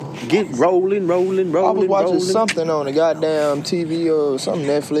get rolling. I was watching something on a goddamn TV or some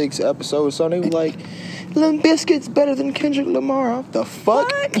Netflix episode or something. They was like, Limp Bizkit's better than Kendrick Lamar. What the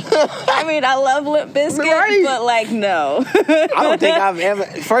fuck? I mean, I love Limp Bizkit, but like, no. I don't think I've ever.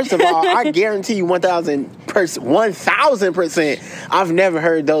 First of all, I guarantee you 1,000%, I've never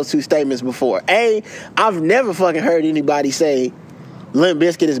heard those two statements before. A, I've never fucking heard anybody say Limp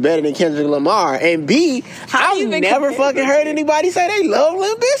Bizkit is better than Kendrick Lamar. And B, I've never fucking heard anybody say they love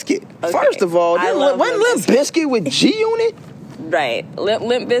Limp Bizkit. Okay. First of all, wasn't Limp Bizkit with G on it? Right.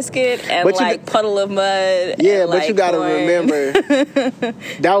 Limp Bizkit and Puddle of Mud. Yeah, and but you gotta remember,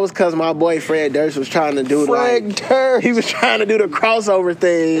 that was because my boy Fred Durst was trying to do Durst. He was trying to do the crossover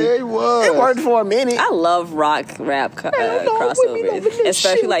thing. Yeah, he was. It worked for a minute. I love rock rap crossovers,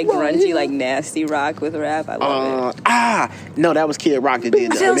 especially like grungy, like nasty rock with rap. I love it. No, that was Kid Rock that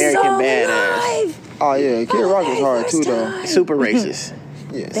did the American Badass. Oh yeah, Kid Rock was hard too though. Super racist.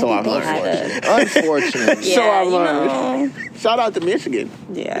 Yeah, so I've learned. Unfortunate. Yeah, so I've learned. Shout out to Michigan.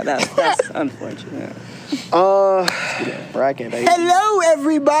 Yeah, that's unfortunate. Bracket, baby. Hello,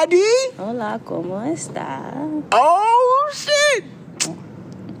 everybody. Hola, ¿cómo está? Oh shit!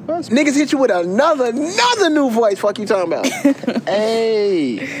 Niggas hit you with another new voice. Fuck you talking about?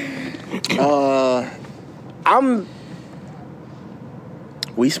 Hey.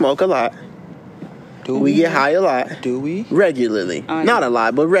 We smoke a lot. We get high a lot. Do we? Regularly. Not a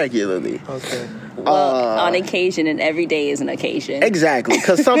lot, but regularly. Okay. Well, on occasion, and every day is an occasion. Exactly,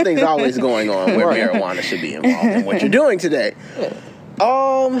 because something's always going on where marijuana should be involved in what you're doing today.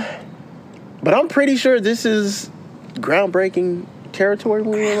 But I'm pretty sure this is groundbreaking territory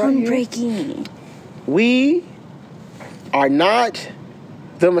when we're right here. Groundbreaking. We are not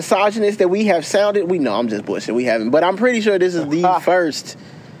the misogynist that we have sounded. We know I'm just bullshit. We haven't, but I'm pretty sure this is the first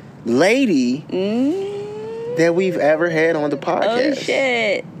lady that we've ever had on the podcast. Oh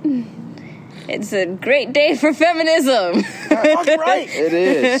shit! It's a great day for feminism. That's right. It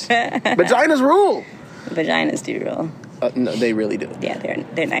is. Vaginas rule. Vaginas do rule. No, they really do. Yeah,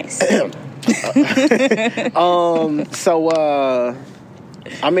 they're nice.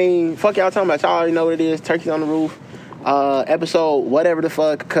 I mean, fuck y'all talking about. Y'all already know what it is. Turkeys on the Roof. Episode whatever the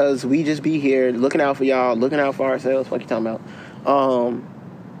fuck, because we just be here looking out for y'all, looking out for ourselves. Fuck you talking about.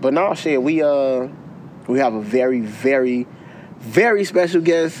 But no shit, we have a very, very, very special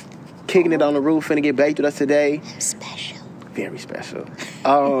guest kicking it on the roof, finna get baked with us today. Special. Very special.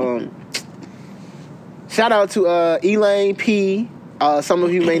 Shout out to Elaine P. Some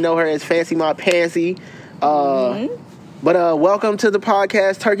of you may know her as FancyMyPantsy. But welcome to the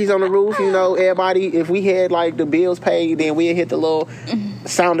podcast, Turkeys on the Roof. You know, everybody, if we had like the bills paid, then we'd hit the little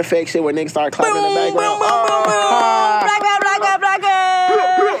sound effect shit where niggas start clapping in the background.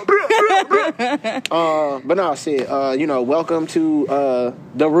 But no, shit. Welcome to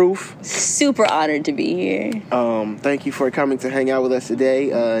the roof. Super honored to be here. Thank you for coming to hang out with us today.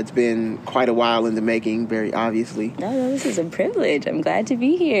 It's been quite a while in the making, very obviously. No, this is a privilege. I'm glad to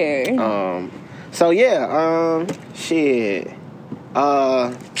be here. Shit.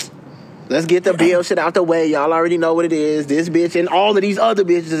 Let's get the bill shit out the way. Y'all already know what it is. This bitch and all of these other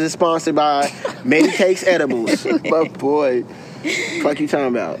bitches is sponsored by Many Cakes Edibles. My boy. Fuck you talking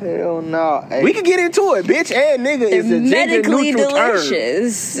about? Hell no. Hey. We can get into it. Bitch and nigga is a medically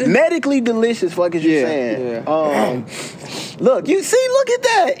delicious term. Medically delicious. Fuck is you saying? Yeah. Look at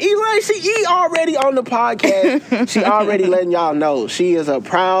that. Elaine, she already on the podcast. She already letting y'all know she is a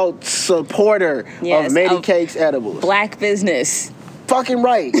proud supporter of Many Cakes Edibles. Black business. Fucking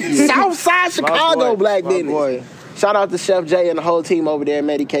right. Southside Chicago black business. Boy. Shout out to Chef Jay and the whole team over there at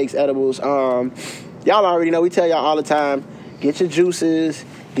Many Cakes Edibles. Y'all already know. We tell y'all all the time. Get your juices,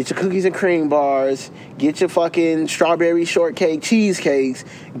 get your cookies and cream bars, get your fucking strawberry shortcake cheesecakes,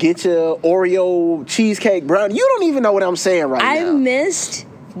 get your Oreo cheesecake brownie. You don't even know what I'm saying now. I missed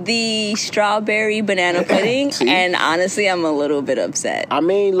the strawberry banana pudding, and honestly, I'm a little bit upset. I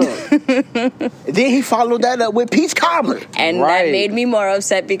mean, look. Then he followed that up with peach cobbler. And that made me more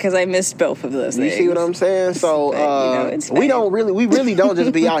upset because I missed both of those things. You see what I'm saying? So, we really don't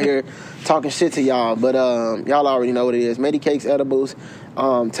just be out here talking shit to y'all, but y'all already know what it is. Many Cakes Edibles.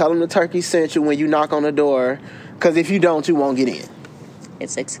 Tell them the turkey sent you when you knock on the door, because if you don't, you won't get in.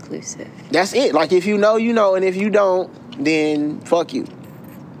 It's exclusive. That's it. Like, if you know, you know, and if you don't, then fuck you.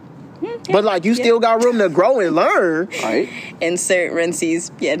 But like, you still got room to grow and learn, right? Insert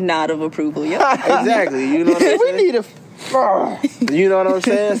Rency's nod of approval. Yep. Exactly. You know what I'm saying? We need a. You know what I'm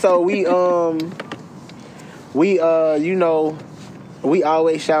saying? So we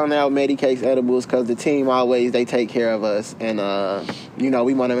always shouting out Many Cakes Edibles because the team always, they take care of us, and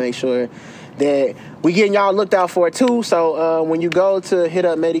we want to make sure that We getting y'all looked out for it too. So when you go to hit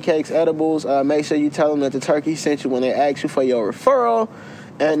up Medicakes Edibles, make sure you tell them that the turkey sent you when they ask you for your referral,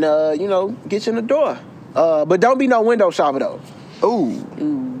 and get you in the door. But don't be no window shopper though.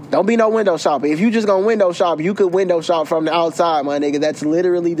 Ooh. Don't be no window shopper. If you just gonna window shop, you could window shop from the outside, my nigga. That's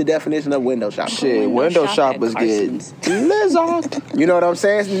literally the definition of window shopping. Shit, window shoppers get blizzard. You know what I'm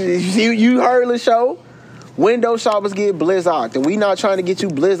saying? You heard the show. Window shoppers get blizzard. And we not trying to get you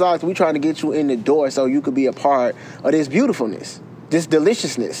blizzard. We trying to get you in the door so you could be a part of this beautifulness, this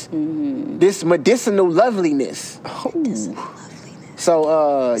deliciousness, this medicinal loveliness. So,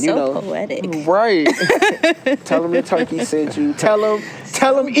 poetic. Right. Tell them the turkey sent you. Tell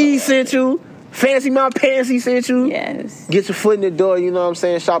them E sent you. FancyMyPantsy sent you. Yes. Get your foot in the door, you know what I'm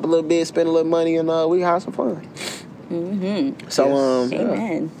saying? Shop a little bit, spend a little money, and we have some fun. Mm-hmm. So,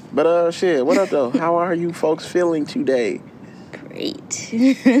 Amen. But, shit, what up, though? How are you folks feeling today? Great.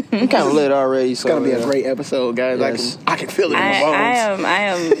 I'm kind of lit already, so it's going to be a great episode, guys. Yes. I can feel it in my bones. I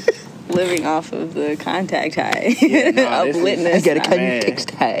am living off of the contact high of litness. I got a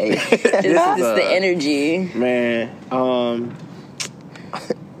context high. This is the energy, man.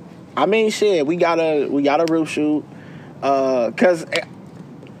 I mean, shit. We got a roof shoot, cause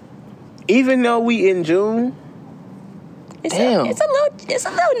even though we in June. It's a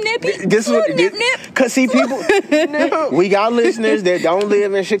little nippy. This is nip. Cause see, people, we got listeners that don't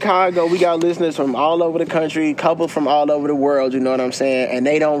live in Chicago. We got listeners from all over the country, couple from all over the world. You know what I'm saying? And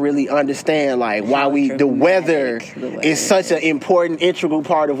they don't really understand like why the weather is such an important, integral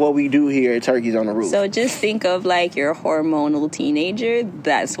part of what we do here at Turkeys on the Roof. So just think of like your hormonal teenager.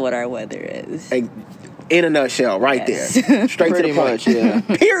 That's what our weather is. In a nutshell, right there, straight Pretty to the point. much, yeah.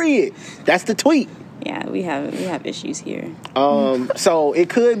 Period. That's the tweet. Yeah, we have issues here. So it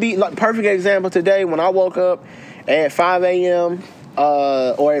could be like perfect example today when I woke up at 5 a.m.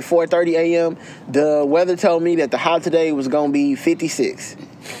 Or at 4:30 a.m. The weather told me that the high today was gonna be 56.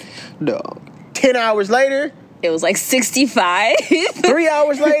 No. 10 hours later, it was like 65. 3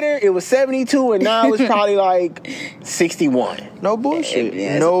 hours later, it was 72, and now it's probably like 61. No bullshit.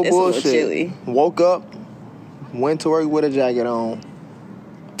 It's no a bullshit. little chilly. Woke up, went to work with a jacket on.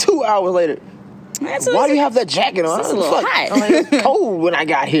 2 hours later. Why do you have that jacket on? It's a little hot. I'm like, it's cold when I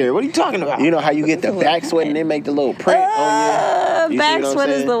got here. What are you talking about? You know how you get the back sweat and they make the little print on you? Back sweat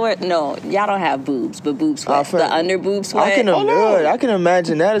is the word. No, y'all don't have boobs, but boob sweat. The under boob sweat. I can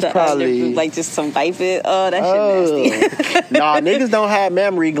imagine that is probably like just some vipid. Oh, that shit nasty. Nah, niggas don't have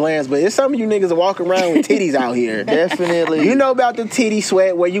mammary glands, but it's some of you niggas that walk around with titties out here. Definitely. You know about the titty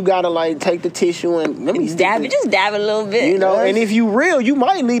sweat where you gotta like take the tissue and just dab it a little bit. You know, and if you real, you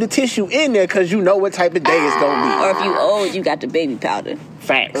might leave the tissue in there because you know what type of day it's gonna be. Or if you old, you got the baby powder.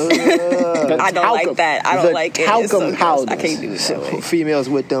 Facts. I don't like that. I don't like it. Talcum powder. I can't do it that way. Females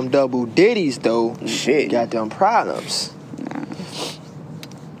with them double ditties though, shit, got them problems. Nah.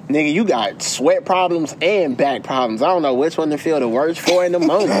 Nigga, you got sweat problems and back problems. I don't know which one to feel the worst for in the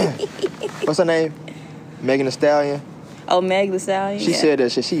moment. What's her name? Megan Thee Stallion. Oh, Meg Thee Stallion. She said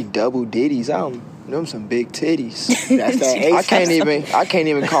that she double ditties. Them some big titties. That's that I can't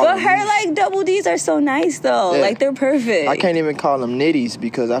even call them. But her like double D's are so nice though. Yeah. Like they're perfect. I can't even call them nitties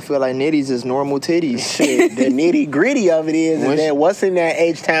because I feel like nitties is normal titties. Shit, the nitty gritty of it is that what's in that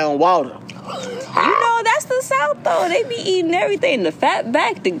H-Town water? You know, that's the South though. They be eating everything. The fat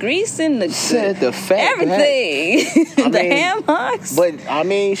back, the grease, and the fat everything. Ham hocks. But I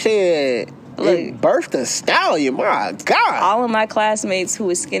mean, shit. It birthed a stallion, my God. All of my classmates who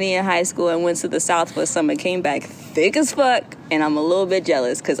was skinny in high school and went to the South for summer came back thick as fuck, and I'm a little bit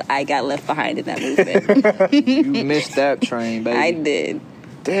jealous because I got left behind in that movement. You missed that train, baby. I did.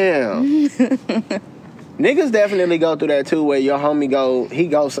 Damn. Niggas definitely go through that too, where your homie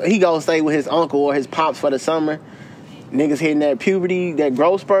he go stay with his uncle or his pops for the summer. Niggas hitting that puberty, that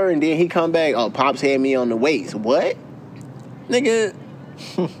growth spur, and then he come back, oh, pops had me on the waist. What? Nigga...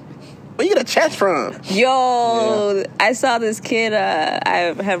 Where you get a chest from? Yo, yeah. I saw this kid.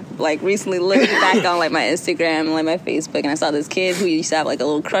 I have like recently looked back on like my Instagram and like my Facebook, and I saw this kid who used to have like a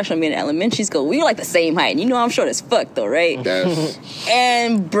little crush on me in elementary school. We were like the same height. You know I'm short as fuck though, right? Yes.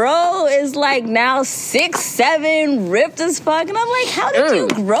 And bro is like now 6'7", ripped as fuck, and I'm like, how did you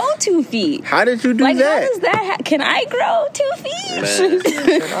grow 2 feet? How did you do like, that? How does that? Can I grow 2 feet?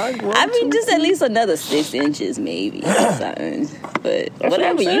 I mean, just at least another 6 inches, maybe. Something. But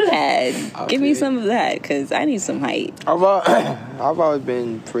whatever you had. Give me some of that because I need some height. I've always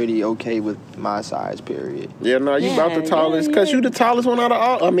been pretty okay with my size, period. Yeah, no, you about the tallest because you the tallest one out of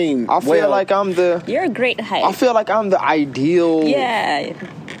all. I mean, I feel like I'm the... You're a great height. I feel like I'm the ideal... Yeah.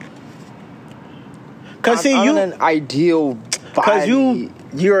 Because see, I'm an ideal body. Because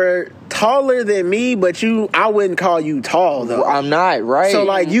you're taller than me, but I wouldn't call you tall though. I'm not, right? So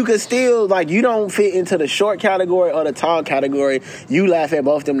like you could still like you don't fit into the short category or the tall category. You laugh at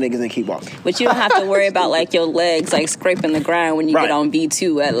both them niggas and keep walking. But you don't have to worry about like your legs like scraping the ground when you get on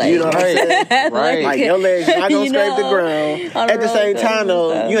V2 at like. You know what I'm saying? Right. Like your legs not gonna scrape the ground. At the same time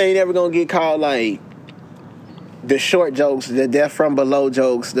though, you ain't never gonna get called like the short jokes, the death from below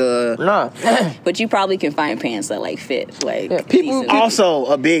jokes, But you probably can find pants that like fit like people also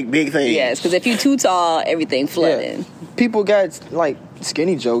a big thing. Yes, because if you too tall, everything flooding. People got like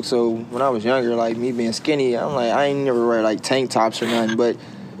skinny jokes. So when I was younger, like me being skinny, I'm like I ain't never wear like tank tops or nothing. But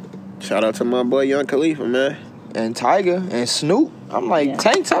shout out to my boy Young Khalifa, man. And Tiger and Snoop. I'm like,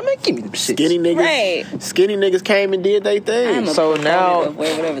 tank top, man, give me the shit. Skinny niggas came and did their thing. So now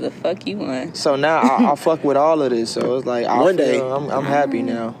wear whatever the fuck you want. So now I fuck with all of this. So it's like one day I'm happy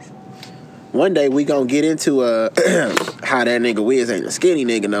now. One day we gonna get into how that nigga Wiz ain't a skinny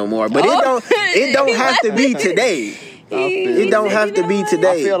nigga no more. But it don't have to be today. It don't have to be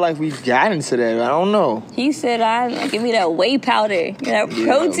today. I feel like we've gotten to that. I don't know. He said, give me that whey powder, that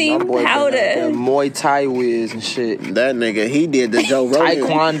protein powder. That Muay Thai Wiz and shit. That nigga, he did the Joe Rogan.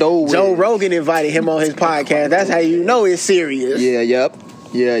 Taekwondo Wiz. Joe Rogan invited him on his podcast. That's how you know it's serious. Yeah, yep.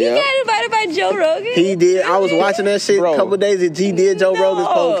 Yeah, you got invited by Joe Rogan? He did. I was watching that shit a couple days ago. He did Joe Rogan's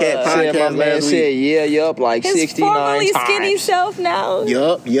podcast my man said, yup, like his 69 formerly times. skinny self now.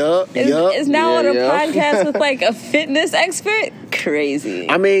 Yup. Is now on a podcast with like a fitness expert. Crazy.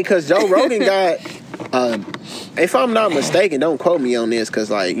 I mean, because Joe Rogan got, if I'm not mistaken, don't quote me on this,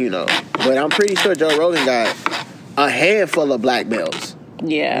 because like, you know, but I'm pretty sure Joe Rogan got a handful of black belts.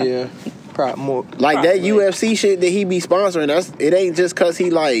 Yeah. More, like that UFC shit that he be sponsoring, it ain't just cause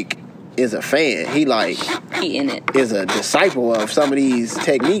he like is a fan. He in it is a disciple of some of these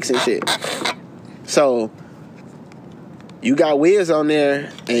techniques and shit. So you got Wiz on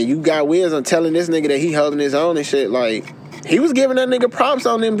there, and you got Wiz on telling this nigga that he holding his own and shit. Like he was giving that nigga props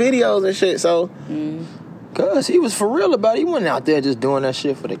on them videos and shit. So. Cause he was for real about it. He wasn't out there just doing that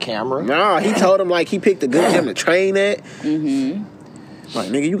shit for the camera. Nah, he told him like he picked a good gym to train at. Like,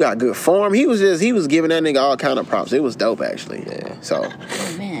 nigga, you got good form. He was giving that nigga all kind of props. It was dope, actually. Yeah. So.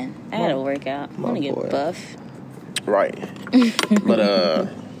 Oh, man. I had to work out. I'm going to get buff. Right.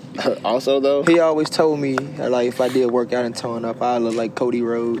 But, also, though. He always told me, like, if I did work out and tone up, I'd look like Cody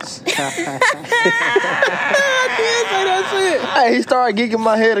Rhodes. I did say that shit. Hey, he started geeking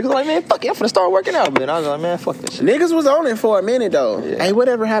my head. I was like, man, fuck it. I'm finna start working out, man. I was like, man, fuck this shit. Niggas was on it for a minute, though. Yeah. Hey,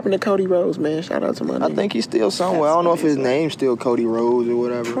 whatever happened to Cody Rhodes, man? Shout out to my nigga. I think he's still somewhere. I don't know if his name's still Cody Rhodes or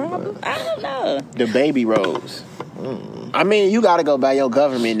whatever. Probably. I don't know. The baby Rhodes. I mean, you gotta go by your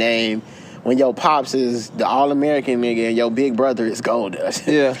government name when your pops is the All-American nigga and your big brother is Goldust.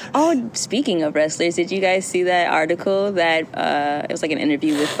 Yeah. Oh, speaking of wrestlers, did you guys see that article that it was like an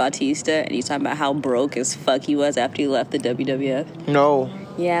interview with Bautista, and he's talking about how broke as fuck he was after he left the WWF? No.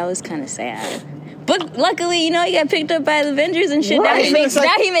 Yeah, it was kind of sad. But luckily, you know, he got picked up by the Avengers and shit. Right.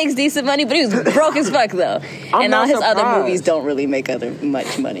 Now he makes decent money, but he was broke as fuck, though. And all his other movies don't really make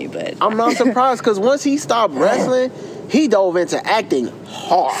much money, but... I'm not surprised, because once he stopped wrestling, he dove into acting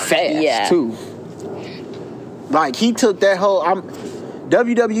hard. Fast, too. Like, he took that whole...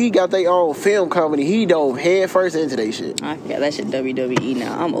 WWE got their own film company. He dove head first into that shit. I forgot that shit WWE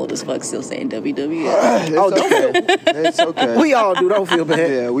now. I'm old as fuck still saying WWF. Don't feel It's okay. We all do. Don't feel bad.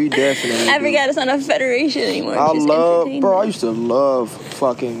 Yeah, we definitely I forgot it's not a federation anymore. I used to love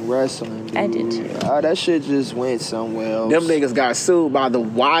fucking wrestling, dude. I did too. That Shit just went somewhere else. Them niggas got sued by the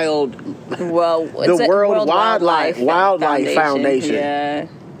World Wildlife Foundation. Yeah.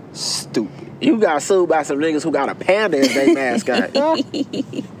 Stupid. You got sued by some niggas who got a panda as their mascot.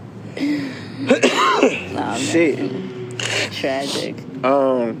 Shit. Tragic.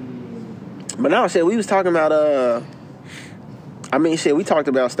 But no, shit, we was talking about, we talked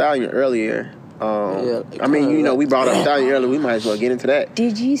about Stallion earlier. We brought up Stallion earlier. We might as well get into that.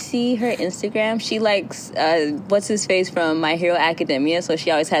 Did you see her Instagram? She likes, what's his face from My Hero Academia, so she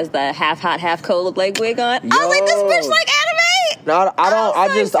always has the half hot, half cold like wig on. I was like, this bitch like anime! No, I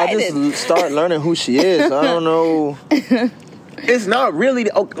just start learning who she is. I don't know. It's not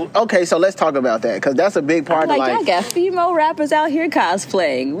really... Okay, so let's talk about that, because that's a big part of y'all got female rappers out here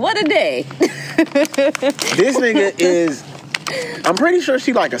cosplaying. What a day. This nigga is... I'm pretty sure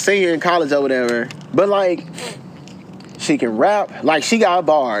she like a senior in college or whatever, but like... She can rap. Like, she got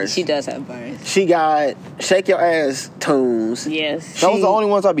bars. She does have bars. She got Shake Your Ass tunes. Yes. Those are the only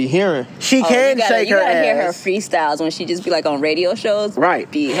ones I be hearing. She can shake her ass. You gotta hear her freestyles when she just be like on radio shows. Right.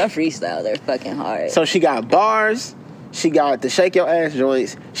 Her freestyles are fucking hard. So she got bars. She got the Shake Your Ass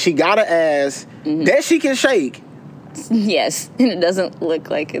joints. She got an ass that she can shake. Yes, and it doesn't look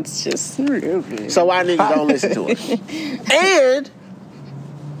like it's just... So why niggas don't listen to her? And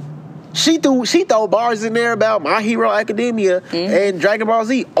she throw bars in there about My Hero Academia and Dragon Ball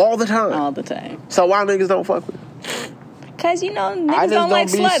Z all the time. All the time. So why niggas don't fuck with her? Because, niggas don't like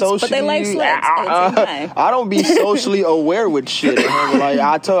sluts, but they like sluts at the same time. I don't be socially aware with shit. Like,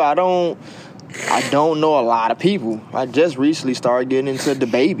 I don't know a lot of people. I just recently started getting into the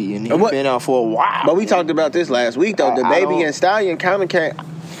baby, and he's been out for a while. But we talked about this last week, though. The baby and Stallion kind of came.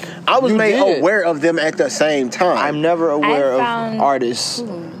 I was made aware of them at the same time. I'm never aware of artists.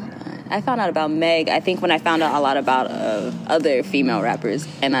 I found out about Meg, I think, when I found out a lot about other female rappers,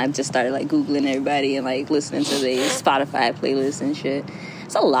 and I just started like Googling everybody and like listening to their Spotify playlists and shit.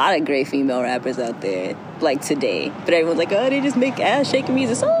 There's a lot of great female rappers out there, like today. But everyone's like, oh, they just make ass shaking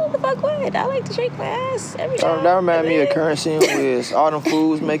music. So the fuck what? I like to shake my ass every time. That reminds me of Currency and Wiz. All them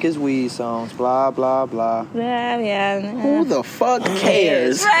fools make his weed songs. Blah, blah, blah. Yeah. Who the fuck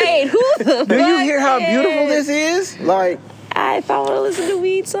cares? Right, who the fuck Do you hear how beautiful this is? Like, if I want to listen to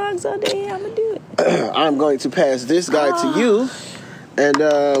weed songs all day, I'm going to do it. I'm going to pass this guy to you, and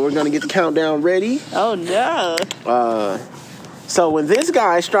we're going to get the countdown ready. Oh, no. So when this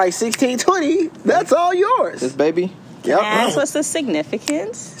guy strikes 1620, that's all yours. This baby? Yep. That's what's the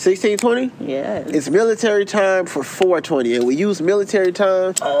significance? 1620? Yeah. It's military time for 420, and we use military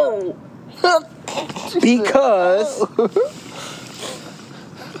time because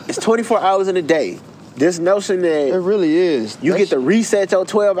it's 24 hours in a day. This notion that it really is. You get to reset your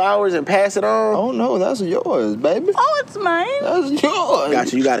 12 hours and pass it on. Oh no, that's yours, baby. Oh, it's mine. That's yours.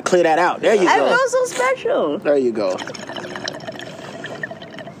 Gotcha. You got to clear that out. There you go. I feel so special. There you go.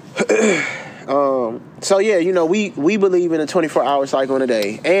 So yeah, we believe in a 24-hour cycle in a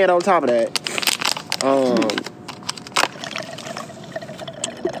day, and on top of that,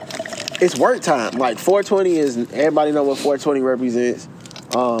 it's work time. Like 420 is, everybody know what 420 represents.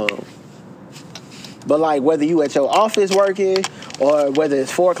 But like whether you at your office working, or whether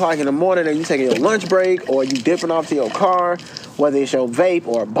it's 4 o'clock in the morning and you taking your lunch break, or you dipping off to your car, whether it's your vape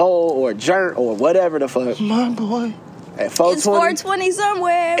or bowl or joint or whatever the fuck. My boy. At 420. It's 420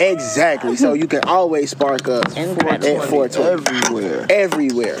 somewhere. Exactly. So you can always spark up at 420.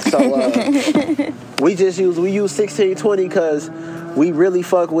 Everywhere. So we use 1620 because we really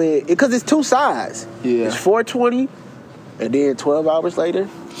fuck with it, because it's two sides. Yeah. It's 420 and then 12 hours later,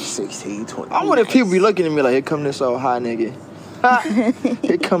 1620. I wonder if people be looking at me like, here come this old high nigga.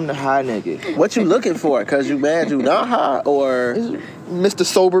 Here come the high nigga. What you looking for? Because you mad you not high, or Mr.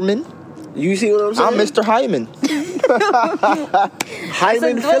 Soberman? You see what I'm saying? I'm Mr. Hyman.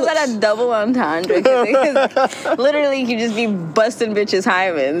 Hyman so was that a double entendre? Literally, you just be busting bitches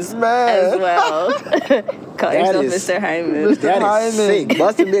Hymens as well. Call yourself Mr. Hyman. That is sick.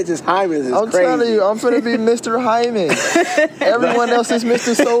 Busting bitches Hymens is I'm crazy. telling you, I'm finna be Mr. Hyman. Everyone else is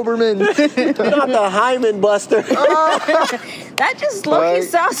Mr. Soberman. You're not the Hyman buster. That just low-key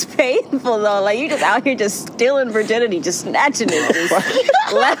sounds painful, though. Like, you just out here just stealing virginity, just snatching it, just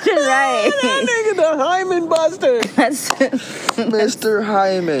left and right. That nigga the Hyman buster. That's Mr.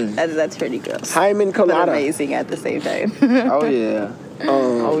 Hyman. That's pretty gross. Hyman colada. Amazing at the same time. Oh, yeah.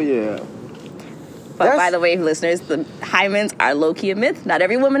 Oh, yeah. But by the way, listeners, the hymens are low-key a myth. Not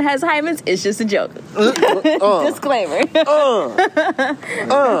every woman has hymens. It's just a joke. Disclaimer.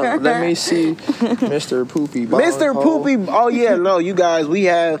 Let me see Mr. Poopy Bonehole. Mr. Poopy. Oh, yeah. No, you guys, we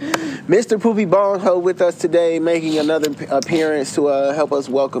have Mr. Poopy Bonehole with us today, making another appearance to help us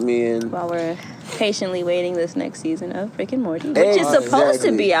welcome in. While we're patiently waiting this next season of Rick and Morty, which is supposed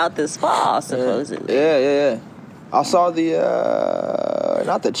to be out this fall, supposedly. Yeah. I saw the,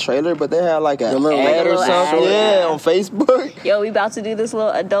 not the trailer, but they had like a ad or something. Yeah, on Facebook. Yo, we about to do this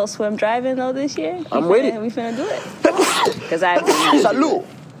little Adult Swim drive-in though this year. I'm with it. We finna do it. Because I Salud.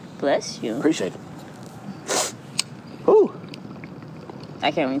 Bless you. Appreciate it. Ooh.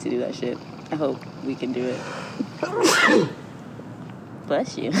 I can't wait to do that shit. I hope we can do it.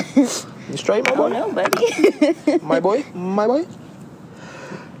 Bless you. You straight, my boy? I don't know, buddy. My boy?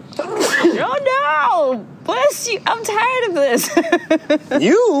 Oh no! Bless you. I'm tired of this.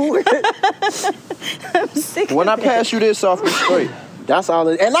 You? I'm sick when of I pass you this off, you straight. That's all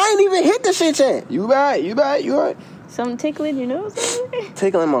it. And I ain't even hit the shit yet. You right. You right. Something tickling your nose over there?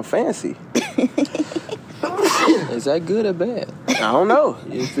 Tickling my fancy. Is that good or bad? I don't know.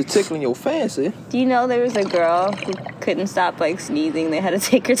 If it's tickling your fancy. Do you know there was a girl who couldn't stop like sneezing? They had to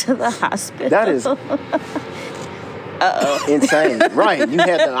take her to the hospital. That is insane. Right.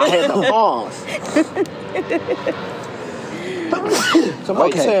 I had the pause.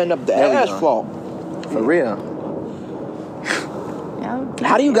 Somebody tearing up the asphalt. For real.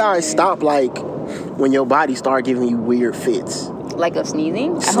 How do you guys stop, like, when your body start giving you weird fits? Like of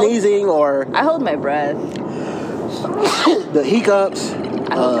sneezing? Or... I hold my breath. The hiccups.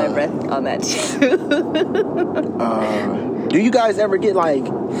 I hold my breath on that too. Do you guys ever get like...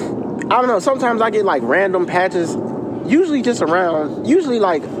 I don't know, sometimes I get like random patches, usually around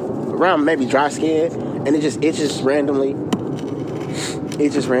maybe dry skin, and it just itches randomly.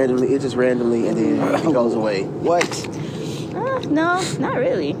 It just randomly, and then it goes away. What? No, not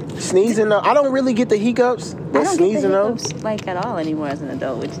really. Sneezing though, I don't really get the hiccups. But sneezing though, like at all anymore as an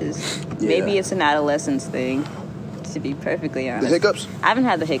adult, which is maybe it's an adolescence thing. To be perfectly honest, the hiccups. I haven't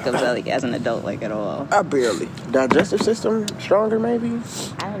had the hiccups like as an adult, like at all. I barely. Digestive system stronger, maybe.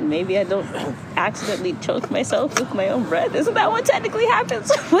 Maybe I don't accidentally choke myself with my own breath. Isn't that what technically happens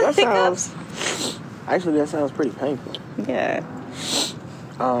with hiccups? Actually, that sounds pretty painful. Yeah.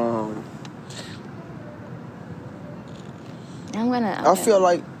 I feel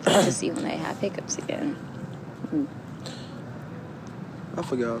like to see when I have hiccups again. I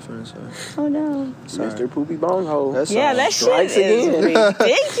forgot what I was finna say. Oh no, Mr. Poopy Bonghole. That shit is ridiculous.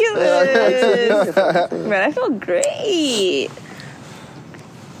 Man, I feel great.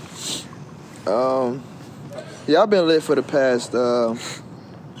 Yeah, I've been lit for the past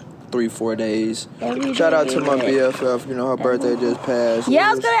 3-4 days. Shout out to my BFF. You know, her birthday just passed. Yeah,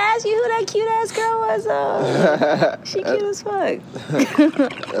 I was gonna ask you who that cute ass girl was. She cute as fuck.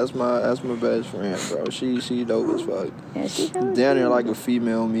 That's my best friend, bro. She dope as fuck. Yeah, she's down there like a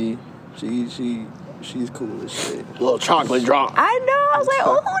female me. She's cool as shit. Little chocolate drop. I know. I was like,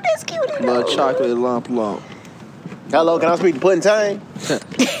 oh, who this cutie? Little chocolate lump. Hello, can I speak to Puddin' Tang?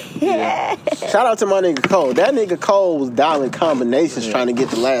 Yeah. Shout out to my nigga Cole. That nigga Cole was dialing combinations trying to get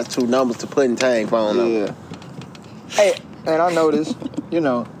the last 2 numbers to Puddin' Tang phone number. Yeah. Hey, and I noticed, you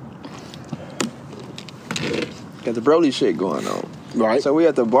know, got the Broly shit going on. Right. So we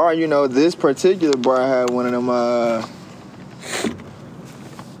at the bar, you know, this particular bar had one of them,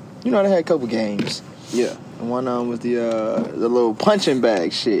 you know, they had a couple games. Yeah. And one of them was the little punching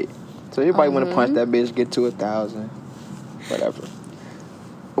bag shit. So everybody want to punch that bitch, get to 1,000. Whatever.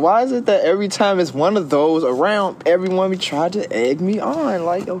 Why is it that every time it's one of those around, everyone be trying to egg me on?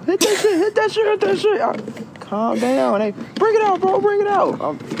 Like, oh, hit that shit. Calm down. Hey, bring it out, bro. Bring it out.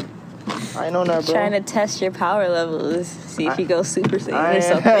 I ain't on that, bro. Trying to test your power levels. See if you go Super Saiyan or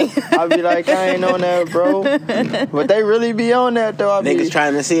something. I be like, I ain't on that, bro. But they really be on that, though. Niggas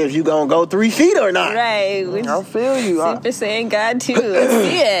trying to see if you gonna go 3 feet or not. Right. I feel you. Super Saiyan God, too. Let's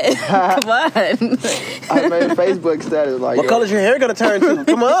see it. Come on. I made a Facebook status like, what color's your hair gonna turn to?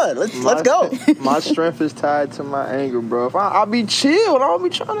 Come on. Let's go. My strength is tied to my anger, bro. If I be chill. I don't be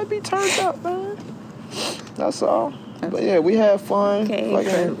trying to be turned up, man. That's all. But yeah, we had fun. Okay.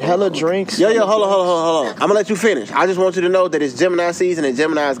 Fucking hella drinks. Yo, hold on. I'm gonna let you finish. I just want you to know that it's Gemini season, and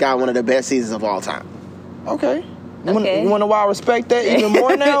Gemini's got one of the best seasons of all time. Okay. You wanna know why I respect that even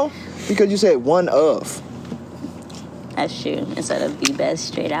more now? Because you said one of. That's true. Instead of be best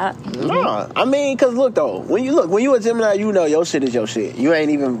straight out. Nah, I mean, cause look though, when you a Gemini, you know your shit is your shit. You ain't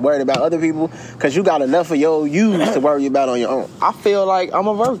even worried about other people, cause you got enough of your yous to worry about on your own. I feel like I'm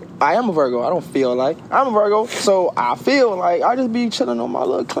a Virgo. I am a Virgo. I don't feel like I'm a Virgo, so I feel like I just be chilling on my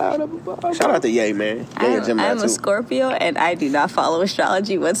little cloud up above. Shout out to Ye, man. I'm a Scorpio, and I do not follow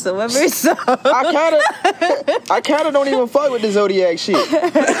astrology whatsoever. So I kind of don't even fuck with the zodiac shit.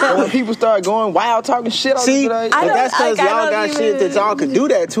 And when people start going wild talking shit, see, but that's because y'all got shit that y'all can do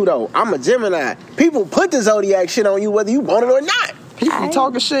that too, though. I'm a Gemini. People put the zodiac shit on you whether you want it or not. People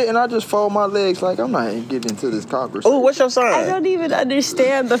talking shit, and I just fold my legs like I'm not getting into this conversation. Oh, what's your sign? I don't even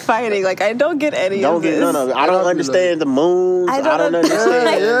understand the fighting. Like, I don't get any of this. None of it. I don't understand the moons. I don't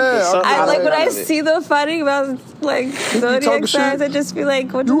understand. When I see the fighting about like zodiac signs, I just be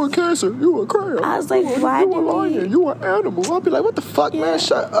like, "What? You a Cancer? You a Crab? I was like, why you a lion? You an animal?" I'll be like, "What the fuck, man?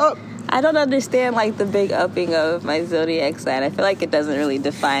 Shut up." I don't understand like the big upping of my zodiac sign. I feel like it doesn't really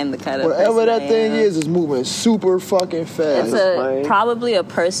define the kind of whatever that thing is moving super fucking fast. It's probably a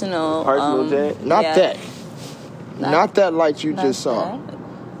personal jet. Not that light you just saw.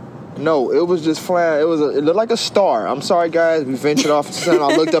 No, it was just flying. It looked like a star. I'm sorry, guys. We ventured off the sun.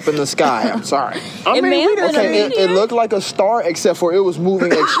 I looked up in the sky. I'm sorry. It looked like a star, except for it was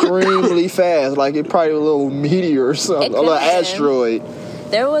moving extremely fast. Like it probably was a little meteor or something, a little asteroid.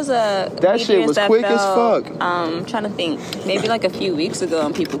 There was that shit was quick as fuck. I'm trying to think, maybe like a few weeks ago,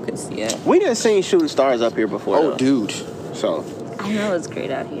 and people could see it. We didn't see shooting stars up here before. Oh, dude. So I know it's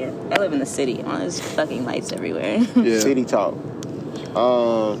great out here. I live in the city. There's fucking lights everywhere. Yeah. City talk.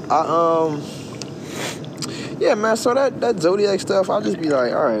 Yeah, man. So that zodiac stuff, I'll just be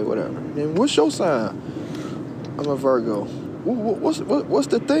like, all right, whatever. And what's your sign? I'm a Virgo. What's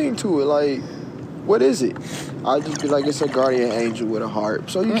the thing to it? Like, what is it? I'll just be like, it's a guardian angel with a heart.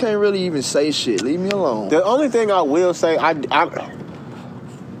 So you can't really even say shit. Leave me alone. The only thing I will say, I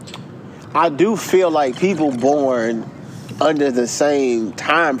do feel like people born under the same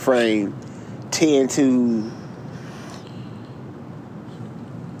time frame tend to,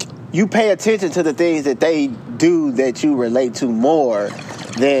 you pay attention to the things that they do that you relate to more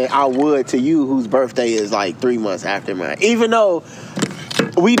than I would to you whose birthday is like 3 months after mine. Even though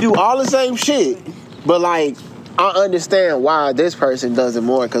we do all the same shit, but like I understand why this person does it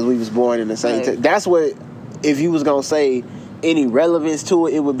more because we was born in the same time. That's what, if you was gonna say any relevance to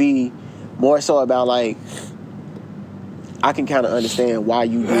it, it would be more so about like, I can kind of understand why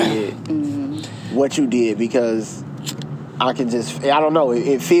you did what you did, because I can just, I don't know,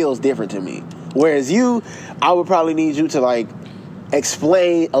 it feels different to me. Whereas you, I would probably need you to like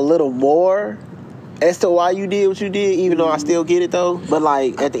explain a little more as to why you did what you did, even though I still get it though. But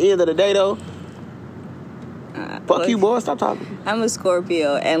like at the end of the day though, fuck you, boy, stop talking. I'm a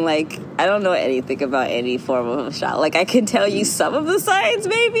Scorpio, and like I don't know anything about any form of a shot. Like I can tell you some of the signs,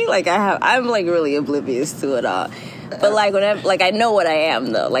 maybe. Like I'm like really oblivious to it all. But like whenever, like I know what I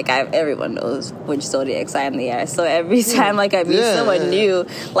am though. Like everyone knows which zodiac sign they are. So every time like I meet someone new,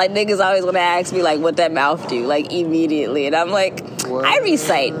 like niggas always want to ask me like what that mouth do, like immediately, and I'm like, I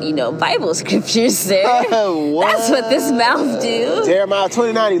recite Bible scriptures, sir. That's what this mouth do. Jeremiah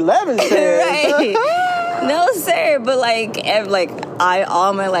 29:11 says. Right. No, sir. But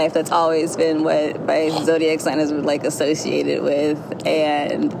all my life, that's always been what my zodiac sign is like associated with,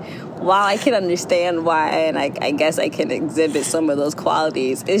 and while I can understand why, and I guess I can exhibit some of those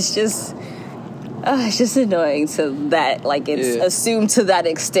qualities, it's just annoying to that, like it's assumed to that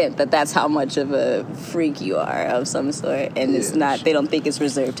extent that that's how much of a freak you are of some sort, and it's not. They don't think it's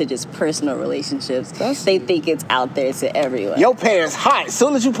reserved to just personal relationships. They think it's out there to everyone. Your pants hot as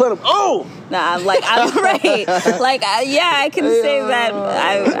soon as you put them on. Nah, I'm right. Like I can say that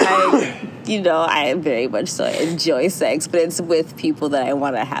I very much so enjoy sex, but it's with people that I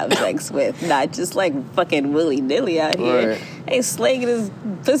want to have sex with, not just like fucking willy-nilly out here. Right. Hey, slinging his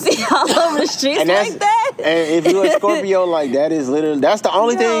pussy all over the streets like that. And if you're a Scorpio, like that is literally, that's the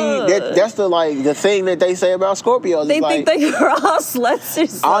only thing, that's the thing that they say about Scorpios. They think that you're all sluts or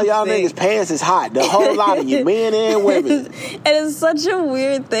something. All y'all niggas' pants is hot. The whole lot of you, men and women. And it's such a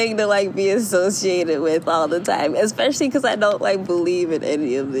weird thing to like be associated with all the time, especially because I don't like believe in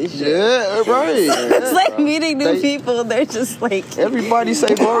any of this shit. Yeah, right. It's like meeting new people. They're just like, everybody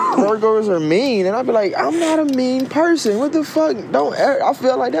say Virgos are mean, and I'd be like, I'm not a mean person. What the fuck? I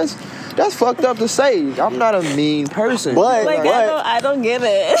feel like that's fucked up to say. I'm not a mean person. But I don't get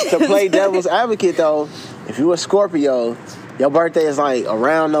it. To play devil's advocate though, if you a Scorpio, your birthday is like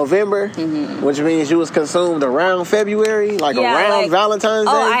around November, which means you was consumed around February, around Valentine's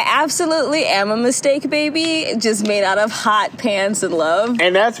Day. Oh, I absolutely am a mistake baby, just made out of hot pants and love.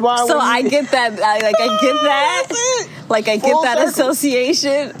 And that's why. So I get that. I get that. Like I get that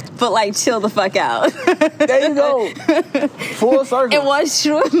association, but like chill the fuck out. There you go. Full circle. It was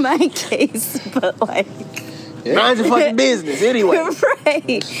true in my case, but like. Mind your fucking business, anyway.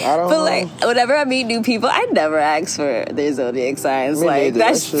 Right. I don't know. Like, whenever I meet new people, I never ask for their zodiac signs. Me like,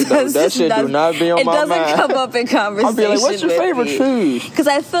 neither. That shit do not be on my mind. It doesn't come up in conversation. I'll be like, what's your favorite food? Because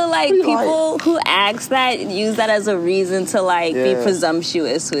I feel like people who ask that use that as a reason to like be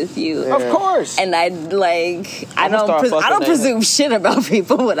presumptuous with you. Yeah. Of course. And I don't presume shit about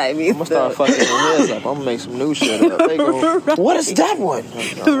people when I meet them. I'm gonna start fucking their heads up. I'm gonna make some new shit up. They go, what is that one?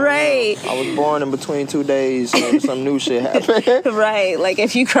 Right. I was born in between 2 days. So some new shit happened. Right. Like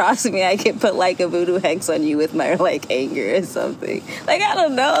if you cross me, I can put like a voodoo hex on you with my like anger or something. Like I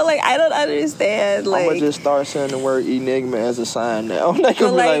don't know. Like I don't understand. Like I'm gonna just start saying the word enigma as a sign now. They gonna be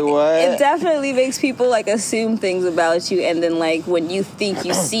like, what? It definitely makes people like assume things about you, and then like when you think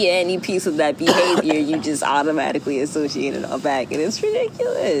you see any piece of that behavior, you just automatically associate it all back, and it's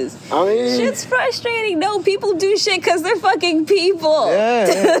ridiculous. I mean, shit's frustrating. No, people do shit because they're fucking people.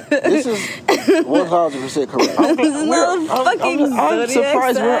 Yeah. This is 100% correct. I'm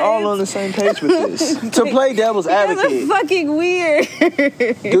surprised we're all on the same page with this. To play devil's advocate, it's fucking weird.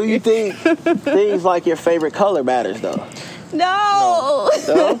 Do you think things like your favorite color matters though? No.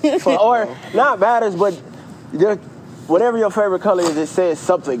 Or not matters, but whatever your favorite color is, it says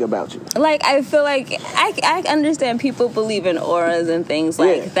something about you. Like, I feel like I understand people believe in auras and things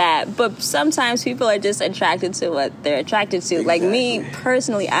like that, but sometimes people are just attracted to what they're attracted to. Exactly. Like me,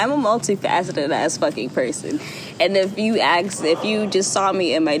 personally, I'm a multifaceted ass fucking person. And if you just saw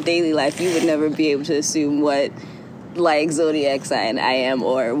me in my daily life, you would never be able to assume what like zodiac sign I am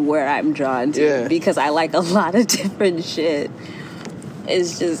or where I'm drawn to because I like a lot of different shit.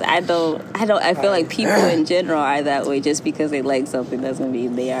 It's just I feel like people in general are that way. Just because they like something doesn't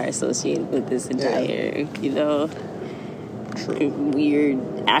mean they are associated with this entire, weird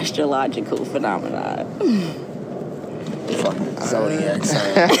astrological phenomenon. Fucking zodiac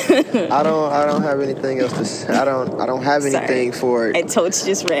sign. I don't have anything else to say. I don't have anything for it. I told you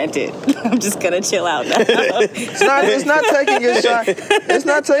just ranted. I'm just gonna chill out now. It's not taking a shot. It's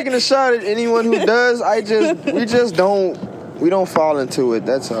not taking a shot at anyone who does. We don't fall into it.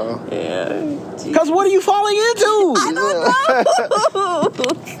 That's all. Yeah. Because what are you falling into? I don't know.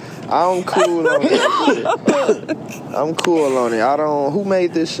 I'm cool on it. I'm cool on it. Who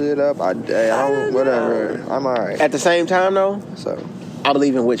made this shit up? I don't whatever. I'm alright. At the same time, though, So I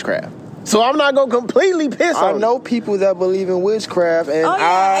believe in witchcraft. So I'm not going to completely piss on I know people that believe in witchcraft, and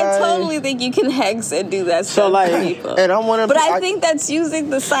I totally think you can hex and do that stuff to people. And I'm one of. But I think that's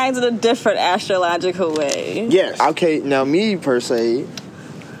using the signs in a different astrological way. Yes. Okay, now me per se.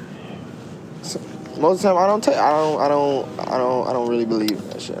 Most of the time, I don't really believe in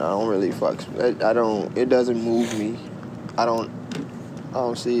that shit. I don't really fuck. It doesn't move me. I don't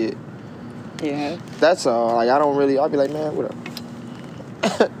see it. Yeah. That's all. Like, I'll be like, man, whatever.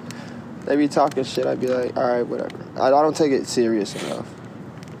 They be talking shit, I'd be like, all right, whatever. I don't take it serious enough.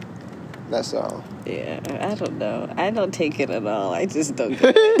 That's all. Yeah, I don't know. I don't take it at all. I just don't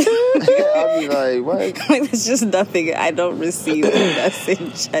get it. I'd be like, what? Like, there's just nothing. I don't receive the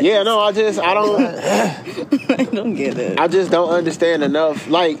message. I don't. I don't get it. I just don't understand enough.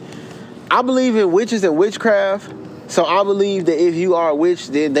 Like, I believe in witches and witchcraft. So I believe that if you are a witch,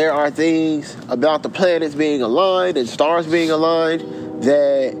 then there are things about the planets being aligned and stars being aligned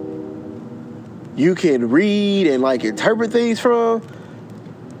that you can read and like interpret things from.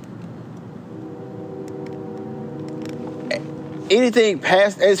 Anything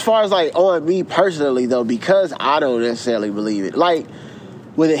past, as far as like on me personally though, because I don't necessarily believe it. Like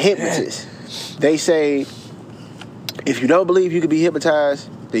with a hypnotist, they say if you don't believe you can be hypnotized,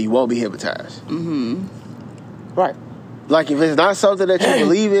 then you won't be hypnotized. Mm-hmm. Right. Like if it's not something that you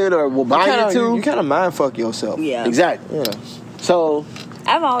believe in or will buy into, you kind of mind fuck yourself. Yeah. Exactly. Yeah. So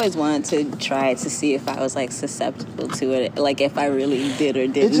I've always wanted to try to see if I was like susceptible to it, like if I really did or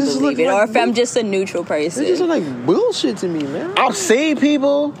didn't believe it, or if I'm just a neutral person. It just look like bullshit to me, man. I've seen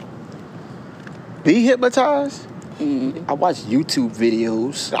people be hypnotized. I watch YouTube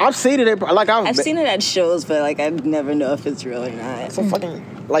videos. I've seen it. I've seen it at shows, but like I never know if it's real or not. It's a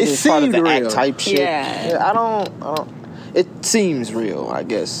fucking like It it's part of the seemed act real. type shit. Yeah. I don't. It seems real, I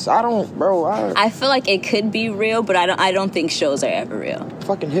guess. I don't, bro. I feel like it could be real, but I don't think shows are ever real.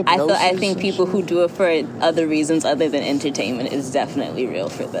 Fucking hypnosis. I think people who do it for other reasons other than entertainment is definitely real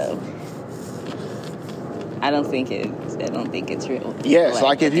for them. I don't think it's real. Yes,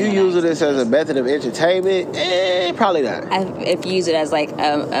 like if you use it as a method of entertainment, probably not. If you use it as like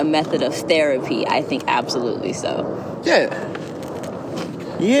a method of therapy, I think absolutely so. Yeah.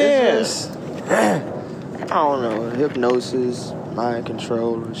 Yes. I don't know, hypnosis, mind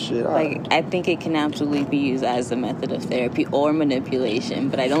control and shit. I think it can absolutely be used as a method of therapy or manipulation,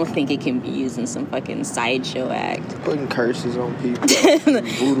 but I don't think it can be used in some fucking sideshow act. Putting curses on people.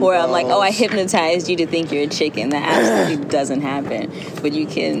 Where I'm like, I hypnotized you to think you're a chicken. That absolutely doesn't happen. But you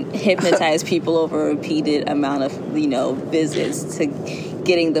can hypnotize people over a repeated amount of, visits to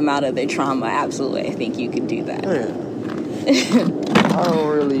getting them out of their trauma. Absolutely, I think you can do that. Yeah. I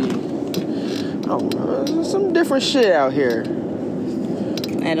don't know. There's some different shit out here.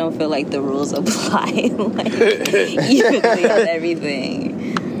 I don't feel like the rules apply evenly on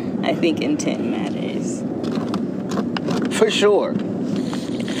everything. I think intent matters. For sure.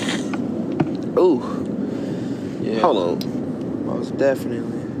 Ooh. Yeah. Hold on. Most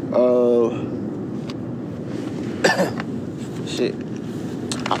definitely. Shit.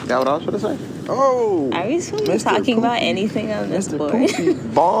 That what I was going to say? Oh. Are we supposed to be talking about anything on this board? Poopy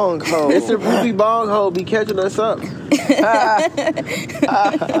Bong Ho. Mr. Poopy Bong Ho be catching us up.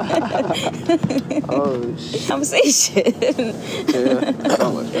 Oh, shit. Conversation. Yeah.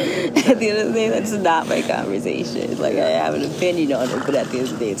 At the end of the day, that's not my conversation. Like, I have an opinion on it, but at the end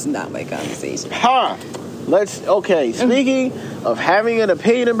of the day, it's not my conversation. Speaking of having an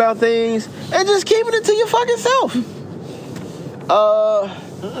opinion about things and just keeping it to your fucking self.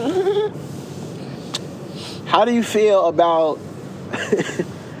 How do you feel about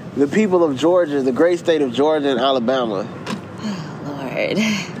the people of Georgia, the great state of Georgia and Alabama?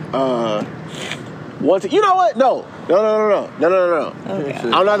 Lord. You know what? No. Okay.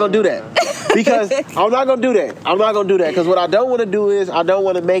 I'm not gonna do that because I'm not gonna do that. Because what I don't want to do is I don't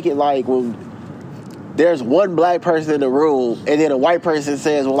want to make it like when there's one black person in the room, and then a white person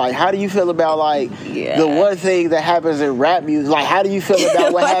says, well, like, how do you feel about, like, the one thing that happens in rap music? Like, how do you feel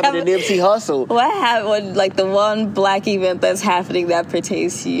about what happened in Nipsey Hussle? What happened, like, the one black event that's happening that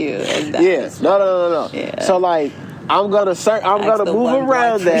pertains to you? No. Yeah. So, like, I'm gonna move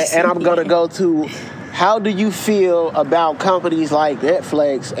around that, and I'm gonna go to, how do you feel about companies like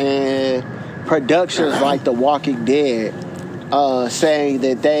Netflix and productions like The Walking Dead saying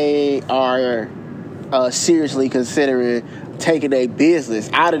that they are seriously considering taking a business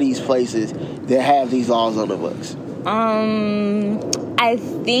out of these places that have these laws on the books? I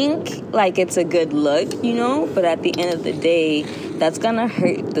think, like, it's a good look, you know, but at the end of the day, that's gonna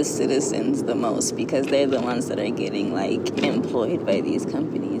hurt the citizens the most because they're the ones that are getting, like, employed by these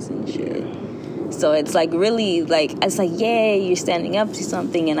companies and shit. So it's, like, really, like, it's like, yeah, you're standing up to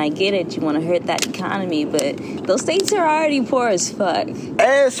something, and I get it, you want to hurt that economy, but those states are already poor as fuck.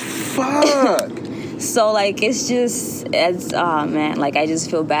 So, like, oh, man, like, I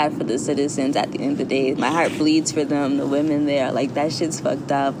just feel bad for the citizens at the end of the day. My heart bleeds for them, the women there. Like, that shit's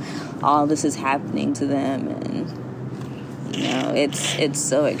fucked up. All this is happening to them, and, you know, it's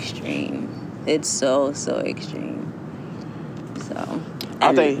so extreme. It's so extreme. So,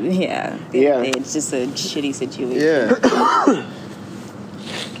 I think... Yeah. It's just a shitty situation. Yeah.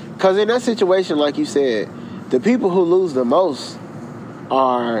 Because in that situation, like you said, the people who lose the most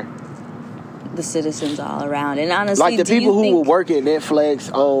are... the citizens all around. And honestly, like the people who will work at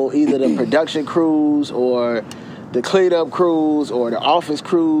Netflix on either the production crews or the cleanup crews or the office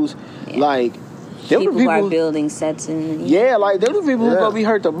crews, like them people who are building sets and like them the people who gonna be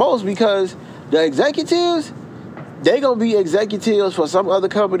hurt the most, because the executives, they gonna be executives for some other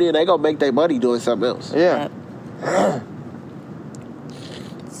company and they gonna make their money doing something else. Yep.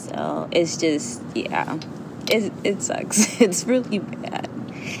 So it's just it sucks. It's really bad.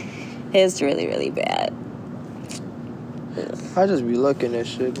 It's really, really bad. I just be looking at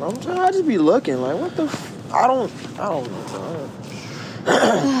shit. I just be looking like, what the I don't know.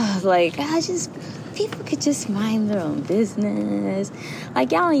 Like, people could just mind their own business.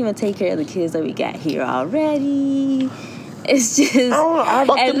 Like, y'all don't even take care of the kids that we got here already. It's just...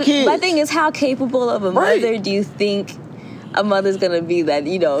 fuck them kids. My thing is, how capable of a mother do you think a mother's gonna be that,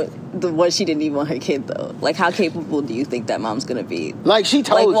 you know, the one she didn't even want her kid, though? Like, how capable do you think that mom's gonna be? Like, she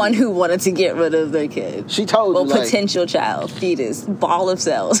told like, one who wanted to get rid of their kid. She told you, like... potential child, fetus, ball of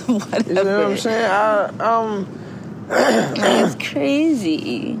cells, whatever. You know what I'm saying? It's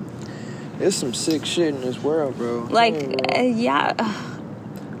crazy. There's some sick shit in this world, bro. Like,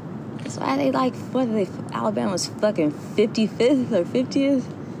 that's why they, like, Alabama's fucking 55th or 50th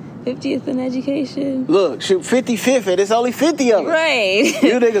in education. Look, shoot, 55th, and it's only 50 of them. Right.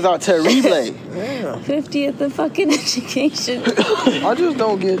 You niggas are terrible. Yeah. 50th in fucking education. I just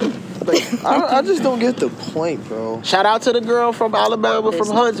don't get... Like, I just don't get the point, bro. Shout out to the girl from Alabama, from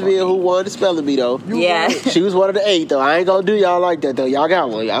Huntsville, who won the spelling bee, though. She was one of the 8, though. I ain't gonna do y'all like that, though. Y'all got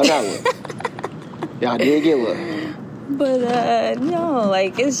one. Y'all did get one. But, no,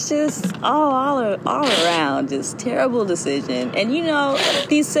 like, it's just all around, just terrible decision. And, you know,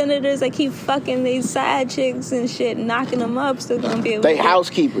 these senators that keep fucking these side chicks and shit, knocking them up, still gonna be able they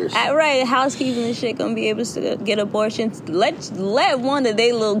housekeepers. Right, housekeeping and shit, gonna be able to get abortions. Let one of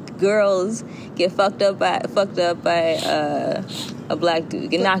they little girls get fucked up by a black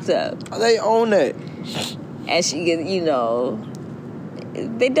dude, get knocked up. They own that. And she get, you know...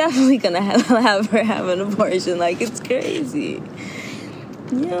 They definitely gonna have her have an abortion. Like, it's crazy.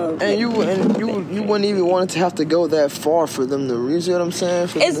 You know, and you wouldn't even want it to have to go that far for them to, you see what I'm saying?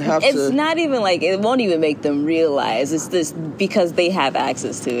 It's not even like, it won't even make them realize. It's just because they have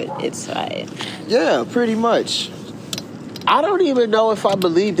access to it. It's fine. Yeah, pretty much. I don't even know if I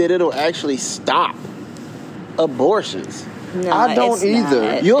believe that it'll actually stop abortions. No, I don't either.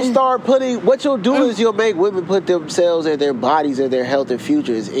 Not. You'll start what you'll do is you'll make women put themselves and their bodies and their health and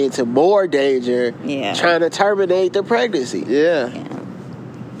futures into more danger, trying to terminate the pregnancy. Yeah.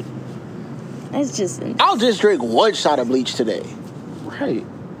 It's just insane. I'll just drink one shot of bleach today. Right.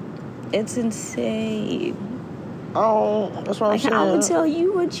 It's insane. Oh, that's what I'm saying. I would tell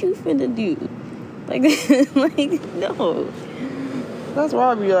you what you finna do. Like, no. That's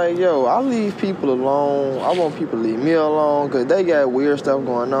why I be like, yo, I leave people alone. I want people to leave me alone because they got weird stuff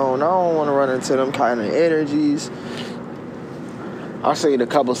going on. I don't want to run into them kind of energies. I seen a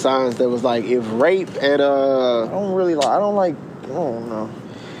couple signs that was like, if rape and I don't know.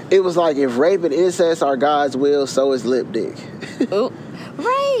 It was like, if rape and incest are God's will, so is lip dick. Ooh,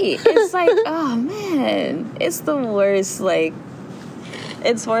 right. It's like, oh man, it's the worst. Like,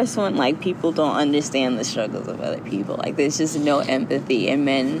 It's worse when, like, people don't understand the struggles of other people. Like, there's just no empathy, and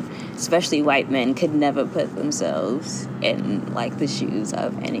men, especially white men, could never put themselves in, like, the shoes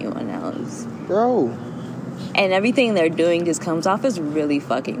of anyone else. Bro. And everything they're doing just comes off as really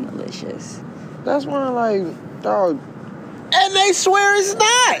fucking malicious. That's when I'm like, dog. And they swear it's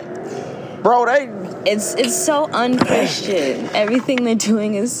not. Bro, It's so unchristian. Everything they're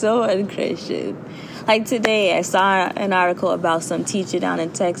doing is so unchristian. Like today, I saw an article about some teacher down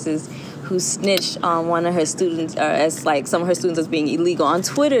in Texas who snitched on one of her students, or as like some of her students as being illegal on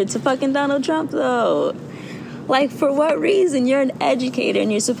Twitter to fucking Donald Trump, though. Like, for what reason? You're an educator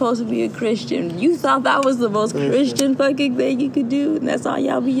and you're supposed to be a Christian. You thought that was the most Christian fucking thing you could do, and that's all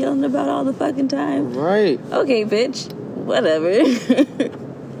y'all be yelling about all the fucking time? Right. Okay, bitch. Whatever.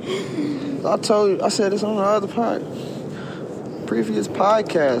 I said this on the other previous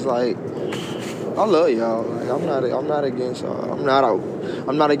podcast. Like, I love y'all. Like, I'm not against y'all.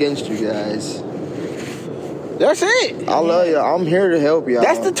 I'm not against you guys. That's it. I love y'all. I'm here to help y'all.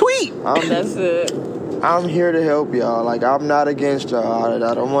 That's the tweet. That's it. I'm here to help y'all. Like, I'm not against y'all.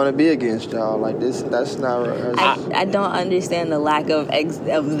 I don't want to be against y'all. Like, that's not right. I don't understand the lack of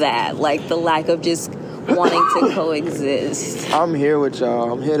that. Like, the lack of just wanting to coexist. I'm here with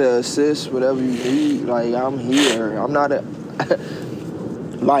y'all. I'm here to assist whatever you need. Like, I'm here. I'm not a...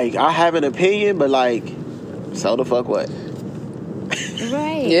 Like, I have an opinion, but, like, so the fuck what?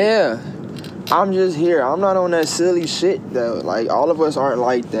 Right. Yeah. I'm just here. I'm not on that silly shit, though. Like, all of us aren't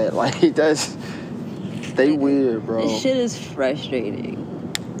like that. Like, that's... They weird, bro. This shit is frustrating.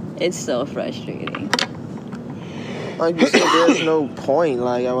 It's so frustrating. Like you said, there's no point.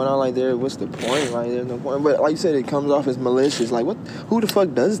 Like, I went on like, what's the point? Like, there's no point. But like you said, it comes off as malicious. Like, what? Who the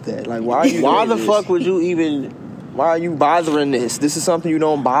fuck does that? Like, why are you Why the fuck would you even... Why are you bothering this? This is something you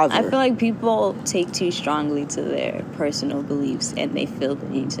don't bother. I feel like people take too strongly to their personal beliefs and they feel the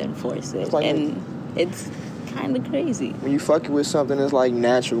need to enforce it. It's kind of crazy. When you fucking with something that's like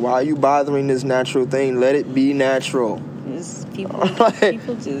natural, why are you bothering this natural thing? Let it be natural. People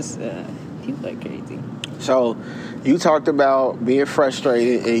just... people are crazy. So, you talked about being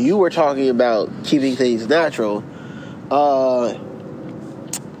frustrated, and you were talking about keeping things natural.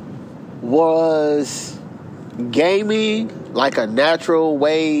 Was gaming like a natural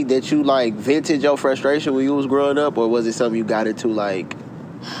way that you like vented your frustration when you was growing up, or was it something you got into like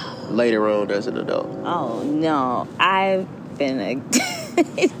later on as an adult? Oh no, I've been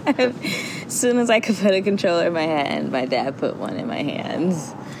as soon as I could put a controller in my hand, my dad put one in my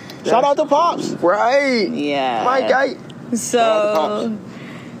hands. Shout out to Pops. Right. Yeah. My guy. So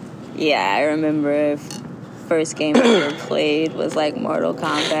yeah, I remember first game I ever played was like Mortal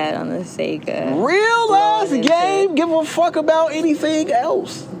Kombat on the Sega. Real ass game. Give a fuck about anything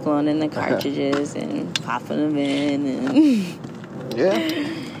else. Blowing in the cartridges and popping them in and Yeah.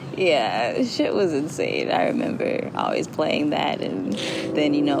 yeah, shit was insane. I remember always playing that, and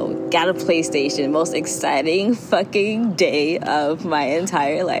then, you know, got a PlayStation. Most exciting fucking day of my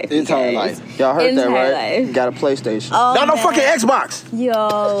entire life. Entire life. Y'all heard that, right? Life. You got a PlayStation. Oh, Not no fucking Xbox.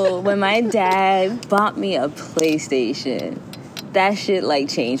 Yo, when my dad bought me a PlayStation, that shit, like,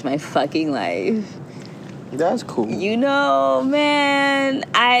 changed my fucking life. That's cool. You know, man,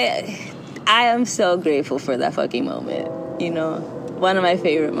 I am so grateful for that fucking moment, you know? One of my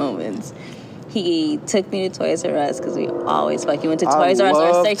favorite moments. He took me to Toys R Us because we always fucking went to Toys R Us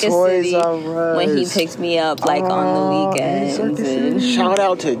or Circus City when he picked me up like on the weekends. And shout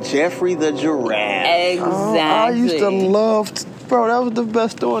out to Jeffrey the Giraffe. Exactly. I used to love, bro. That was the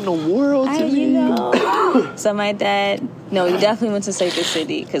best store in the world to me. You know. So my dad, no, he definitely went to Circus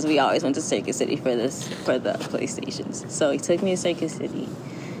City because we always went to Circus City for the PlayStations. So he took me to Circus City,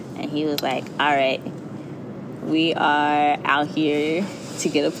 and he was like, "All right, we are out here to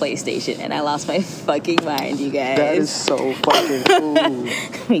get a PlayStation," and I lost my fucking mind, you guys. That is so fucking cool.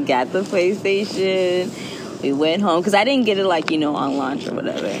 We got the PlayStation. We went home because I didn't get it like, you know, on launch or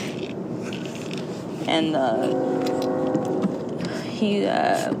whatever. And he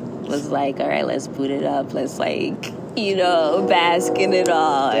was like, "All right, let's boot it up. Let's like, you know, bask in it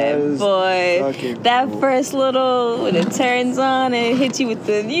all." And boy, that first little, when it turns on and it hits you with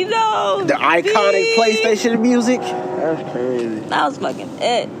the, you know, the iconic PlayStation music. That's crazy. That was fucking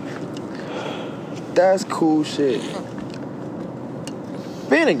it. That's cool shit.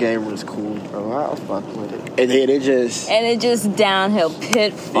 Being a gamer is cool, bro. I was fucking with it. And then it just downhill,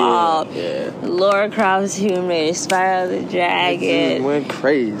 Pitfall, Laura Croft's Tomb Raider, Spyro the Dragon. It went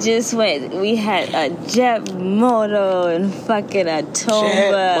crazy. We had a Jet Moto and fucking a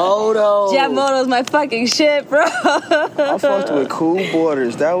Tomba. Jet Moto's my fucking shit, bro. I fucked with Cool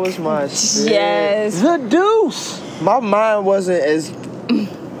Borders. That was my shit. Yes. The Deuce. My mind wasn't as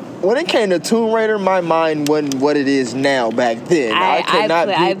When it came to Tomb Raider, my mind wasn't what it is now back then. I could not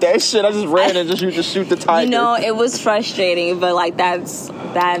beat that shit. I just ran and just shoot the tiger. You know, it was frustrating, but like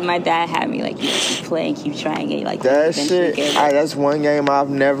that my dad had me like, you keep playing, keep trying it. Like that shit. That's one game I've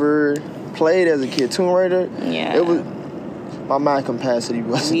never played as a kid. Tomb Raider. Yeah. It was. My mind capacity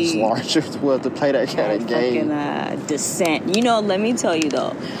wasn't as large as well to play that kind of game. Fucking Descent. You know, let me tell you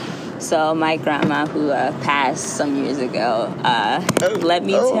though. So my grandma, who passed some years ago, let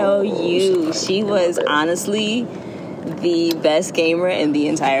me tell you, she was honestly the best gamer in the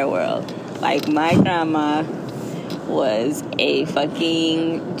entire world. Like, my grandma was a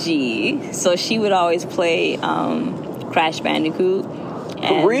fucking G. So she would always play Crash Bandicoot.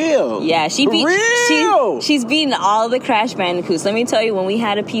 For real? Yeah, she's beaten all the Crash Bandicoots. Let me tell you, when we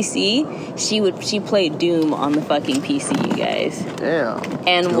had a PC, she played Doom on the fucking PC, you guys. Damn.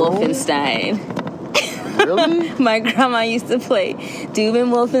 And Doom? Wolfenstein. Really? My grandma used to play Doom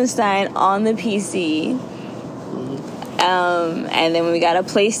and Wolfenstein on the PC. And then when we got a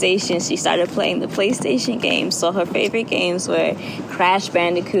PlayStation, she started playing the PlayStation games. So her favorite games were Crash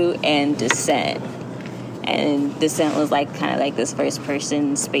Bandicoot and Descent. And Descent was like kind of like this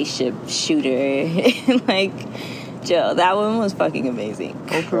first-person spaceship shooter. Like, Joe, that one was fucking amazing.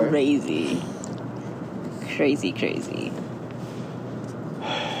 Okay. Crazy.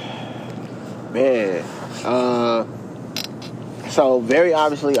 Man. So very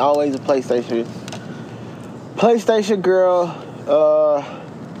obviously, always a PlayStation girl.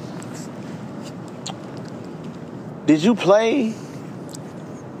 Did you play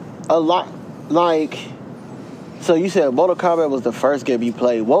a lot? Like, so you said Mortal Kombat was the first game you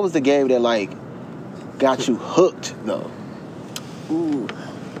played. What was the game that like got you hooked though? Ooh,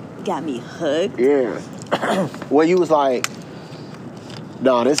 got me hooked. Yeah. Where you was like,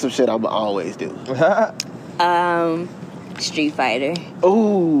 nah, this some shit I'ma always do. Street Fighter.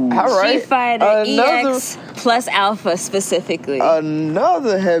 Ooh. All right. Street Fighter EX plus Alpha specifically.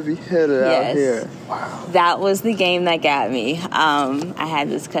 Another heavy hitter out here. Wow. That was the game that got me. I had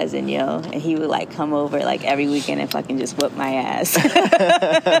this cousin, and he would like come over like every weekend and fucking just whip my ass.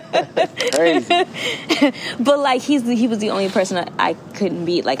 Crazy. But like he was the only person that I couldn't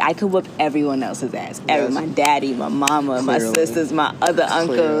beat. Like I could whip everyone else's ass. Yes. My daddy, my mama, my sisters, my other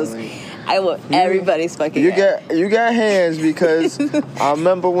uncles. I whip everybody's fucking ass. You got hands, because I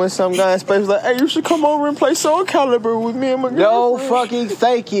remember when some guy in space was like, hey, you should come over and play Soul Calibur with me and my girlfriend. No fucking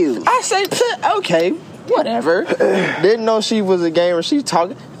thank you. I say, okay, whatever. Didn't know she was a gamer. She's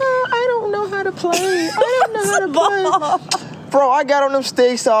talking, I don't know how to play. I don't know how to play. Bro, I got on them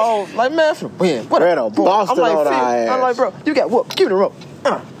sticks all like, man, I'm finna win. Whatever. Boston I'm like, on our ass. I'm like, bro, you got whooped. Give me the rope.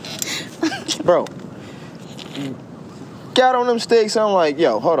 Bro. Got on them sticks. I'm like,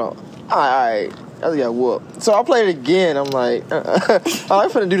 yo, hold on. All right. I just got whooped. So I played it again. I'm like, I'm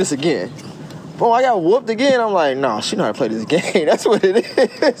finna do this again. Bro, I got whooped again. I'm like, no, she know how to play this game. That's what it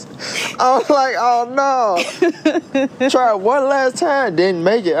is. I was like, oh no. Tried one last time, didn't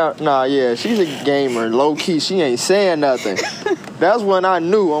make it. She's a gamer. Low key, she ain't saying nothing. That's when I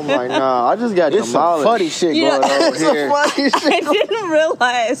knew. I'm like, nah, I just got demolished. Some funny shit going on here. Funny shit. I didn't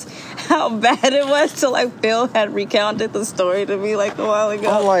realize how bad it was till like Phil had recounted the story to me like a while ago.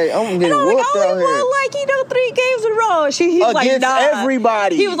 I'm like, I'm getting whooped out here. Won like 3 games in a row. He was like, against nah.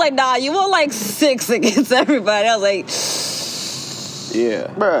 everybody. He was like, nah, you won like 6 against everybody. I was like, yeah,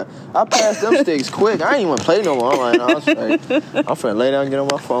 bruh. I passed them sticks quick. I ain't even play no more. I'm like, no, I'm straight. I'm finna lay down and get on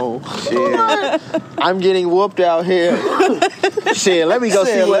my phone. Shit. I'm getting whooped out here. Shit, let me go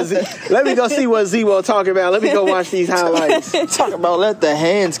see what Zebo talking about. Let me go watch these highlights. Talking about let the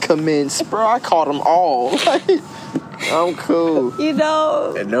hands commence, bro. I caught them all. I'm cool.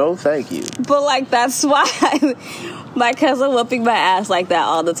 No, thank you. But like that's why my cousin whooping my ass like that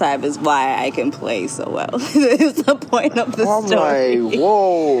all the time is why I can play so well. It's the point of the story. I'm like,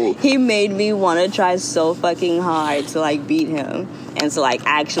 whoa. He made me want to try so fucking hard to like beat him and to like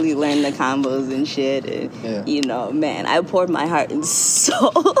actually learn the combos and shit. And man, I poured my heart and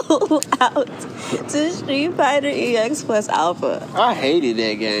soul out to Street Fighter EX plus Alpha. I hated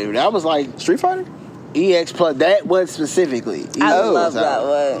that game. That was like Street Fighter? EX plus, that one specifically. I love that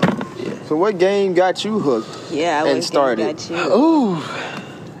one. Yeah. So what game got you hooked? Yeah, and started. Got you? Ooh,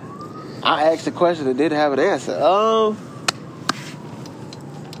 I asked a question and didn't have an answer.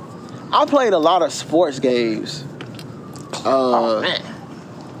 I played a lot of sports games. Man.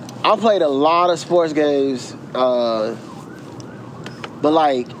 I played a lot of sports games, but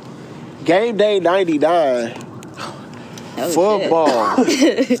like Game Day '99. Football.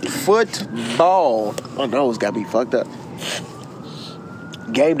 Football. My nose got me fucked up.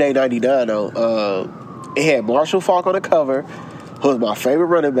 Game Day '99 though. It had Marshall Faulk on the cover. who was my favorite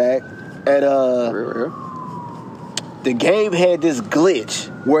running back. And the game had this glitch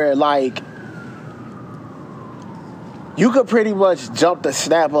where, like, you could pretty much jump the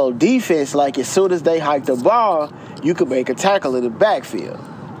snap on defense. Like, as soon as they hike the ball, you could make a tackle in the backfield.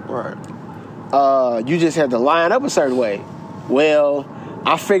 Right. You just had to line up a certain way. Well,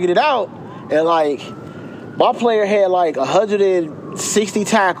 I figured it out, and, like, my player had, like, 160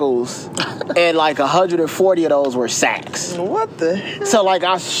 tackles, and, like, 140 of those were sacks. What the hell? So, like,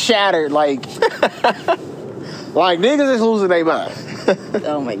 I shattered, like, like, niggas is losing their mind.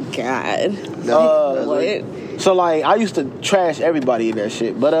 Oh, my God. What? So, like, I used to trash everybody in that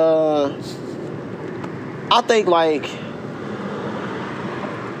shit. But, I think, like,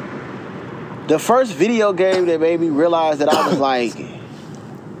 the first video game that made me realize that I was, like,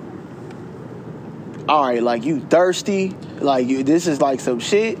 all right, like, you thirsty, like, this is, like, some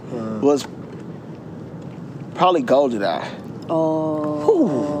shit, was probably GoldenEye. Oh.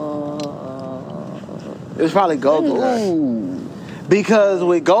 It was probably GoldenEye. Because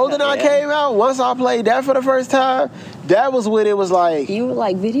when GoldenEye came out, once I played that for the first time, that was when it was like... You were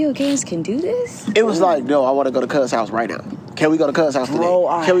like, video games can do this? It was like, no, I want to go to Cuz house right now. Can we go to Cuz house today?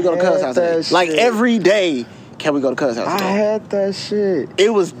 Bro, can we go to Cuz house today? Like, every day, can we go to Cuz house today? I had that shit. It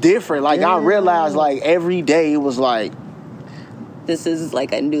was different. Like, I realized, like, every day it was like... This is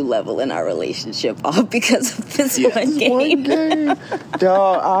like a new level in our relationship, all because of this one game. One game.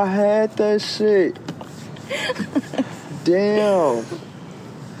 Dog, I had that shit. Damn.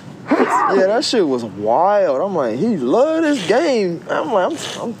 Yeah, that shit was wild. I'm like, he loved this game. I'm like,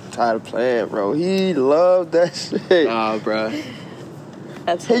 I'm tired of playing, bro. He loved that shit. Nah, bro.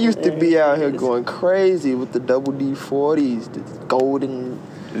 He used to be out here going crazy with the double D40s, the golden...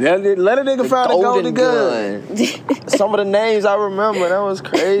 Let a nigga find a golden gun. Some of the names I remember, that was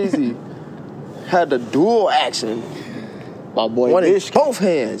crazy. Had the dual action. My boy One in Michigan. both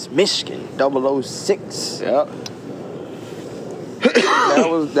hands. Michigan 006. Yep.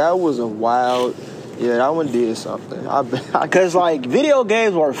 That was a wild. Yeah, that one did something. Cause like video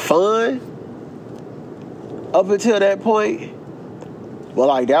games were fun up until that point, but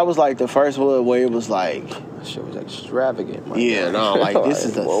like that was like the first one where it was like that shit was extravagant. Like this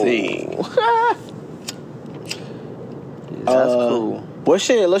is a thing. That's cool. Well,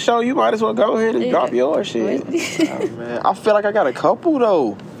 shit, LaShawn, you might as well go ahead and drop your shit. Oh, man, I feel like I got a couple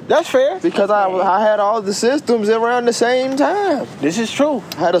though. That's fair. Because I had all the systems around the same time. This is true.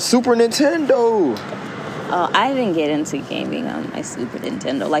 I had a Super Nintendo. Oh, I didn't get into gaming on my Super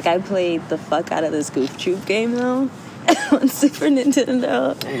Nintendo. Like, I played the fuck out of this Goof Troop game, though, on Super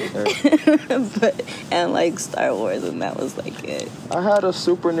Nintendo. Okay. And, like, Star Wars, and that was, like, it. I had a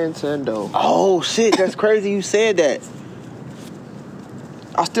Super Nintendo. Oh, shit, that's crazy you said that.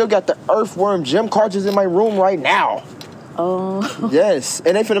 I still got the Earthworm gem cartridges in my room right now. Oh. Yes,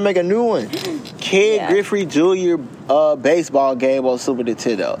 and they finna make a new one. Ken Griffey Jr. Baseball game on Super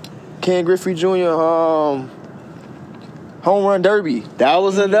Nintendo. Ken Griffey Jr. Home Run Derby. That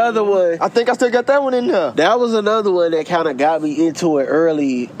was another one. I think I still got that one in there. That was another one that kind of got me into it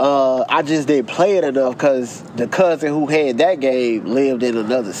early. I just didn't play it enough because the cousin who had that game lived in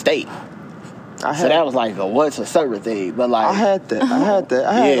another state. So that was like a once a summer thing. But like I had that.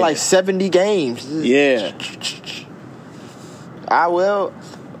 I had like 70 games. Yeah.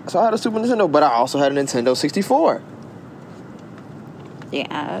 So I had a Super Nintendo, but I also had a Nintendo 64.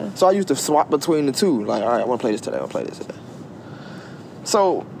 Yeah. So I used to swap between the two. Like, all right, I want to play this today. I want to play this today.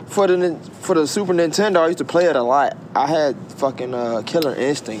 So for the Super Nintendo, I used to play it a lot. I had fucking Killer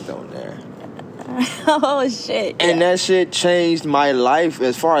Instinct on there. Oh shit! Yeah. And that shit changed my life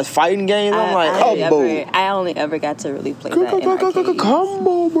as far as fighting games. I'm like, I only ever got to really play that in arcades.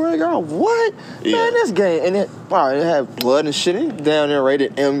 Combo breaker. What? Yeah. Man, this game. And it had blood and shit. It down there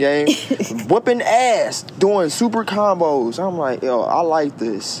rated M game. Whooping ass. Doing super combos. I'm like, yo, I like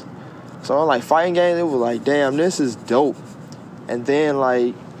this. So I'm like, fighting games, it was like, damn, this is dope. And then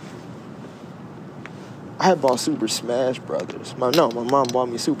like, I had bought Super Smash Brothers. My mom bought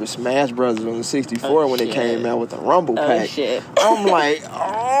me Super Smash Brothers on the 64 when it came out with the Rumble Pack. Shit. I'm like,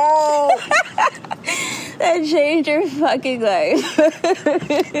 oh. That changed your fucking life.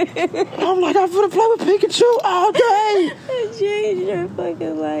 I'm like, I'm gonna play with Pikachu all day. That changed your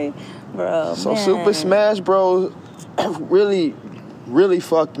fucking life, bro. So man. Super Smash Bros. really, really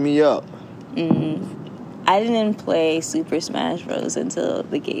fucked me up. Mm-hmm. I didn't play Super Smash Bros. Until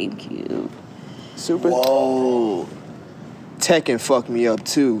the GameCube. Whoa. Tekken fucked me up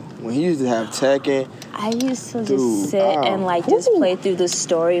too. When he used to have Tekken, I used to just sit and like just play through the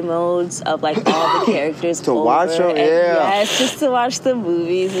story modes of like all the characters to watch them. Yes, just to watch the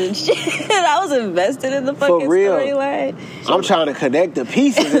movies and shit. I was invested in the fucking storyline. I'm trying to connect the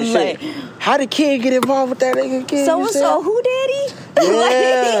pieces and shit. How did Kid get involved with that nigga? Kid, so who daddy?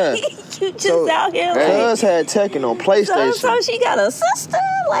 Yeah. You just out here like. Cuz had Tekken on PlayStation. So she got a sister?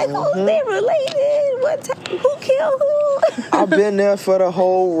 Like, who's they related? Who killed who? I've been there for the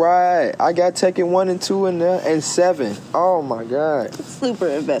whole ride. I got Tekken 1 and 2 in there and 7. Oh my God. Super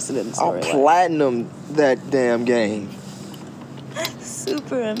invested in the story. I platinum that damn game.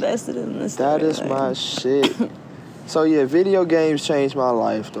 Super invested in the story. That is my shit. So yeah, video games changed my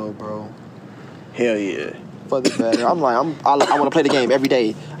life though, bro. Hell yeah. For the better. I want to play the game every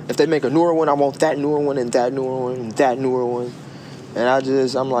day. If they make a newer one, I want that newer one and that newer one and that newer one. And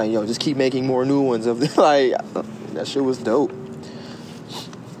I'm like, yo, just keep making more new ones of this. Like, that shit was dope.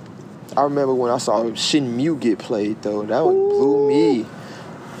 I remember when I saw Shenmue get played though. That one blew me.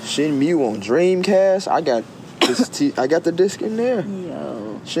 Shenmue on Dreamcast. I got the disc in there.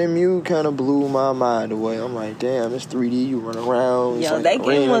 Yo. Shenmue kind of blew my mind away. I'm like, damn, it's 3D. You run around. Yo, that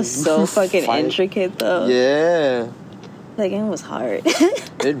game was so fucking intricate though. Yeah. That game was hard.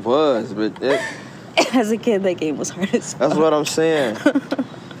 It was, but as a kid, that game was hard as fuck. That's what I'm saying.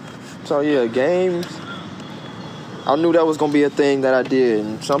 So yeah, games. I knew that was gonna be a thing that I did,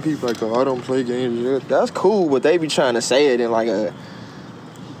 and some people like, oh, I don't play games. That's cool, but they be trying to say it in like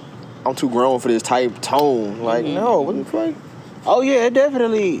I'm too grown for this type tone. Like, no, what the fuck? Oh yeah,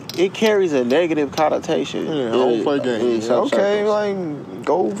 it carries a negative connotation. Yeah, I don't play games. Okay, like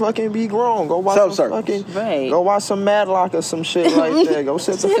go fucking be grown. Go watch some fucking Go watch some Madlock or some shit like that. Go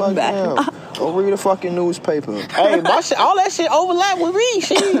sit the fuck down. Go read a fucking newspaper. Hey, my shit, all that shit overlap with me.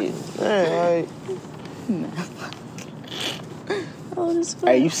 Shit. Man,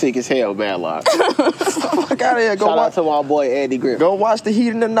 hey, you sick as hell, Madlock. Fuck out of here. Shout out to my boy Andy Griffin. Go watch The Heat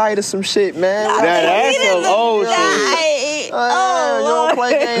in the Night or some shit, man. That's some old shit. You don't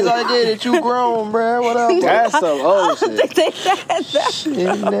play games like that. You grown, bruh. What up? That's some old shit.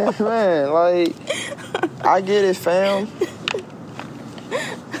 Shit, man. Like, I get it, fam.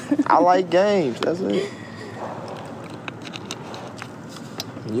 I like games. That's it.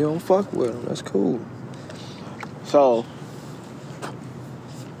 You don't fuck with them. That's cool. So,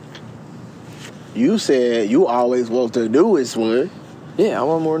 you said you always want the newest one. Yeah, I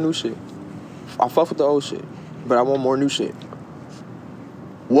want more new shit. I fuck with the old shit, but I want more new shit.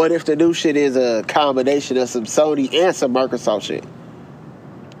 What if the new shit is a combination of some Sony and some Microsoft shit?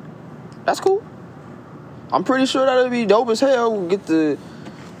 That's cool. I'm pretty sure that'll be dope as hell.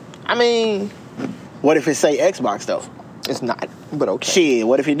 What if it say Xbox though? It's not, but okay. Shit,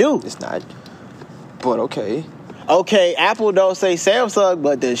 what if you do? It's not, but okay. Okay, Apple don't say Samsung,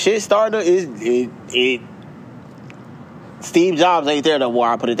 but the shit starter is it. Steve Jobs ain't there no more.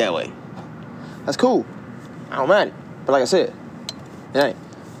 I put it that way. That's cool. I don't mind it, but like I said, it ain't.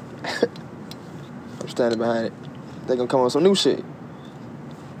 I'm standing behind it. They gonna come on with some new shit.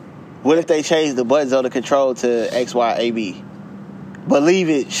 What if they change the buttons on the control to X, Y, A, B, but leave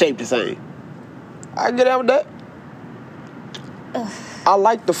it shaped the same? I can get out with that. I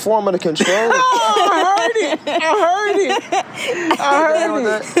like the form of the control. I heard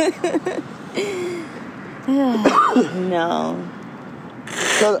it. No.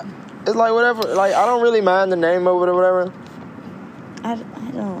 Cause it's like whatever. Like, I don't really mind the name of it or whatever. I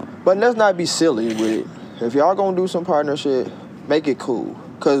don't. But let's not be silly with it. If y'all gonna do some partnership, make it cool.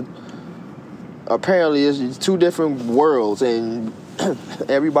 Cause apparently it's two different worlds, and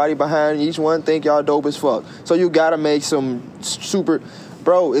everybody behind each one think y'all dope as fuck. So you gotta make some super...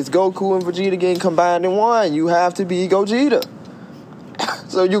 Bro, it's Goku and Vegeta getting combined in one. You have to be Gogeta.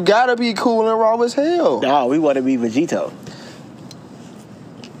 So you gotta be cool and raw as hell. No, we want to be Vegito.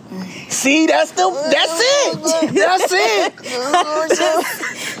 See, that's it. That's it. That's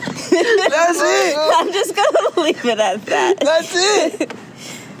it. I'm just gonna leave it at that. That's it.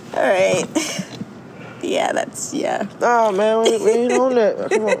 All right. Yeah. Nah, man, we ain't on that.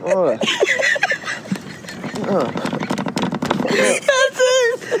 Come on, hold on. That's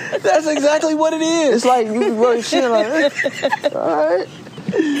it. That's exactly what it is. It's like you run shit like, all right.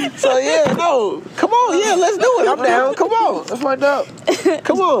 So yeah, no, come on, yeah, let's do it. I'm down. Come on, let's find out.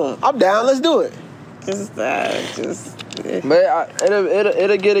 Come on, I'm down. Let's do it. Man,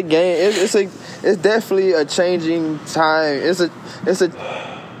 it'll get a game. It's definitely a changing time. It's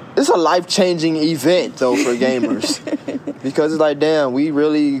a life-changing event though for gamers because it's like, damn, we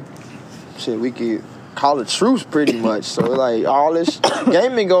could call it truce pretty much. So like all this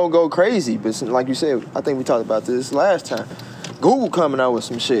gaming gonna go crazy, but like you said, I think we talked about this last time. Google coming out with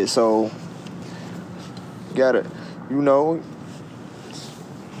some shit, so gotta,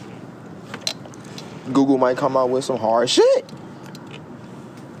 Google might come out with some hard shit.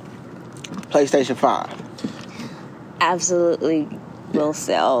 PlayStation 5. Absolutely will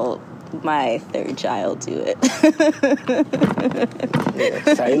sell my third child to it.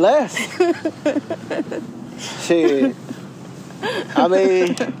 Yeah, say less. Shit. I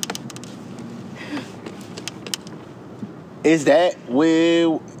mean, is that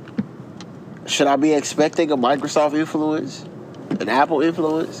where... Should I be expecting a Microsoft influence? An Apple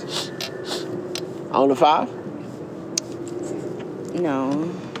influence? On the 5?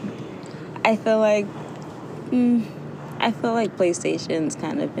 No. I feel like PlayStation's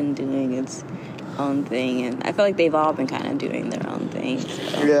kind of been doing its own thing, and I feel like they've all been kind of doing their own thing.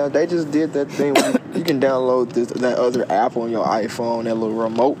 So. Yeah, they just did that thing where you can download that other app on your iPhone, that little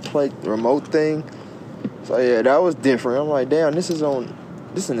remote thing. So yeah, that was different. I'm like, damn, this is in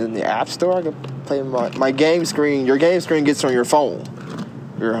the App Store. I can play my game screen. Your game screen gets on your phone.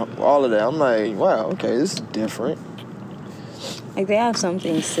 All of that. I'm like, wow, okay, this is different. Like, they have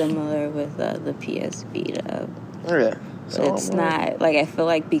something similar with the PS Vita. Yeah. So it's not, like, I feel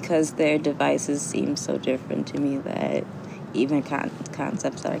like because their devices seem so different to me that even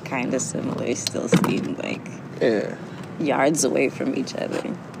concepts that are kind of similar still seem like yards away from each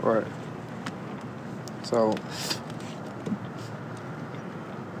other. Right. So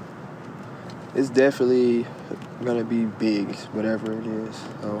it's definitely gonna be big, whatever it is.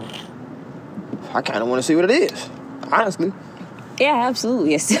 So I kind of want to see what it is, honestly. Yeah,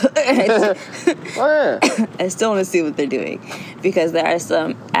 absolutely. I still want to see what they're doing, because there are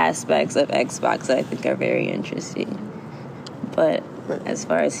some aspects of Xbox that I think are very interesting. But as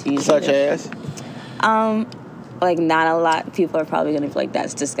far as fusion, such as, like, not a lot. People are probably going to be like,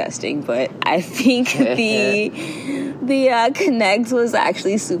 "That's disgusting," but I think the Kinect was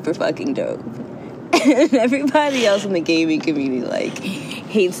actually super fucking dope. And everybody else in the gaming community like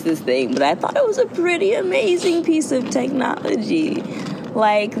hates this thing, but I thought it was a pretty amazing piece of technology.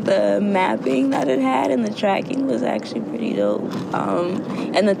 Like, the mapping that it had and the tracking was actually pretty dope.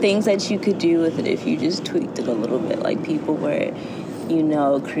 And the things that you could do with it if you just tweaked it a little bit, like people were,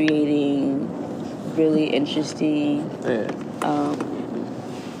 creating really interesting,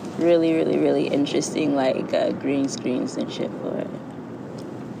 really, really, really interesting, like, green screens and shit for it.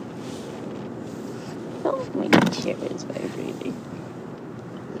 Oh, my chair is vibrating.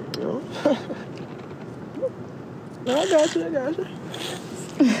 I got you.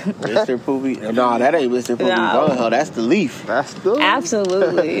 Mr. Poopy. No, that ain't Mr. Poopy. No. Oh, that's the leaf. That's the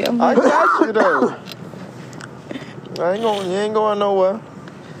Absolutely. I got you though. You ain't going nowhere.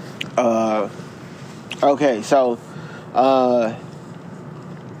 Okay, so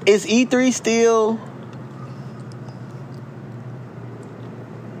is E3 still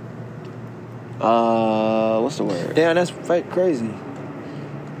what's the word? Damn, that's crazy.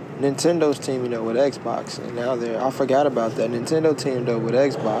 Nintendo's teaming up with Xbox, and now I forgot about that. Nintendo teamed up with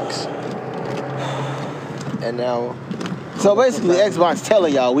Xbox, and now. So basically, Xbox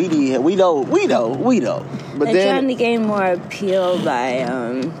telling y'all we know. But they're trying to gain more appeal by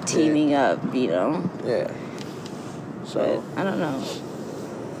teaming up, Yeah. But So I don't know.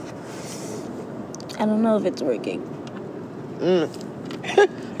 I don't know if it's working. Well,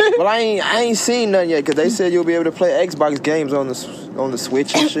 I ain't seen nothing yet, because they said you'll be able to play Xbox games on the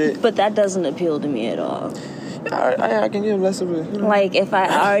Switch and shit. But that doesn't appeal to me at all. I can give less of a... Like, if I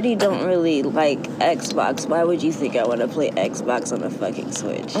already don't really like Xbox, why would you think I want to play Xbox on a fucking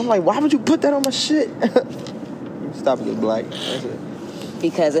Switch? I'm like, why would you put that on my shit? Stop it, Black. That's it.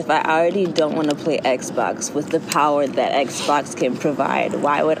 Because if I already don't want to play Xbox with the power that Xbox can provide,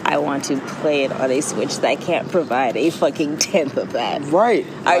 why would I want to play it on a Switch that can't provide a fucking tenth of that? Right.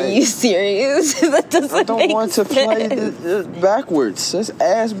 Are you serious? That doesn't I don't make want to play sense. this backwards. That's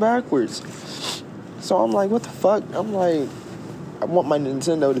ass backwards. So I'm like, what the fuck? I'm like, I want my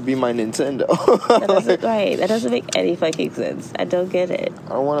Nintendo to be my Nintendo. That doesn't make any fucking sense. I don't get it. I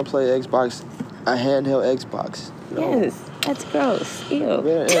don't want to play Xbox, a handheld Xbox. No. Yes, that's gross. Ew.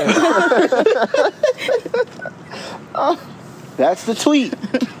 Yeah. That's the tweet.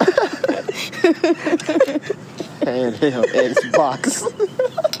 Handheld Xbox.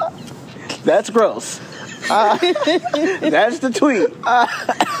 That's gross. That's the tweet.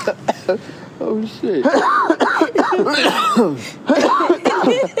 Oh shit.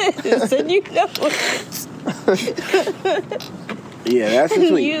 So you know it. Yeah, that's the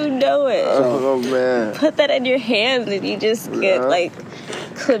tweet. You know it. Oh man. Put that in your hands and you just get like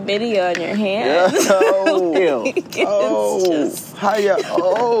chlamydia on your hands. How ya?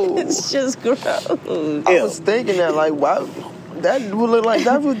 It's just gross. I was thinking that, like, why That would look like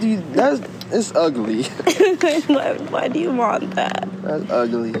it's ugly. Why do you want that? That's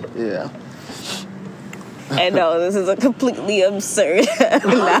ugly. Yeah. I know this is a completely absurd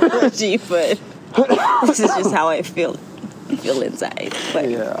analogy, but this is just how I feel inside. But,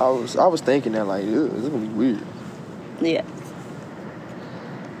 yeah, I was thinking that like, ew, this is gonna be weird. Yeah.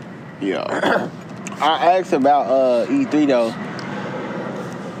 Yeah. I asked about E3 though.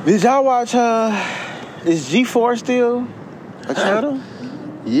 Did y'all watch is G4 still a channel?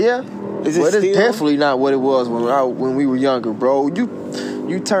 Yeah. Is it But it's still? definitely not what it was when we were younger, bro.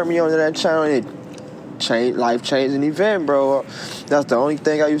 You turned me on to that channel and it life-changing event, bro. That's the only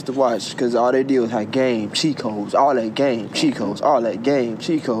thing I used to watch because all they did was have game, cheat codes, all that game, cheat codes, all that game,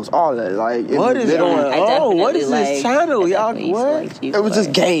 cheat codes, all that. Like, what is going on? What is this channel, y'all? What? It was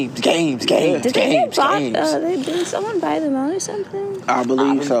just games. Did someone buy them out or something? I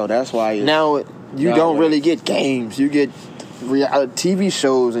believe so. That's why. Now you don't really get games. You get reality TV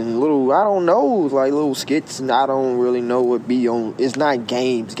shows and little, I don't know, like little skits, and I don't really know what be on. It's not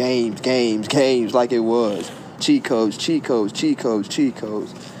games like it was. Cheat codes.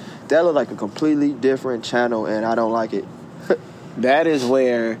 That looked like a completely different channel, and I don't like it. That is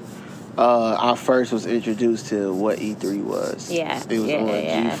where I first was introduced to what E3 was. Yeah. It was on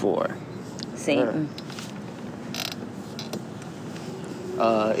G4. Same.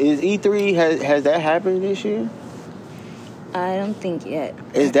 Is E3, has that happened this year? I don't think yet.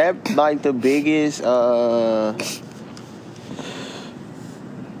 Is that like the biggest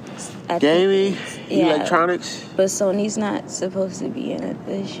gaming electronics? But Sony's not supposed to be in it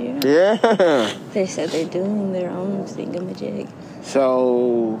this year. Yeah. They said they're doing their own thingamajig.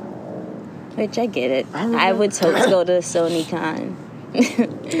 So, which I get it. I would totally go to Sony Con.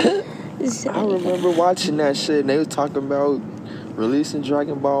 I remember watching that shit and they was talking about releasing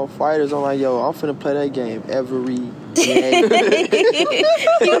Dragon Ball Fighters. I'm like, yo, I'm finna play that game every day.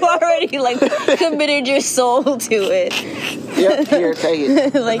 You already like committed your soul to it. Yep, here, take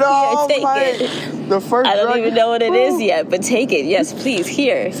it. It. The first I don't even know what it is yet, but take it. Yes, please.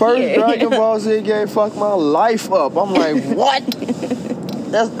 Here. Dragon Ball Z game fucked my life up. I'm like, what?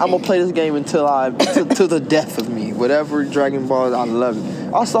 I'm gonna play this game until to the death of me. Whatever Dragon Ball, I love it.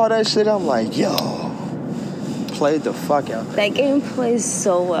 I saw that shit. I'm like, yo, played the fuck out. That game plays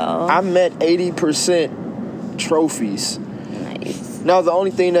so well. I'm at 80% trophies. Nice. Now the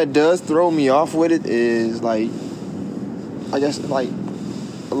only thing that does throw me off with it is like, I guess like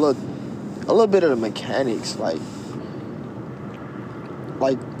a little bit of the mechanics, like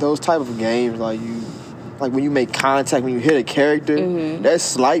those type of games, like when you make contact, when you hit a character, that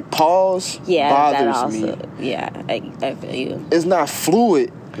slight pause bothers me. Yeah, I feel you. It's not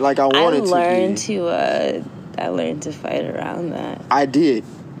fluid like I want it to be. I learned to fight around that. I did.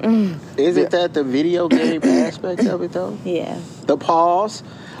 Isn't that the video game aspect of it though? Yeah. The pause,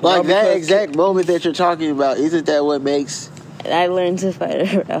 like that exact moment that you're talking about. Isn't that what makes? I learned to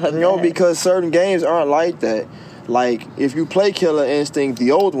fight around. No, because certain games aren't like that. Like if you play Killer Instinct,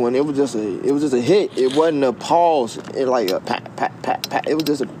 the old one, it was just a hit. It wasn't a pause. It like a pat pat pat pat.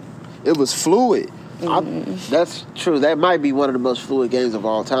 It was fluid. That's true. That might be one of the most fluid games of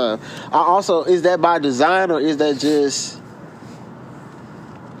all time. Is that by design or is that just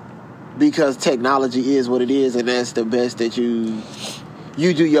because technology is what it is and that's the best that you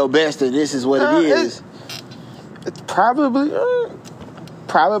do your best and this is what it is? It's probably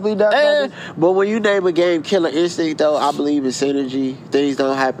that. But when you name a game Killer Instinct, though, I believe in synergy. Things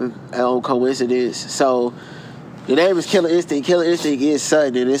don't happen on coincidence. So the name is Killer Instinct. Killer Instinct is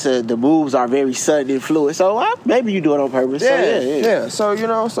sudden, and the moves are very sudden and fluid. So maybe you do it on purpose. Yeah. So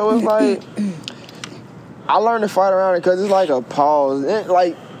so it's like I learned to fight around it because it's like a pause.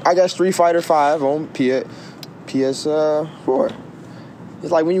 Like I got Street Fighter 5 on PS4.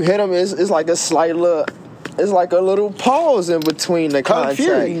 It's like when you hit them, it's like a slight little. It's like a little pause in between the contact,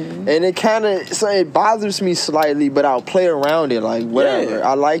 and it it bothers me slightly, but I'll play around it like whatever. Yeah.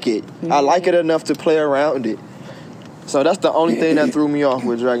 I like it. I like it enough to play around it. So that's the only thing that threw me off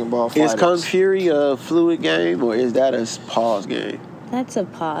with Dragon Ball Fighters. Is Kung Fury a fluid game or is that a pause game? That's a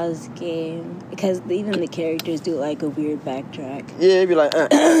pause game because even the characters do like a weird backtrack. Yeah, it'd be like.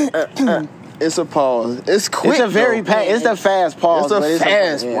 It's a pause. It's quick. It's a very it's a fast pause. It's a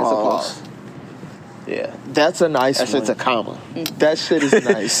fast pause. Yeah, that's a nice one. It's a comma. That shit is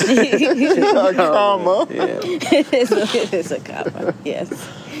nice. A comma. Yeah. It is a comma. Yes.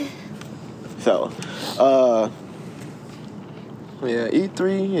 So, Yeah,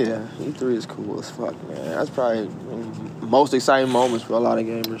 E3 is cool as fuck, man. That's probably most exciting moments for a lot of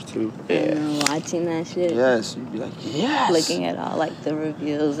gamers too. Yeah, watching that shit. Yes, you'd be like, yes. Looking at all like the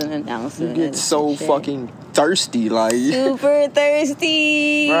reveals and announcements. You get so fucking thirsty, like super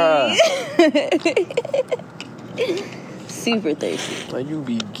thirsty. Bruh. Super thirsty. Like you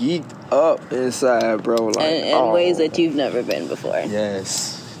be geeked up inside, bro. Like in ways that you've never been before.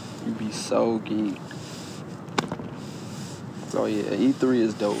 Yes, you be so geeked. So yeah, E3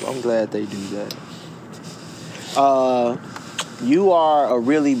 is dope. I'm glad they do that. You are a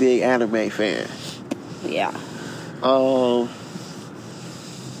really big anime fan. Yeah.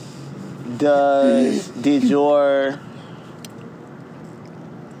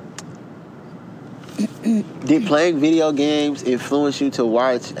 Did playing video games influence you to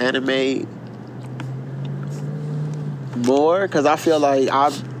watch anime more? Because I feel like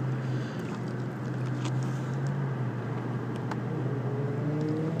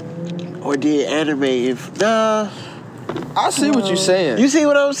or did anime I see what you're saying. You see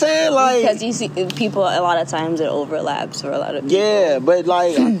what I'm saying? Like, because you see people a lot of times it overlaps for a lot of people. Yeah, but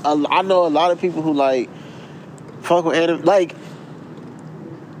like I know a lot of people who like fuck with anime. Like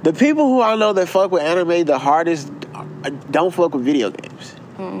the people who I know that fuck with anime the hardest don't fuck with video games.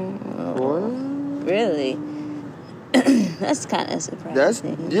 Really? That's kind of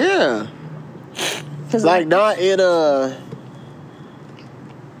surprising. Yeah. Like not in a.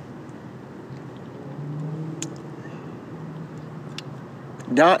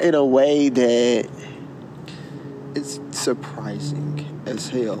 Not in a way that it's surprising as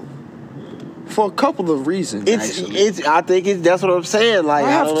hell for a couple of reasons. I think that's what I'm saying. Like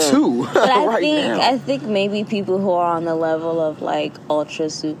I have two. But I think maybe people who are on the level of like ultra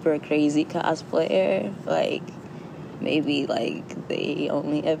super crazy cosplayer, like maybe like they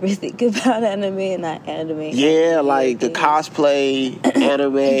only ever think about anime and not anime. Yeah, like the cosplay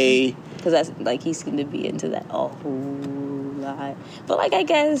anime. Because that's like he seemed to be into that a whole lot. But like I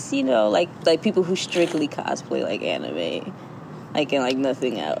guess, you know, like people who strictly cosplay like anime, like and like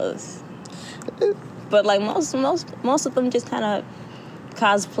nothing else. But like most of them just kind of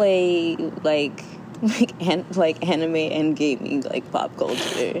cosplay like anime and gaming, like pop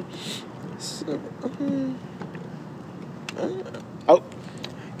culture. Oh,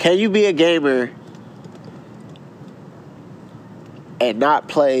 can you be a gamer and not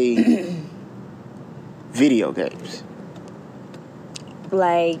play video games?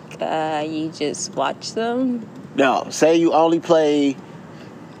 Like you just watch them? No, say you only play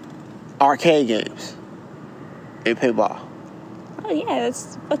arcade games and pinball. Oh yeah,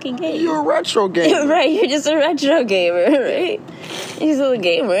 that's a fucking game. You're a retro gamer. Right, you're just a retro gamer, right? You're still a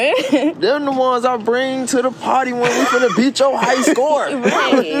gamer. Them the ones I bring to the party when we finna beat your high score.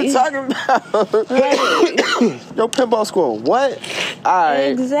 Right. What you talking about? Right. Your pinball score. What?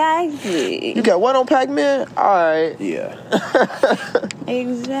 Alright. Exactly. You got what on Pac-Man? Alright. Yeah.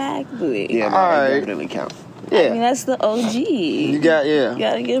 Exactly. Yeah, no, Alright. that definitely count. Yeah. I mean, that's the OG. You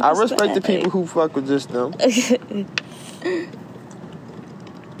gotta give I respect the respect. people who fuck with this though.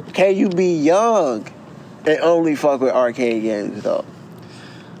 Can you be young and only fuck with arcade games though?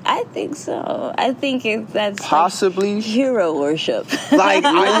 I think so. I think that's possibly like hero worship. Like,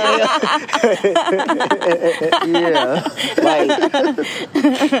 yeah. Like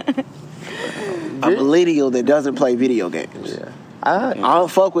a millennial that doesn't play video games. Yeah. I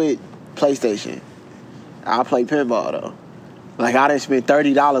don't fuck with PlayStation. I play pinball though. Like I done spent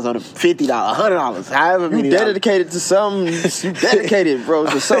 $30 on $50, $100, however many. You dedicated to something. You dedicated, bro,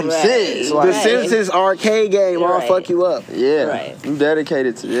 to something Right. serious. Like, The Simpsons arcade game all Right. fuck you up. yeah. Right. You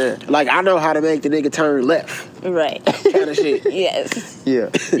dedicated to Like I know how to make the nigga turn left, Right. kind of shit. Yes. Yeah.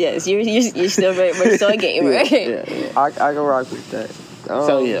 Yes. You're still very much so a gamer. Yeah. I can rock with that.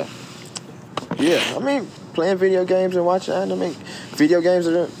 So yeah. Yeah, I mean, playing video games and watching anime. Video games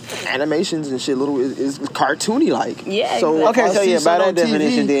are animations and shit. Is cartoony like. Yeah, So exactly. Okay, if I so see yeah, by something that on TV,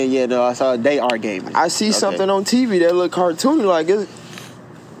 definition, then yeah, no, I saw they are gaming. I see something on TV that look cartoony like.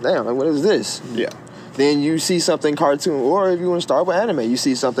 Damn, like what is this? Yeah. Then you see something cartoon, or if you want to start with anime, you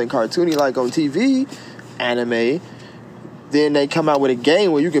see something cartoony like on TV, anime. Then they come out with a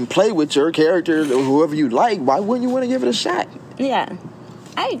game where you can play with your characters or whoever you like. Why wouldn't you want to give it a shot? Yeah,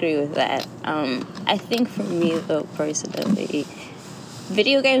 I agree with that. I think for me, though, personally,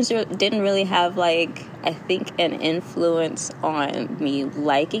 video games didn't really have, like, I think an influence on me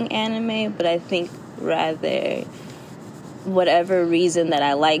liking anime, but I think rather whatever reason that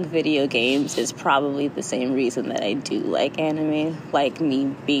I like video games is probably the same reason that I do like anime, like me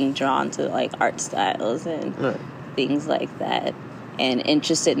being drawn to, like, art styles and things like that, and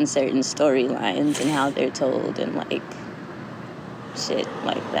interested in certain storylines and how they're told, and, like, shit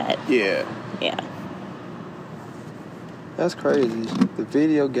like that. Yeah. Yeah. That's crazy. The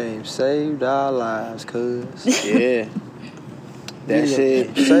video game saved our lives, cuz. Yeah. That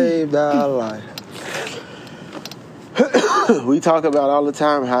shit saved our life. We talk about all the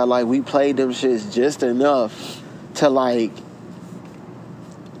time how like we played them shits just enough to like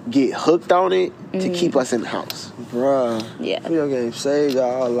get hooked on it to keep us in the house. Bruh. Yeah. Video game saved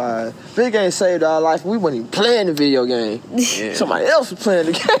our lives. Video game saved our life. We weren't even playing the video game. Yeah. Somebody else was playing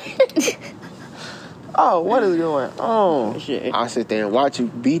the game. Oh, what is going on? Shit. I sit there and watch you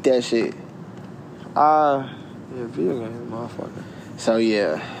beat that shit. Yeah, video game, motherfucker. So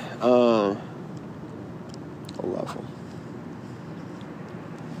yeah. I love them.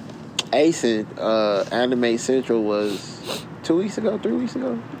 Ace Anime Central was 2 weeks ago, 3 weeks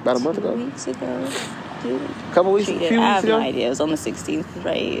ago, about a month ago. 2 weeks ago. Dude. Couple weeks, a few I weeks have ago. no idea. It was on the 16th,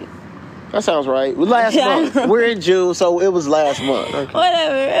 right? That sounds right. Well, last month. We're in June, so it was last month. Okay.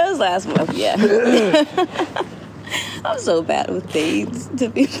 Whatever. It was last month, yeah. I'm so bad with dates, to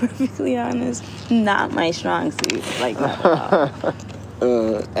be perfectly honest. Not my strong suit. Like, not at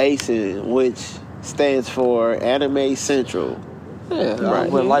all. ACEN, which stands for Anime Central. Yeah, I Right.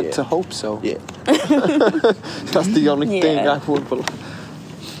 would like Yeah. to hope so. Yeah. That's the only thing Yeah. I would believe.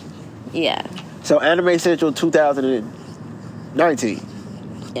 Yeah. So Anime Central 2019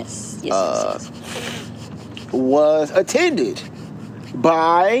 Yes. Yes. was attended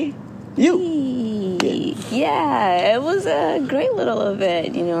by you. Yeah, it was a great little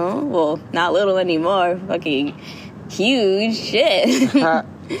event, you know? Well, not little anymore. Fucking huge shit.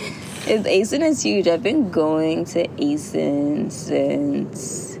 ACEN is huge. I've been going to ACEN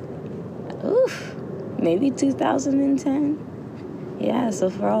since, maybe 2010. Yeah, so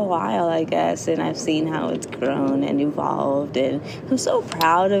for a while, I guess, and I've seen how it's grown and evolved, and I'm so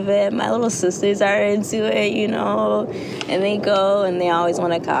proud of it. My little sisters are into it, you know, and they go and they always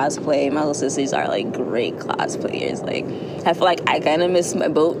want to cosplay. My little sisters are, like, great cosplayers. Like, I feel like I kind of missed my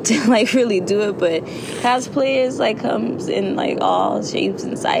boat to, like, really do it, but cosplayers, like, comes in, like, all shapes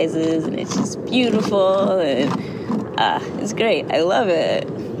and sizes, and it's just beautiful, and it's great. I love it.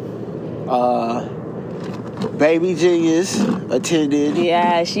 Baby Genius attended.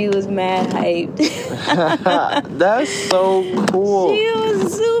 Yeah, she was mad hyped. That's so cool. She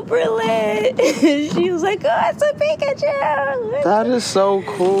was super lit. She was like, oh, it's a Pikachu. That is so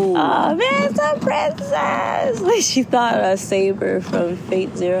cool. Oh, man, it's a princess. Like, she thought Saber from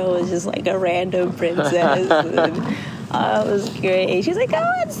Fate Zero was just like a random princess. And, it was great. She's like, oh,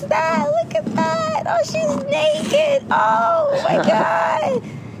 what's that? Look at that. Oh, she's naked. Oh, my God.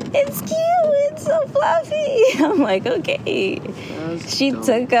 It's cute. It's so fluffy. I'm like, okay. That's She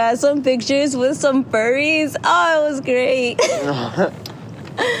dope. took some pictures with some furries. Oh, it was great.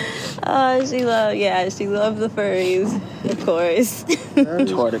 She loved the furries, of course.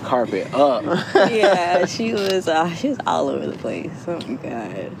 Tore the carpet up. Yeah, she was all over the place. Oh my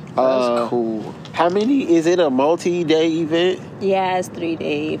God. That's cool. How many? Is it a multi-day event? Yeah, it's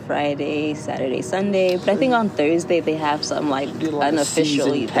 3-day, Friday, Saturday, Sunday. But I think on Thursday they have some like get, like, a unofficial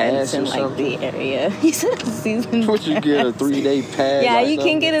season events pass in or like something? the area. You said a season Would you get a pass. 3-day pass? Yeah, or you something?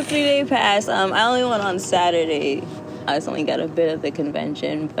 can get a 3-day pass. I only went on Saturday. I just only got a bit of the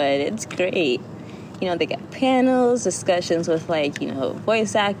convention, but it's great. You know, they got panels, discussions with like, you know,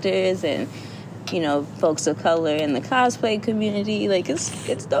 voice actors and, you know, folks of color in the cosplay community. Like,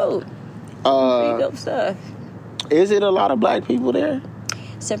 it's dope. Pretty dope stuff. Is it a lot of black people there?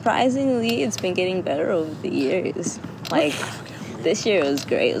 Surprisingly, it's been getting better over the years. Like, this year was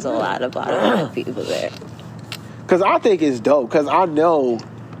great. It was a lot of black people there. Because I think it's dope. Because I know,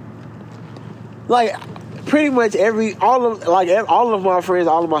 like, pretty much all of my friends,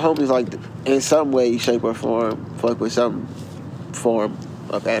 all of my homies, like, in some way, shape, or form, fuck with some form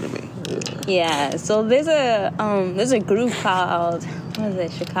of anime. Yeah. So there's a group called, what is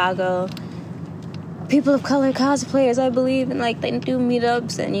it, Chicago People of Color Cosplayers, I believe, and like they do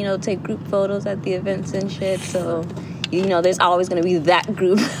meetups and, you know, take group photos at the events and shit. So, you know, there's always going to be that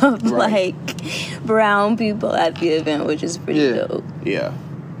group of like brown people at the event, which is pretty dope. Yeah.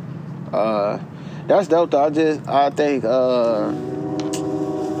 That's dope though. I think I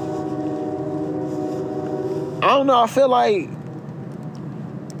don't know, I feel like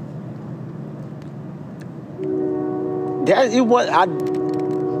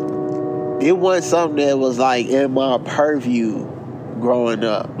it wasn't something that was like in my purview growing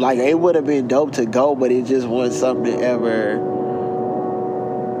up. Like, it would have been dope to go, but it just wasn't something that ever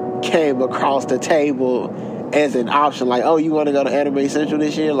came across the table as an option. Like, oh, you want to go to Anime Central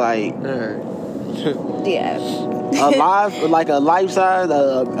this year? Like, Yeah. a life size,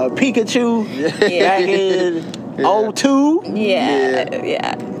 a Pikachu back in 02.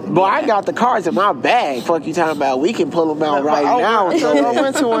 Yeah. Boy, I got the cards in my bag. Fuck you talking about? We can pull them out right now. I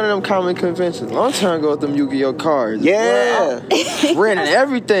went to one of them comic conventions long time ago with them Yu-Gi-Oh cards. Yeah. Renting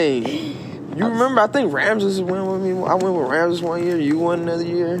everything. You remember? I think Ramses went with me. I went with Ramses one year. You went another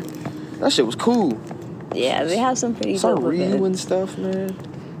year. That shit was cool. Yeah, they have some pretty Some dope Ryu events. and stuff, man.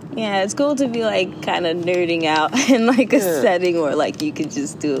 Yeah, it's cool to be like kind of nerding out in like a setting where like you could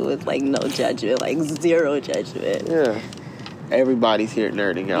just do it with like no judgment, like zero judgment. Yeah. Everybody's here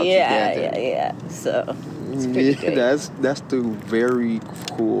nerding out together. Yeah. So it's pretty great. That's the very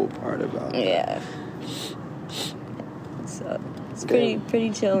cool part about it. Yeah. So it's pretty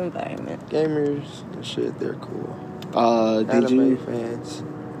chill environment. Gamers and shit, they're cool. Anime fans.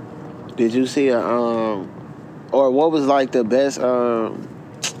 Did you see or what was like the best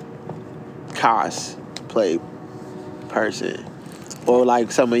cosplay person, or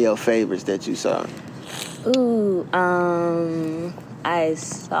like some of your favorites that you saw? Ooh, I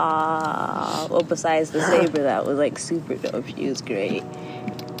saw, well, besides the saber that was like super dope, she was great.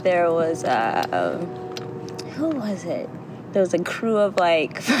 There was who was it? There was a crew of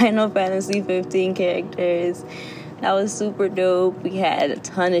like Final Fantasy 15 characters. That was super dope. We had a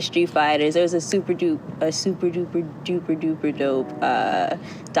ton of Street Fighters. There was a super duper duper dope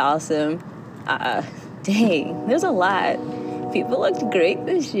Dawson. Dang, there's a lot. People looked great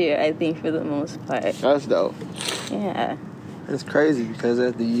this year, I think, for the most part. That's dope. Yeah. It's crazy because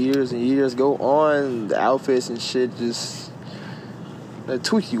as the years and years go on, the outfits and shit just they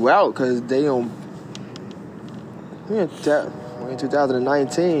tweak you out because they don't. In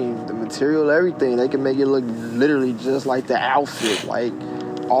 2019, the material, everything, they can make it look literally just like the outfit, like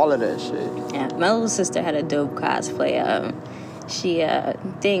all of that shit. Yeah, my little sister had a dope cosplay. She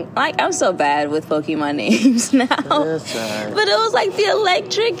I'm so bad with Pokemon names now. That's right. But it was like the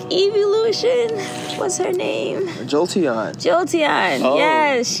electric evolution. What's her name? Jolteon. Oh,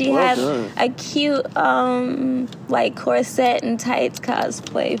 yes, she had done. a cute like corset and tights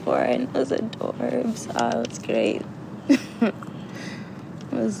cosplay for her, and it was adorbs. Oh, it was great. It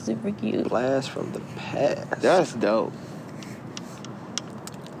was super cute. Blast from the past. That's dope.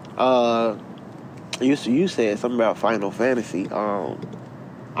 You said something about Final Fantasy.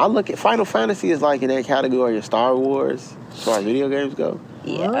 I look at Final Fantasy as like in that category of Star Wars as far as video games go.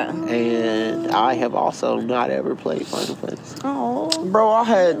 Yeah. And I have also not ever played Final Fantasy. Oh, Bro, I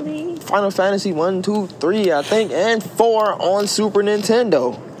had really? Final Fantasy 1, 2, 3, I think, and 4 on Super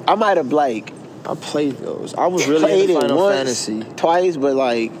Nintendo. I might have like I played those. I was really played into it Final once, Fantasy. twice, but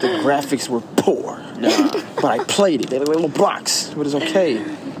like The graphics were poor. But I played it. They were little blocks, but it's okay.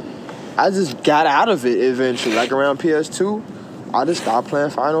 I just got out of it eventually. Like around PS2, I just stopped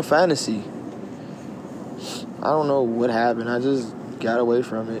playing Final Fantasy. I don't know what happened. I just got away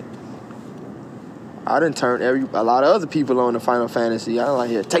from it. I done turned a lot of other people on to Final Fantasy. I'm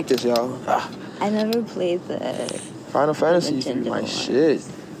like, here, take this, y'all. I never played the Final Fantasy used to be my Nintendo shit.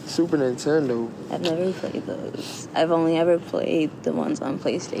 Super Nintendo. I've never played those. I've only ever played the ones on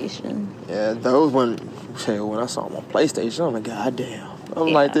PlayStation. Yeah, those when I saw them on PlayStation, I'm like, God damn.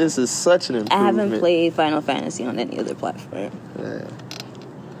 I'm like, this is such an improvement. I haven't played Final Fantasy on any other platform. Yeah.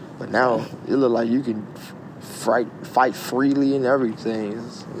 But now, it look like you can fight freely and everything.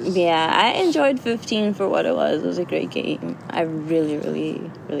 Yeah, I enjoyed 15 for what it was. It was a great game. I really,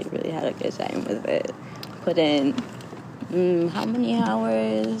 really, really, really had a good time with it. Put in, how many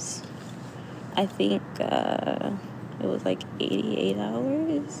hours? I think it was like 88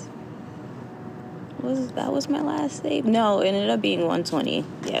 hours. That was my last save? No, it ended up being 120.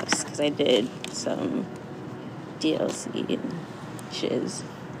 Yes, because I did some DLC and shiz.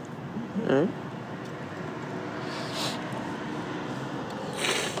 Mm-hmm.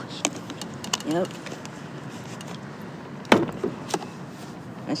 Yep.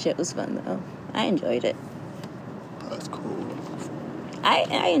 That shit was fun though. I enjoyed it. That's cool.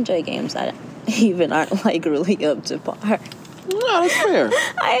 I enjoy games that even aren't like really up to par. No, that's fair.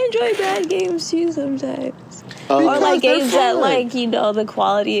 I enjoy bad games too sometimes. Oh, Or like they're games that fun. like, you know, the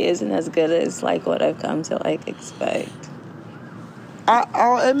quality isn't as good as like what I've come to like expect.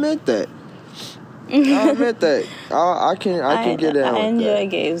 I'll admit that. I'll admit that. I can get down I with enjoy that.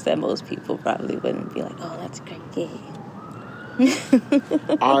 games that most people probably wouldn't be like, oh, that's a great game.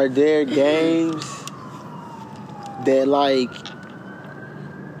 Are there games that like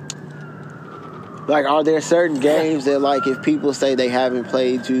are there certain games that like if people say they haven't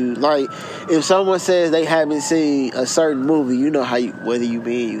played you, like if someone says they haven't seen a certain movie, you know whether you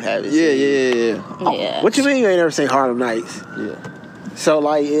mean you haven't seen it. Yeah. Yeah. What you mean you ain't never seen Harlem Nights? Yeah. So,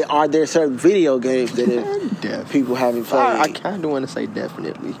 like, are there certain video games that people haven't played? I kind of want to say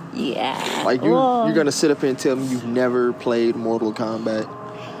definitely. Yeah. Like, you're going to sit up here and tell me you've never played Mortal Kombat.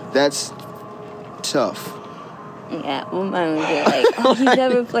 That's tough. Yeah, well, mine would be like, oh, you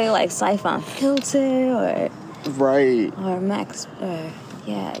never play like Siphon Filter Right. or Max,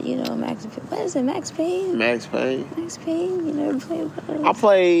 yeah, you know, Max, what is it, Max Payne? Max Payne. Max Payne, you never played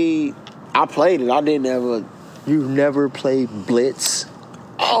those? I played it. I didn't ever. You've never played Blitz?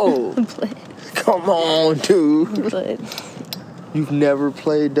 Oh. Come on, dude. But You've never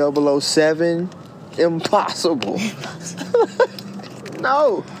played 007? Impossible.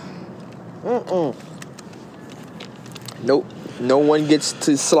 No. Nope. No one gets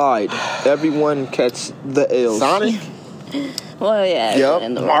to slide. Everyone catch the L. Sonic? well, yeah, Yep.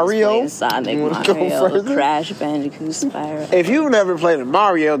 and the Mario? Sonic, You wanna go Mario, further? Crash Bandicoot, Spyro. If you've never played a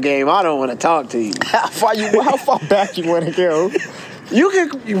Mario game, I don't want to talk to you. How far back you want to go? You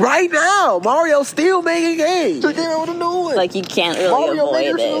can right now. Mario's still making games. You can't able to do it. Like, you can't really Mario avoid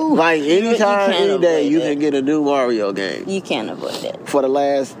Maker's it. new. Like anytime, can't any day, avoid you it. can get a new Mario game. You can't avoid it. For the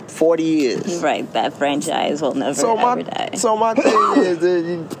last 40 years. Right, that franchise will never ever die. So my thing is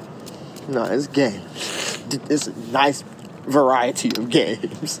that it's games. It's a nice variety of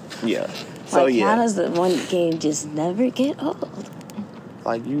games. Yeah. So like, how yeah. does the one game just never get old?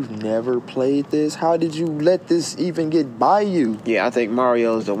 Like, you've never played this? How did you let this even get by you? Yeah, I think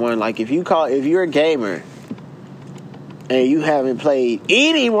Mario's the one. Like, if you're a gamer and you haven't played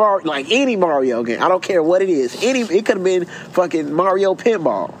any Mario game, I don't care what it is. It could have been fucking Mario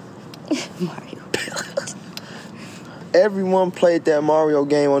Pinball. Mario. Everyone played that Mario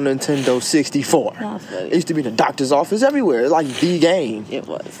game on Nintendo 64. It used to be in the doctor's office everywhere. It's like the game. It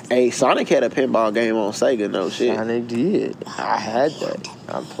was. Hey, Sonic had a pinball game on Sega, no shit. Sonic did. I had that.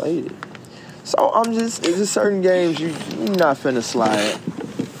 I played it. So it's just certain games you're not finna slide.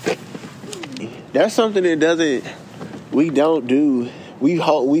 That's something that we don't do.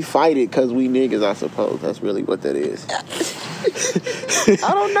 We fight it because we niggas, I suppose. That's really what that is.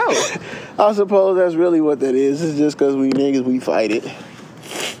 I don't know. I suppose that's really what that is. It's just because we niggas, we fight it.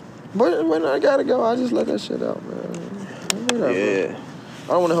 But when I gotta go, I just let that shit out, man. Whatever. Yeah. I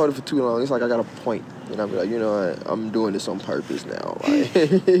don't want to hold it for too long. It's like I got a point. And I'll be like, you know what? I'm doing this on purpose now. Like,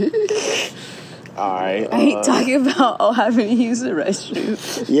 All right. I ain't talking about having to use the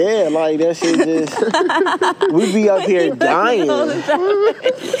restroom. Yeah, like that shit just. We be up here dying.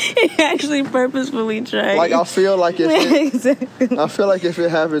 He actually purposefully tried. like I feel like exactly. I feel like if it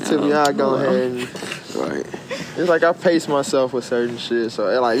happened to me, I'd go ahead and. Right. It's like I pace myself with certain shit, so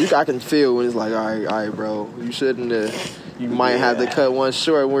like I can feel when it's like, all right, bro, you shouldn't have. You might have to cut one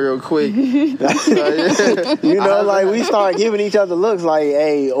short real quick. You know, like we start giving each other looks like,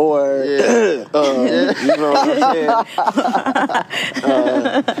 hey, or you know what I'm saying?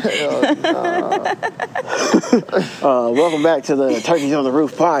 Welcome back to the Turkeys on the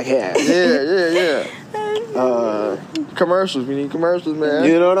Roof podcast. Yeah. Commercials. We need commercials, man.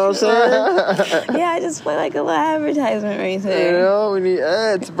 You know what I'm saying? Yeah, I just play like a little advertisement right You there. know, we need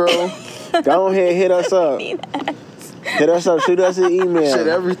ads, bro. Go ahead, hit us up. Hit us up, shoot us an email. Shit,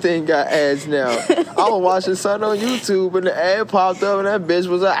 everything got ads now. I was watching something on YouTube and the ad popped up and that bitch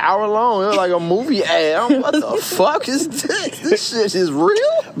was an hour long. It was like a movie ad. I'm what the fuck is this? This shit is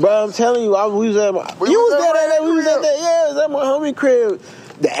real? Bro, I'm telling you, we was at my homie crib.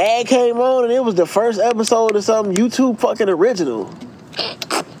 The ad came on and it was the first episode of some YouTube fucking original.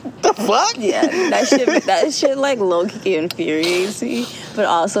 The fuck? Yeah, that shit like low-key infuriates me, but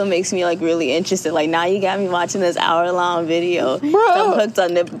also makes me like really interested. Like, now you got me watching this hour-long video. I'm hooked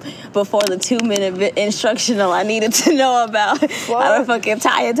on it before the 2-minute instructional I needed to know about how to fucking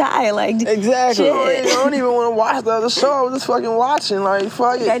tie a tie. Like, exactly. I don't even want to watch the other show. I was just fucking watching. Like,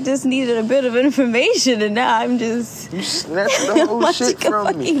 fuck it. I just needed a bit of information, and now I'm just You snatched the whole watching shit a from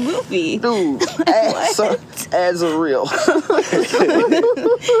fucking me. movie. Dude, ads are real.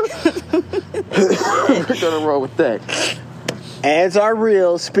 We're gonna roll with that. Ads are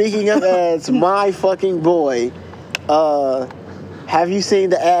real. Speaking of ads, my fucking boy, have you seen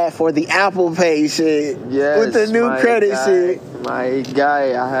the ad for the Apple Pay shit? Yes, with the new credit shit. My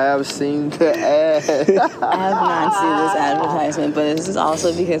guy, I have seen the ad. I have not seen this advertisement, but this is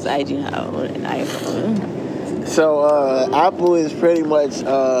also because I do have an iPhone. So Apple is pretty much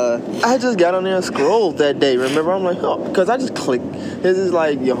I just got on there and scrolled that day. Remember, I'm like, oh, because I just clicked. This is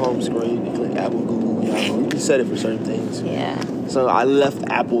like your home screen. You click Apple, Google, Yahoo. You can set it for certain things. Yeah. So I left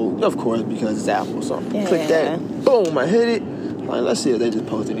Apple, of course, because it's Apple. So I click that. Boom, I hit it. Like, let's see if they just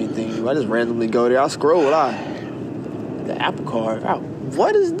posted anything new. I just randomly go there. I scroll. The Apple card.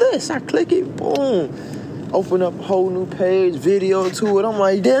 What is this? I click it. Boom. open up a whole new page, video to it. I'm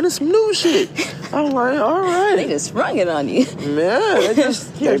like, damn, there's some new shit. I'm like, all right. They just sprung it on you. Man, they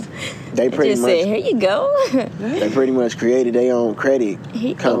just they pretty just much said, here you go. they pretty much created their own credit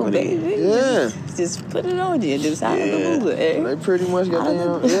company. Yeah. Just put it on you. Just out of the blue. They pretty much got their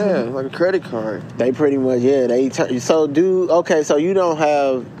own, like a credit card. They pretty much, so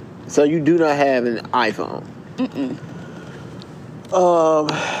you do not have an iPhone. Mm-mm.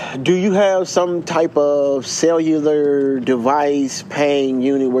 Do you have some type of cellular device paying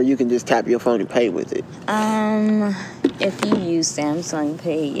unit where you can just tap your phone and pay with it? If you use Samsung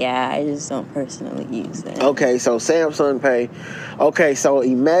Pay, yeah, I just don't personally use it. Okay, so Samsung Pay. Okay, so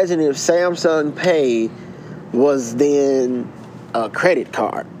imagine if Samsung Pay was then a credit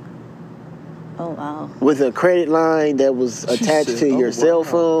card. Oh, wow. With a credit line that was attached to your cell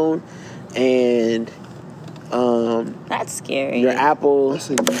phone and that's scary. your Apple.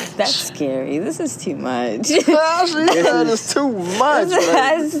 That's scary. This is too much. That is too much.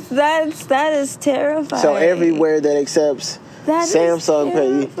 That is terrifying. So everywhere that accepts Samsung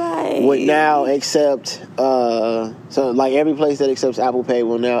Pay would now accept. So like every place that accepts Apple Pay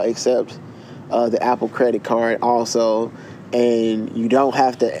will now accept the Apple credit card also, and you don't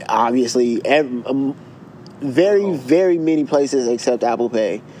have to. Obviously, very many places accept Apple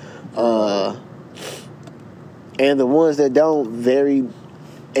Pay. And the ones that don't,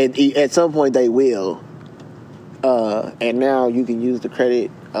 at some point they will. And now you can use the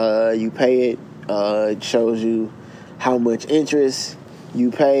credit. You pay it. It shows you how much interest you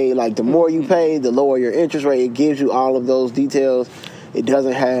pay. Like the more you pay, the lower your interest rate. It gives you all of those details. It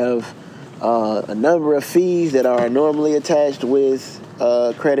doesn't have a number of fees that are normally attached with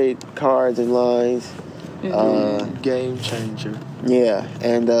credit cards and lines. Game changer. Yeah,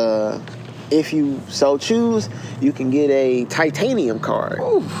 and if you so choose, you can get a titanium card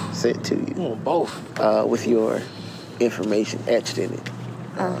sent to you. Both. With your information etched in it.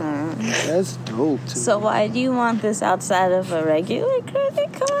 That's dope, too. So why do you want this outside of a regular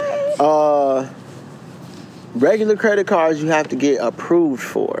credit card? Regular credit cards you have to get approved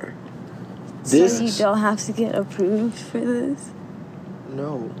for. So you don't have to get approved for this?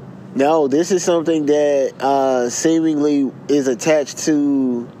 No, this is something that seemingly is attached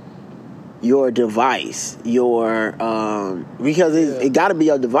to your device, because it got to be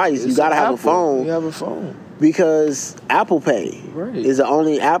your device. You got to have a phone. You have a phone. Because Apple Pay is the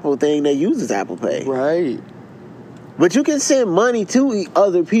only Apple thing that uses Apple Pay. Right. But you can send money to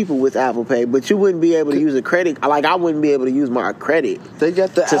other people with Apple Pay, but you wouldn't be able to use a credit. Like, I wouldn't be able to use my credit They got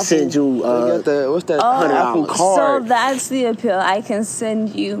the to Apple, send you what's that Apple $100. card. So that's the appeal. I can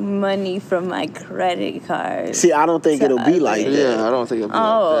send you money from my credit card. See, I don't think it'll be like that. Yeah, I don't think it'll be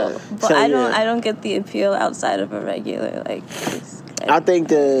like that. But So, I don't get the appeal outside of a regular I think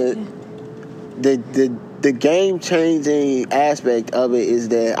the game changing aspect of it is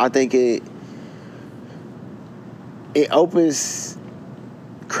that I think it opens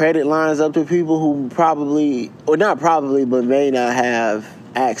credit lines up to people who but may not have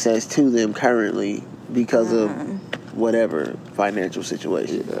access to them currently because of whatever financial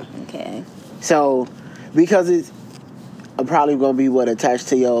situation. Yeah. Okay. So, because it's probably going to be attached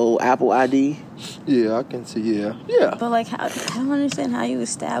to your Apple ID. Yeah, I can see. Yeah. But like, I don't understand how you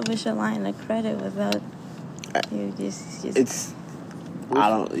establish a line of credit without you just. It's. I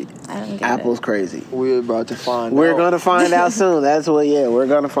don't get Apple's it. crazy. We're about to find out. We're going to find out soon. That's what, we're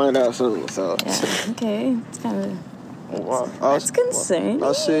going to find out soon. So. Yeah, okay. It's kind of. That's concerning.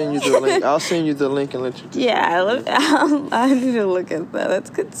 I'll send you the link. I'll send you the link and let you. Yeah, I need to look at that. That's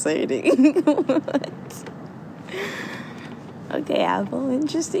concerning. What? Okay, Apple,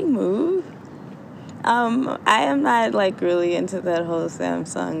 interesting move. I am not really into that whole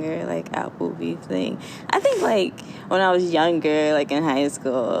Samsung or Apple beef thing. I think when I was younger, in high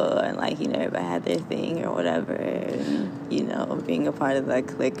school, and everybody had their thing or whatever, and being a part of that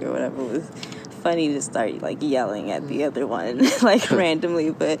clique or whatever was funny to start yelling at the other one randomly.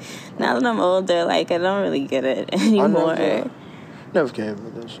 But now that I'm older, I don't really get it anymore. Never came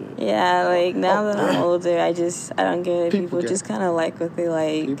with that shit. Yeah, now that I'm older, I don't get it. People just kind of like what they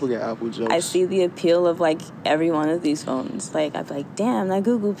like. People get Apple jokes. I see the appeal of every one of these phones. I'd be like, damn, that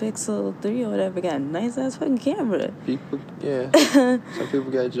Google Pixel 3 or whatever got a nice ass fucking camera. People, some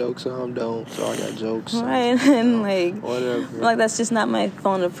people got jokes, some don't. So I got jokes. Right, and whatever. That's just not my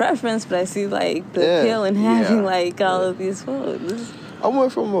phone of preference, but I see the appeal in having all of these phones. I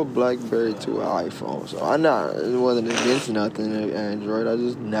went from a BlackBerry to an iPhone, so it wasn't against nothing Android. I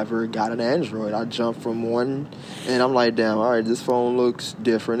just never got an Android. I jumped from one, and I'm like, damn, all right, this phone looks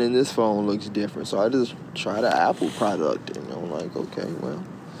different, and this phone looks different. So I just tried an Apple product, and I'm like, okay, well,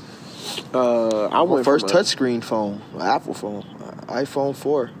 I went first from touchscreen phone, Apple phone, iPhone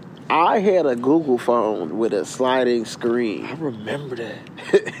 4. I had a Google phone with a sliding screen. I remember that.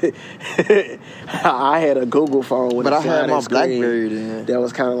 I had a Google phone with a sliding screen. But I had my BlackBerry then. That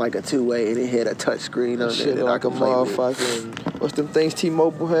was kind of like a two-way, and it had a touch screen on it. Shit like a motherfucking... What's them things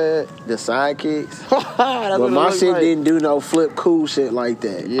T-Mobile had? The Sidekicks. But my shit didn't do no flip cool shit like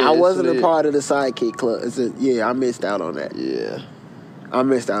that. Yeah, I wasn't a part of the Sidekick club. Yeah, I missed out on that. Yeah. I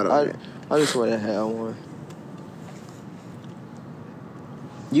missed out on that. I just wanted to have one.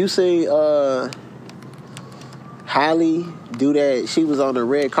 You see Halle do that? She was on the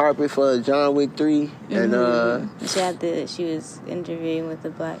red carpet for John Wick 3. And she was interviewing with the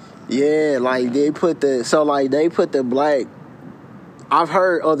black. Yeah, like they put the black. I've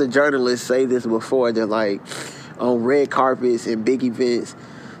heard other journalists say this before, that like on red carpets and big events,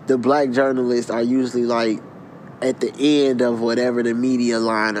 the black journalists are usually like at the end of whatever the media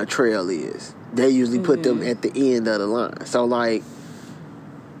line or trail is. They usually put them at the end of the line. So like,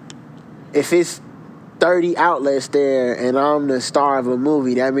 if it's 30 outlets there and I'm the star of a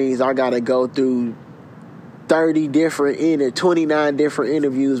movie, that means I gotta go through 29 different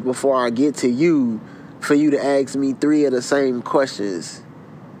interviews before I get to you, for you to ask me 3 of the same questions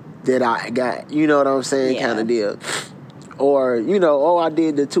that I got. You know what I'm saying? Yeah. Kind of deal. Or, I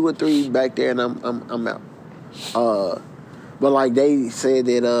did the 2 or 3 back there and I'm out. But like they said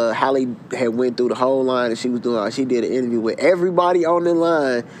that Halle had went through the whole line and she did an interview with everybody on the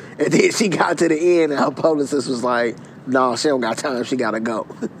line, and then she got to the end and her publicist was like, "No, she don't got time. She gotta go."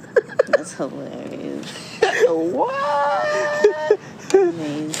 That's hilarious. What?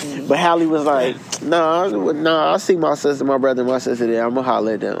 Amazing. But Halle was like, "No, I see my sister, my brother, and my sister there. I'm gonna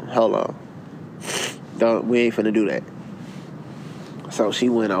holler at them. Hold on, we ain't finna do that." So she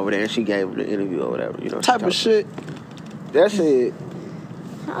went over there and she gave him the interview or whatever. Type of shit. That shit.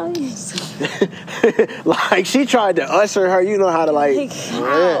 How you so... Like she tried to usher her. You know how to like.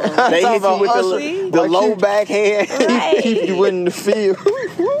 How? They hit you with the low backhand. Right. Keep you in the field.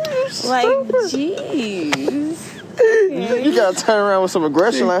 Like, jeez. You gotta turn around with some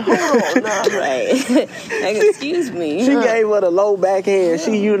aggression, like, hold on, nah. Right. Like, excuse me. She gave her the low backhand.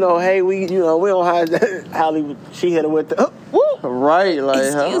 She, hey, we don't have that. Halle, she hit her with the, woo. Right, like,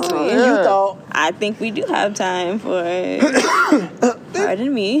 excuse me. You thought. I think we do have time for it.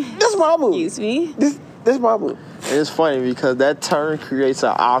 Pardon me. This my move. Excuse me. This my move. It's funny because that turn creates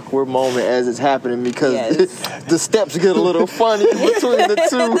an awkward moment as it's happening, because the steps get a little funny between the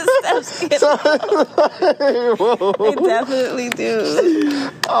two. They definitely do.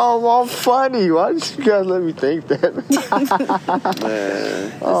 Oh, well, funny. Why did you guys let me think that?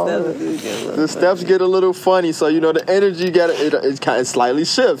 The steps get a little funny, so the energy it kind of slightly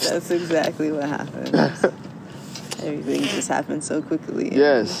shifts. That's exactly what happens. Everything just happens so quickly.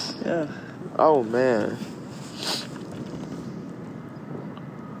 Yes. Yeah. Oh man.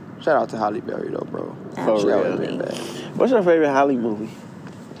 Shout out to Halle Berry though, bro. Absolutely. What's your favorite Halle movie?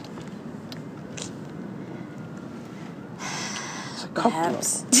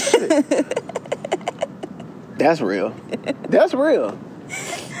 Perhaps. That's real. That's real.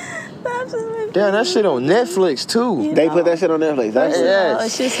 Damn, that shit on Netflix too. They put that shit on Netflix. That's Well,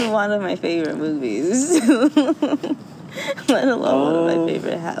 it's just one of my favorite movies. Let alone one of my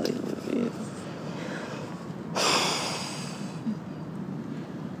favorite Halle movies.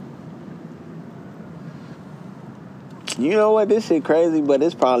 You know what? This shit crazy, but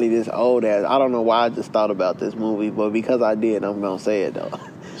it's probably this old ass. I don't know why I just thought about this movie, but because I did, I'm gonna say it though.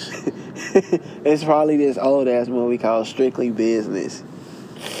 It's probably this old ass movie called Strictly Business.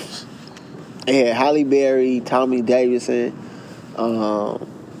 Yeah, Halle Berry, Tommy Davidson,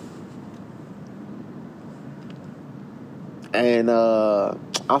 and I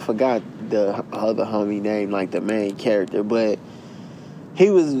forgot the other homie name, like the main character, but it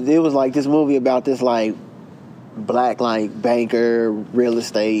was like this movie about this like black like banker, real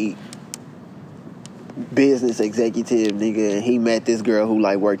estate business executive nigga, and he met this girl who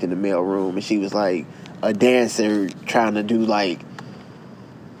like worked in the mail room, and she was like a dancer trying to do like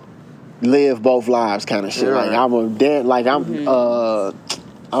live both lives kind of shit. Yeah. Like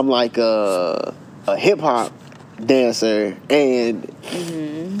I'm like a hip hop dancer, and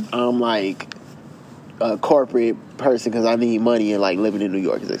I'm like a corporate person because I need money, and like living in New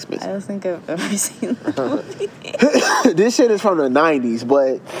York is expensive. I don't think I've ever seen the movie. This shit is from the 90s,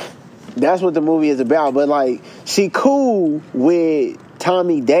 but that's what the movie is about. But like, she cool with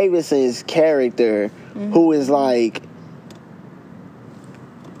Tommy Davidson's character, who is like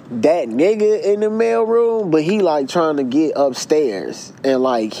that nigga in the mail room, but he like trying to get upstairs, and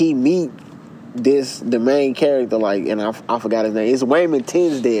like he meet the main character, like, and I forgot his name. It's Wayman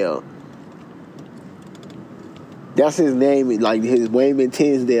Tinsdale. That's his name. Like his Wayman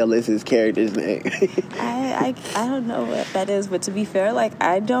Tinsdale is his character's name. I don't know what that is, but to be fair, like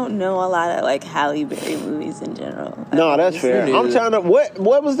I don't know a lot of like Halle Berry movies in general. No, that's fair. I'm trying to.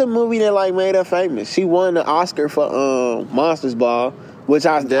 What was the movie that like made her famous? She won the Oscar for Monsters Ball, which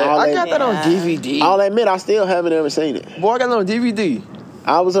I got that on DVD. I'll admit I still haven't ever seen it. Boy, I got it on DVD.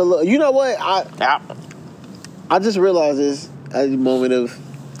 I was a little. You know what? I just realized this at a moment of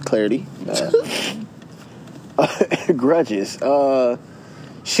clarity. Grudges.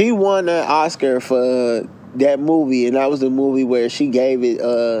 She won that Oscar for that movie, and that was the movie where she gave it.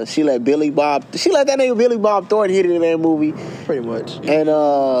 She let that nigga Billy Bob Thornton hit it in that movie, pretty much.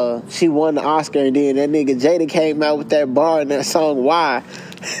 And she won the Oscar, and then that nigga Jada came out with that bar in that song. Why?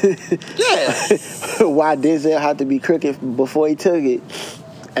 Yeah. Why Denzel had to be crooked before he took it.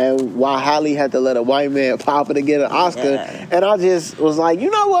 And why Halle had to let a white man pop it to get an Oscar. Yeah. And I just was like,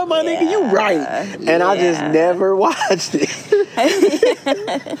 you know what, my nigga, you right. And I just never watched it.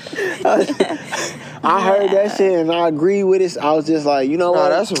 I heard that shit and I agree with it. I was just like, you know what?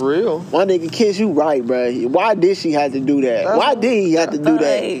 That's real. My nigga, Kiss, you right, bro. Why did she have to do that? Why did he have to do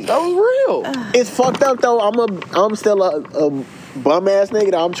that? That was real. It's fucked up, though. I'm still a bum ass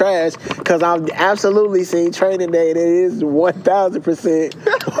nigga. I'm trash because I've absolutely seen Training Day and it is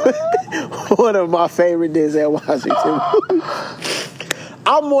 1000% one of my favorite Denzel Washington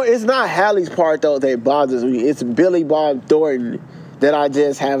movies. It's not Halle's part though that bothers me. It's Billy Bob Thornton that I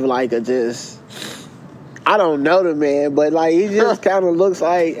just have like I don't know the man, but like he just kind of looks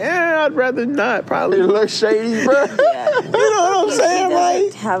like I'd rather not probably. He looks shady, bro. Yeah. You know what I'm saying? He Like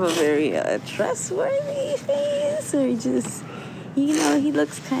doesn't have a very trustworthy face, or just. You know, he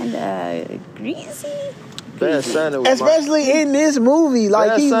looks kind of greasy. Especially in this movie.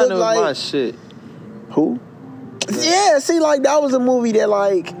 Like, he looked like... my shit. Who? Yeah, see, like, that was a movie that,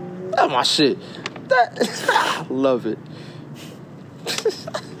 like... That's my shit. I love it.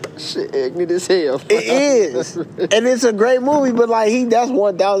 Shit ignorant as hell. It is. And it's a great movie, but, like, that's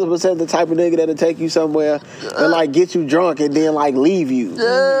 1000% the type of nigga that'll take you somewhere and, like, get you drunk and then, like, leave you.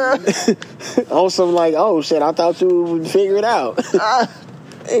 Yeah. On some, like, oh, shit, I thought you would figure it out.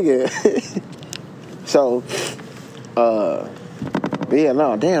 Nigga. So, yeah,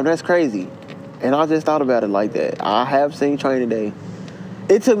 no, damn, that's crazy. And I just thought about it like that. I have seen Training Day.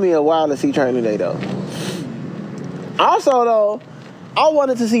 It took me a while to see Training Day, though. Also, though, I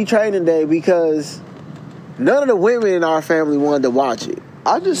wanted to see Training Day because none of the women in our family wanted to watch it.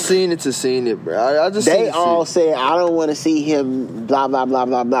 I just seen it, bro. They all said, I don't want to see him, blah, blah, blah,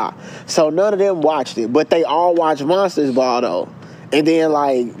 blah, blah. So none of them watched it. But they all watched Monsters Ball, though. And then,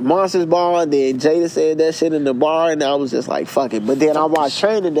 like, Monsters Ball, and then Jada said that shit in the bar, and I was just like, fuck it. But then I watched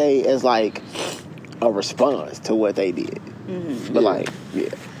Training Day as, like, a response to what they did. Mm-hmm. But, like, yeah.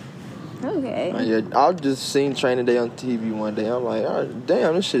 Okay. Yeah, I just seen Training Day on TV one day. I'm like, oh,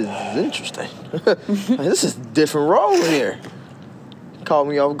 damn, this shit is interesting. This is a different role here. Caught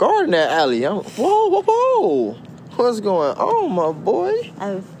me off guard in that alley. I'm, whoa. What's going on, my boy? I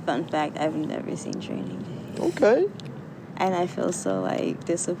have a fun fact. I've never seen Training Day. Okay. And I feel so, like,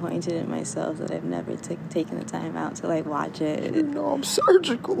 disappointed in myself that I've never taken the time out to, like, watch it. You know, I'm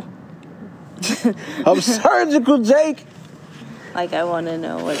surgical. I'm surgical, Jake. Like, I want to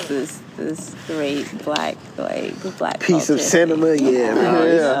know what this great black piece of cinema, yeah. You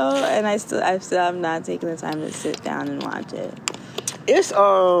know? And I'm not taking the time to sit down and watch it. It's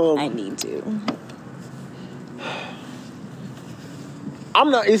I need to.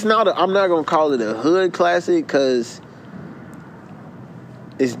 I'm not gonna call it a hood classic because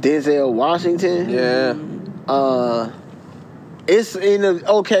it's Denzel Washington. Yeah. It's in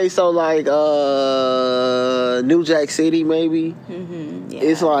so like New Jack City maybe. Mm-hmm, yeah.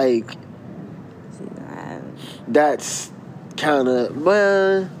 It's like that's kind of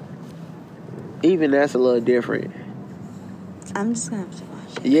even that's a little different. I'm just gonna have to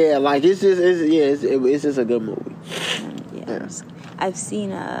watch it. Yeah, like it's just a good movie. Yeah. I've seen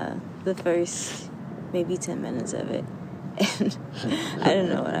the first maybe 10 minutes of it. And I didn't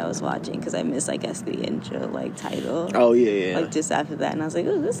know what I was watching because I missed, I guess, the intro, like, title. Oh, yeah. Like, just after that. And I was like,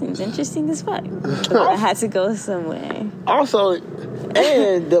 oh, this seems interesting as fuck. But I had to go somewhere. Also,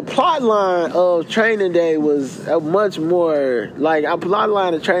 and the plot line of Training Day was a much more, like, a plot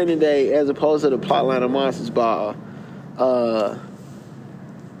line of Training Day as opposed to the plot line of Monsters Ball.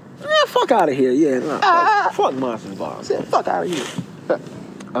 Fuck out of here. Yeah, fuck Monsters Ball. Fuck out of here.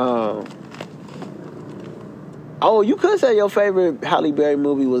 Oh, you could say your favorite Halle Berry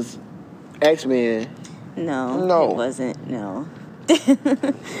movie was X-Men. No. It wasn't. No.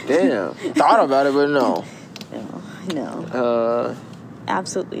 Damn. Thought about it, but no. No.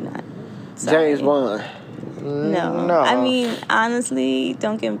 Absolutely not. Sorry. James Bond. No. I mean, honestly,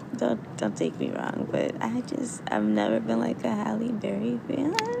 don't take me wrong, but I've never been like a Halle Berry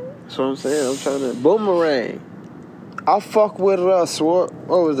fan. That's what I'm saying. I'm trying to Boomerang. I fuck with what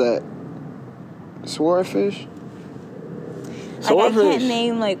was that? Swordfish? Like, I can't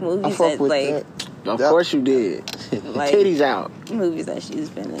name like movies that like. Of course you did. Like, titties out. Movies that she's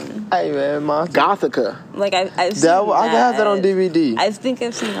been in. Hey man, Gothica. Like I've seen that. I have that on DVD. I think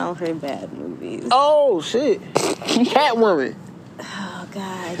I've seen all her bad movies. Oh shit, Catwoman. Oh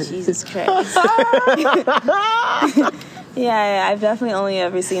God, Jesus Christ. Yeah, I've definitely only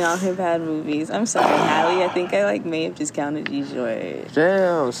ever seen all her bad movies. I'm sorry, Hallie. I think I may have just counted you short.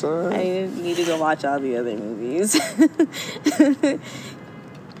 Damn, son. I need to go watch all the other movies.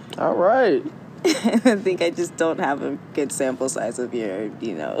 All right. I think I just don't have a good sample size of your,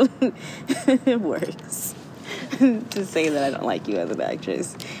 works to say that I don't like you as an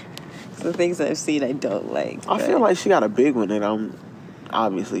actress. The things I've seen, I don't like. I feel like she got a big one that I'm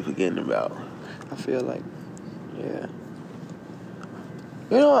obviously forgetting about. I feel like, yeah.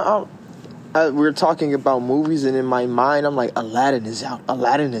 You know, we're talking about movies, and in my mind, I'm like, Aladdin is out,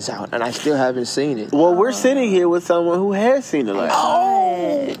 and I still haven't seen it. Well, we're sitting here with someone who has seen Aladdin.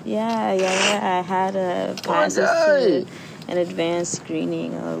 Oh! Yeah. I had a passes to an advanced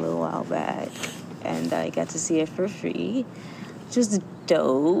screening a little while back, and I got to see it for free, which was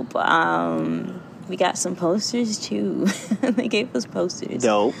dope. We got some posters, too. They gave us posters.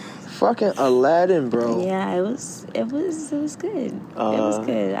 Dope. Fucking Aladdin, bro. Yeah, it was good. It was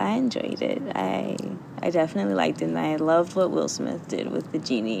good. I enjoyed it. I definitely liked it, and I loved what Will Smith did with the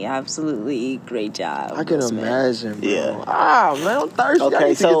genie. Absolutely great job. I can imagine, bro. Yeah. Man, I'm thirsty. Okay, I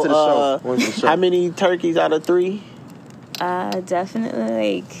need to get to the show. How many turkeys out of 3?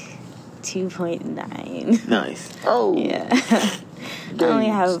 Definitely like 2.9. Nice. Oh. Yeah. I only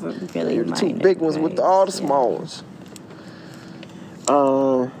have really the 2 big ones with all the small ones.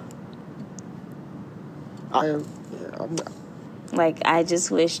 I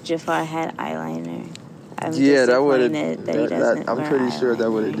just wish Jafar had eyeliner. That would have. I'm pretty sure that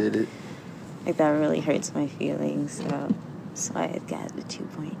would have did it. Like, that really hurts my feelings. So I got the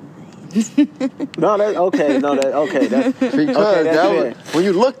 2.9. No, that's okay. That's because when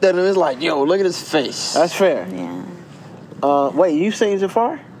you looked at him, it's like, yo, look at his face. That's fair. Yeah. Wait, you seen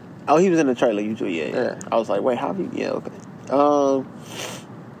Jafar? Oh, he was in the trailer. You too, yeah. I was like, wait, how do you? Yeah, okay.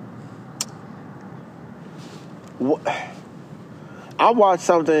 I watched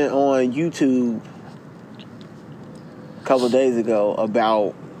something on YouTube a couple of days ago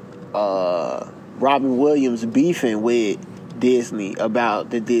about Robin Williams beefing with Disney about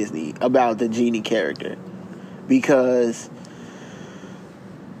the genie character, because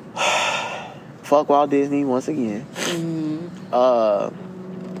fuck Walt Disney once again. But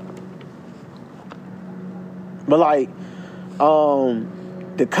like,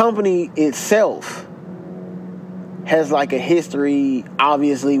 the company itself has like a history,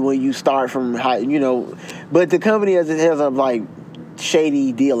 obviously, when you start from high, but the company has like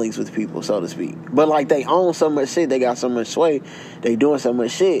shady dealings with people, so to speak. But like, they own so much shit, they got so much sway, they doing so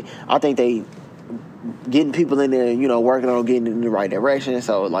much shit. I think they getting people in there, working on getting in the right direction.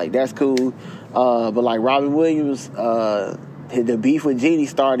 So like, that's cool. But like, Robin Williams, the beef with Genie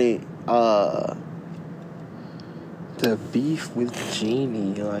started. The beef with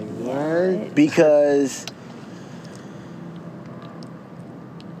Genie, like what? Because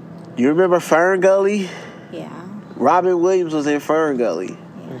you remember Fern Gully? Yeah. Robin Williams was in Fern Gully.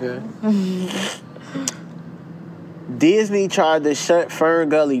 Okay. Disney tried to shut Fern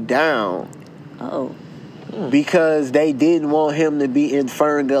Gully down. Oh. Because they didn't want him to be in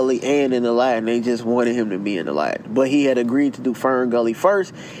Fern Gully and in Aladdin. They just wanted him to be in Aladdin. But he had agreed to do Fern Gully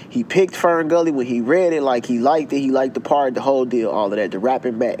first. He picked Fern Gully when he read it. Like, he liked it. He liked the part, the whole deal, all of that. The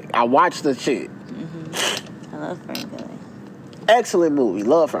rapping back. I watched the shit. Mm-hmm. I love Fern Gully. Excellent movie.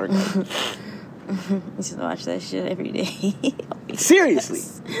 Love Fern Gully. You should watch that shit every day. Seriously.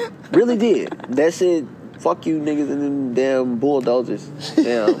 Really did. That shit, fuck you niggas and them damn bulldozers.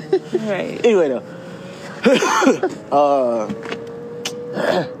 Damn. Right. Anyway, though.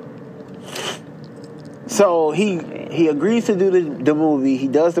 So he agrees to do the movie. He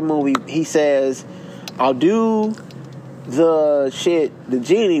does the movie. He says, I'll do the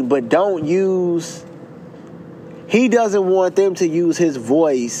genie, but don't use... He doesn't want them to use his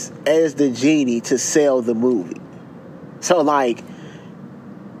voice as the genie to sell the movie. So like,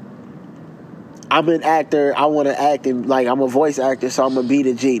 I'm an actor. I want to act in, like, I'm a voice actor, so I'm gonna be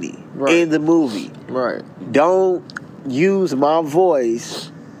the genie in the movie. Right. Don't use my voice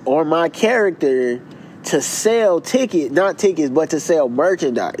or my character to sell not tickets, but to sell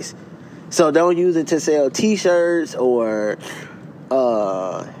merchandise. So don't use it to sell T-shirts or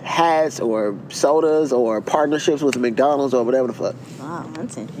hats or sodas or partnerships with McDonald's or whatever the fuck. Wow,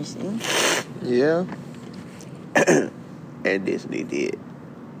 that's interesting. Yeah. And Disney did.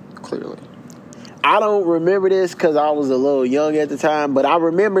 Clearly. I don't remember this because I was a little young at the time, but I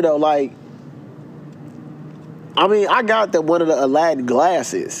remember though, like, I mean, I got one of the Aladdin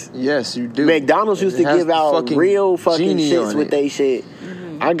glasses. Yes, you do. McDonald's used to give out real fucking shits with they shit.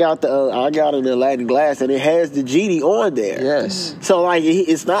 Mm-hmm. I got an Aladdin glass and it has the genie on there. Yes. So like,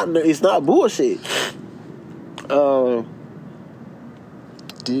 it's not bullshit.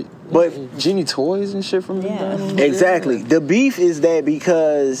 But Genie toys and shit from McDonald's. Exactly. Yeah. The beef is that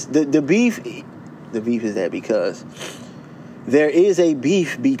because the beef is that because there is a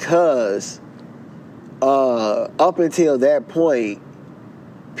beef because up until that point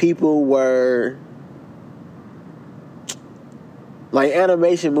people were like,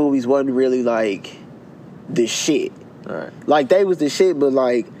 animation movies wasn't really like the shit. Right. Like, they was the shit, but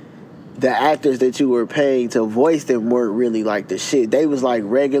like the actors that you were paying to voice them weren't really like the shit. They was like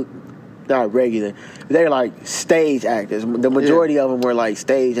not regular. They're like stage actors. The majority of them were like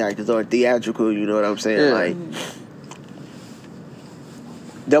stage actors or theatrical. You know what I'm saying? Yeah. Like,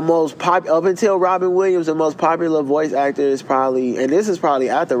 the most up until Robin Williams, the most popular voice actor is probably, and this is probably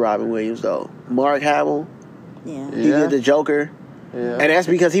after Robin Williams though, Mark Hamill. Yeah. He did the Joker. Yeah. And that's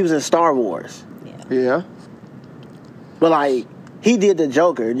because he was in Star Wars. Yeah. But like, he did the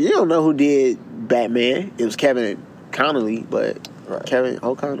Joker. You don't know who did Batman. It was Kevin Connolly, but right. Kevin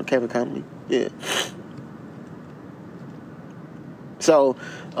Connolly. Yeah. So,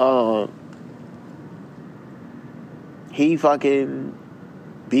 he fucking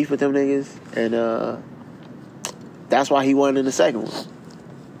beefed with them niggas, and that's why he won in the second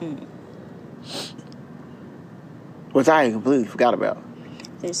one. Which I completely forgot about.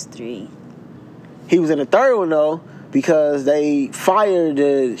 There's 3. He was in the third one though, because they fired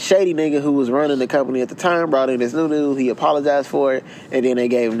the shady nigga who was running the company at the time, brought in this new dude, he apologized for it, and then they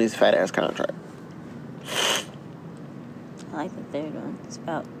gave him this fat ass contract. I like the third one. It's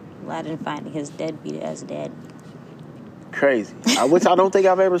about Aladdin finding his deadbeat ass dad. Crazy. Which I don't think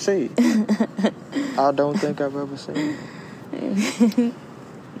I've ever seen. I don't think I've ever seen.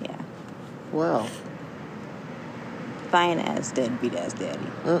 Yeah. Wow. Fine ass deadbeat ass daddy.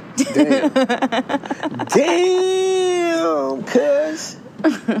 Damn. Damn, cuz.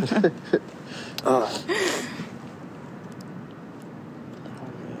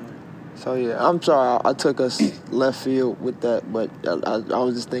 So yeah, I'm sorry I took us left field with that, but I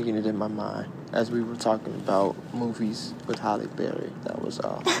was just thinking it in my mind as we were talking about movies with Halle Berry. That was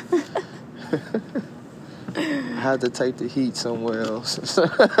all. I had to take the heat somewhere else.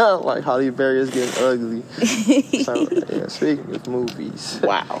 Like, Halle Berry is getting ugly. So yeah, speaking of movies.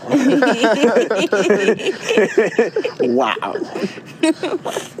 Wow. Wow.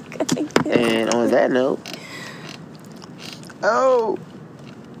 And on that note. Oh.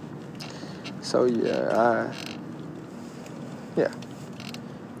 So yeah,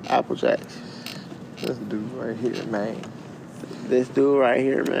 Apple Jacks. This dude right here, man. This dude right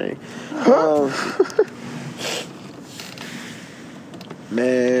here, man.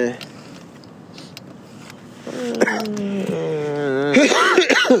 Man.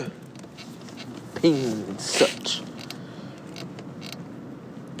 Pain and such.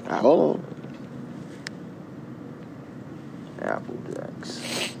 Hold on.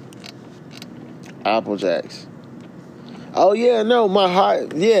 Apple Jacks. Oh yeah, no,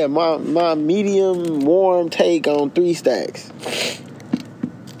 my medium warm take on 3 stacks.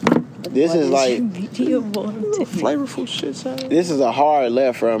 This is like medium warm take? Flavorful shit, son. This is a hard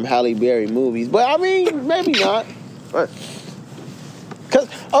left from Halle Berry movies, but I mean, maybe not. But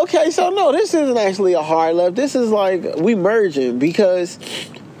this isn't actually a hard left. This is like we merging because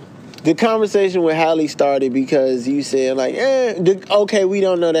the conversation with Halle started because you said like, we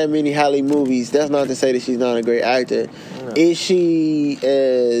don't know that many Halle movies. That's not to say that she's not a great actor. No. Is she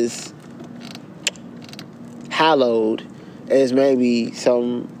as hallowed as maybe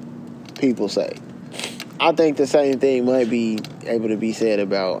some people say? I think the same thing might be able to be said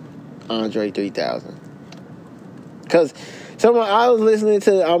about Andre 3000. Because I was listening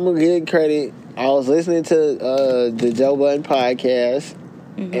to, I'm going to give credit, I was listening to the Joe Budden podcast,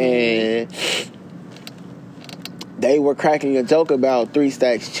 and they were cracking a joke about 3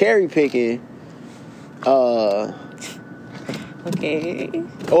 Stacks cherry picking. Okay.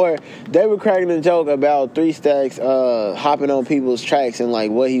 Or they were cracking a joke about 3 Stacks hopping on people's tracks and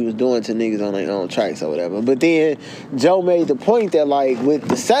like what he was doing to niggas on their own tracks or whatever. But then Joe made the point that like with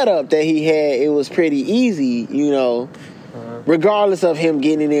the setup that he had, it was pretty easy, you know. regardless of him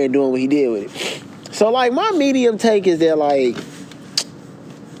getting in there and doing what he did with it. So, like, my medium take is that, like,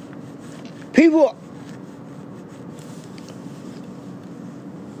 people,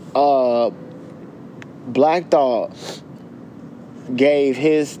 Black Thought gave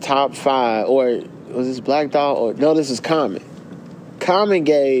his top 5, or was this Black Thought? Or no, this is Common. Common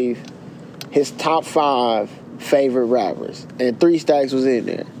gave his top 5 favorite rappers, and 3 Stacks was in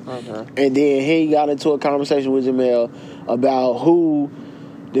there. Okay. And then he got into a conversation with Jamel about who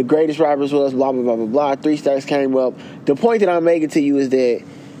the greatest rappers was, blah, blah, blah, blah, blah. 3 Stacks came up. The point that I'm making to you is that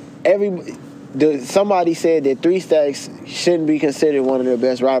somebody said that 3 Stacks shouldn't be considered one of the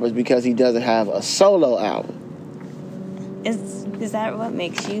best rappers because he doesn't have a solo album. Is that what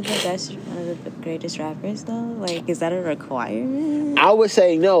makes you one of the greatest rappers, though? Like, is that a requirement? I would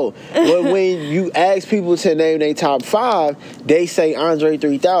say no. But when you ask people to name their top 5, they say Andre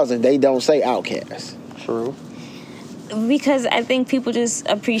 3000. They don't say Outkast. True. Because I think people just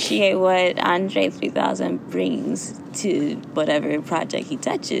appreciate what Andre 3000 brings to whatever project he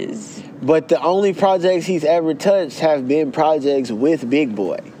touches. But the only projects he's ever touched have been projects with Big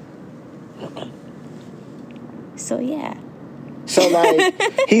Boy. So, yeah. So,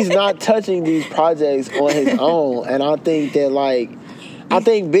 like, he's not touching these projects on his own. And I think that, like,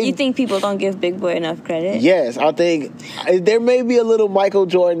 You think people don't give Big Boy enough credit? Yes, I think there may be a little Michael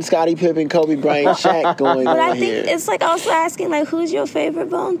Jordan, Scottie Pippen, Kobe Bryant, Shaq going on here. But I think it's like also asking, like, who's your favorite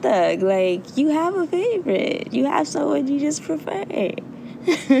Bone Thug? Like, you have a favorite. You have someone you just prefer.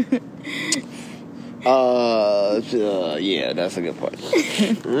 Yeah, that's a good point.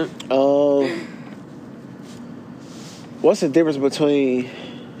 What's the difference between...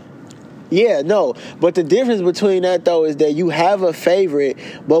 Yeah, no. But the difference between that, though, is that you have a favorite,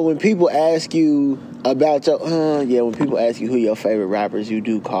 but when people ask you about when people ask you who your favorite rappers, you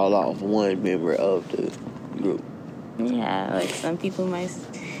do call off one member of the group. Yeah, like some people might,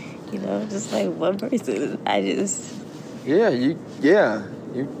 just like one person.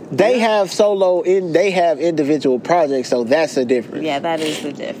 They have individual projects, so that's the difference. Yeah, that is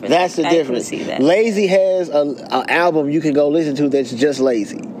the difference. That's the difference. See that. Lazy has an album you can go listen to that's just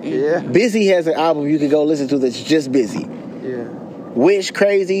Lazy. Yeah. Busy has an album you can go listen to that's just Busy. Yeah. Wish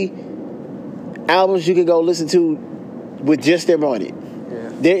Crazy albums you can go listen to with just them on it. Yeah.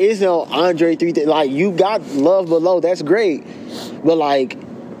 There is no Andre 3000. Like, you got Love Below, that's great, but like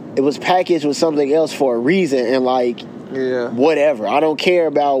it was packaged with something else for a reason, and like. Yeah. Whatever. I don't care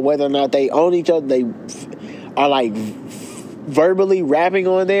about whether or not they own each other. They are like verbally rapping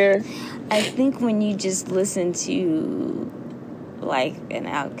on there. I think when you just listen to like an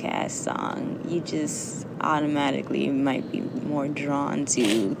Outkast song, you just automatically might be more drawn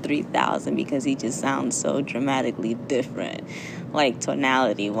to 3000 because he just sounds so dramatically different, like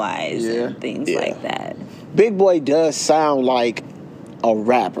tonality wise and things like that. Big Boy does sound like a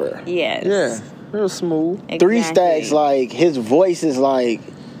rapper. Yes. Yeah. Real smooth. Exactly. 3 Stacks, like, his voice is like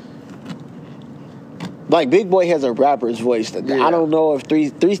Big Boy has a rapper's voice. Yeah. I don't know if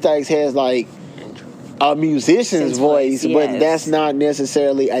 3 Stacks has like a musician's voice, but that's not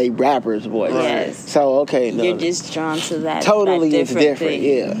necessarily a rapper's voice. Yes. So okay, no. You're just drawn to that. Totally, that it's different. thing.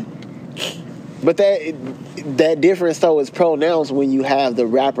 Yeah. But that difference though is pronounced when you have the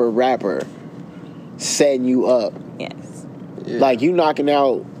rapper setting you up. Yes. Yeah. Like, you knocking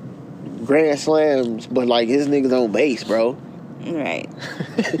out grand slams, but like his niggas on base, bro. Right.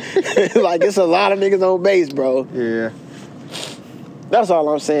 Like, it's a lot of niggas on base, bro. Yeah. That's all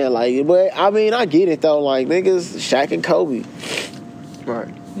I'm saying. Like, but I mean, I get it though. Like, niggas, Shaq and Kobe.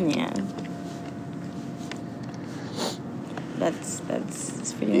 Right. Yeah. That's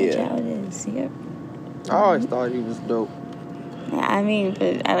pretty much how it is. Yep. I always thought he was dope. Yeah, I mean,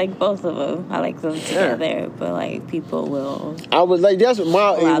 but I like both of them. I like them together, but like people will. I was like, that's what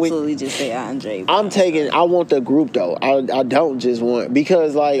my. Will absolutely just say Andre. I want the group though. I don't just want,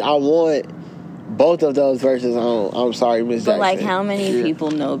 because like I want both of those verses on. I'm sorry, Miss Jackson. But like, how many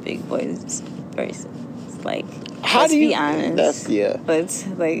people know Big Boy's verses? Like, how let's do you be honest? That's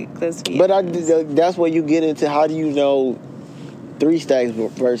But like, let's be. But honest. That's where you get into how do you know 3 Stacks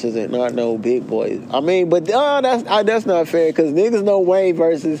verses and not know Big Boy. I mean, but that's not fair, because niggas know Wayne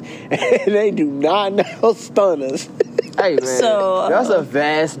verses and they do not know Stunners. Hey man, so, that's a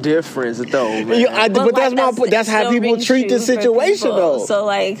vast difference though, man. But that's my point. That's how people treat the situation though. So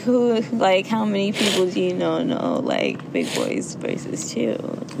like, how many people do you know like Big Boy's verses too?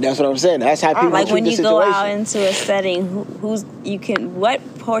 That's what I'm saying. That's how people like treat when the you situation. go out into a setting, what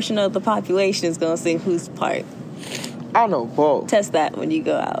portion of the population is gonna sing whose part? I know both. Test that when you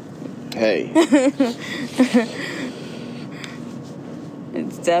go out. Hey.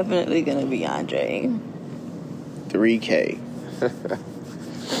 It's definitely gonna be Andre. 3K.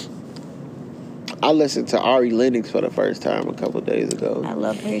 I listened to Ari Lennox for the first time a couple of days ago. I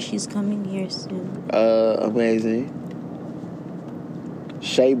love her. She's coming here soon. Amazing.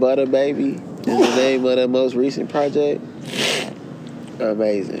 Shea Butter Baby is the name of the most recent project.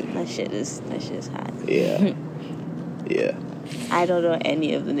 Amazing. That shit is hot. Yeah. Yeah. I don't know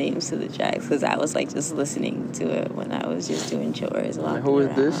any of the names to the tracks because I was like just listening to it when I was just doing chores. Who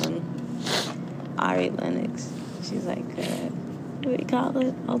is this? Ari Lennox. She's like, what do you call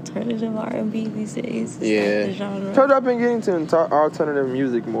it? Alternative R&B these days. It's Yeah. the genre. Told you I've been getting to alternative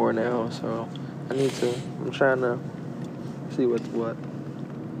music more now, so I'm trying to see what's what.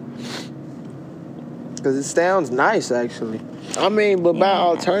 Because it sounds nice, actually. I mean, but by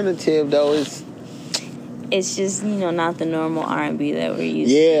alternative, though, It's just, not the normal R&B that we're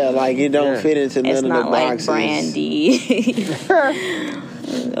used to. Yeah, like it don't fit into none of the boxes. It's not like Brandy.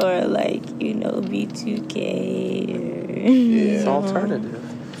 Or like, B2K. It's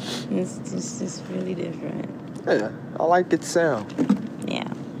alternative. It's just really different. Yeah, I like its sound.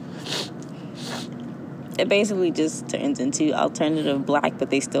 Yeah. It basically just turns into alternative black,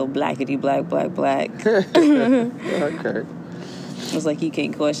 but they still blackity black. Okay. It's like you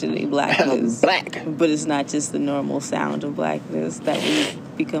can't question any blackness. Black. But it's not just the normal sound of blackness that we've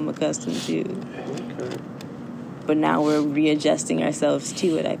become accustomed to. Okay. But now we're readjusting ourselves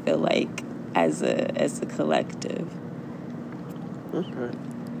to it, I feel like, as a collective. Okay.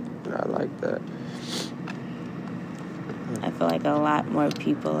 I like that. I feel like a lot more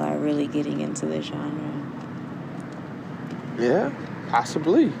people are really getting into the genre. Yeah,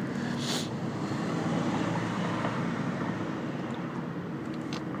 possibly.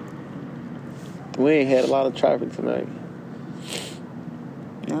 We ain't had a lot of traffic tonight.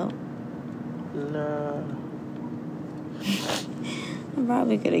 No? Nah. I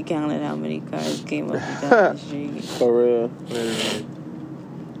probably could have counted how many cars came up and down the street. For real. Literally.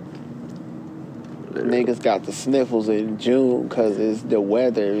 Niggas got the sniffles in June because it's the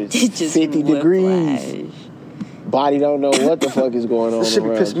weather. It's Just 50 degrees. whiplash. Body don't know what the fuck is going on This shit be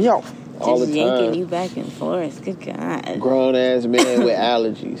around pissing me off. all Just the yanking time. you back and forth. Good God. Grown ass man with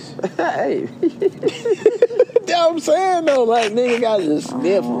allergies. Hey. That's what I'm saying though. Like nigga got the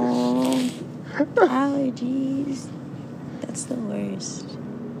sniffles. Oh, allergies. That's the worst.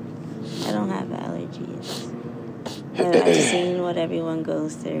 I don't have allergies. But I've seen what everyone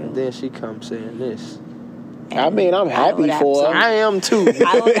goes through. Then she comes saying this. I mean, I'm happy for her. I am too.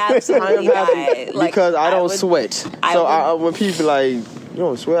 I would absolutely die. Like, because I don't sweat. I When people like, you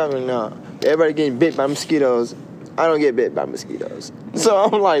don't sweat, I mean, nah. Everybody getting bit by mosquitoes. I don't get bit by mosquitoes. So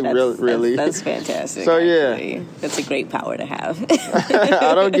I'm like, really? That's fantastic. So, yeah. actually. That's a great power to have.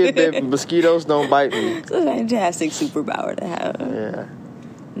 I don't get bit. Mosquitoes don't bite me. It's a fantastic superpower to have. Yeah.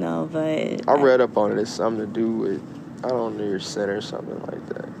 No, but I read up on it. It's something to do with, I don't know, your scent or something like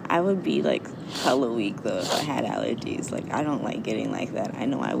that. I would be like hella weak though if I had allergies. Like I don't like getting like that. I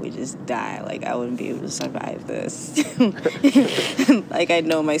know I would just die. Like I wouldn't be able to survive this. Like I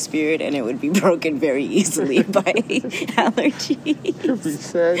know my spirit and it would be broken very easily by allergies. Could be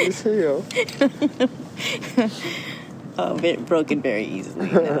sad as hell. Broken very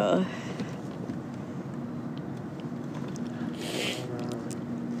easily. No.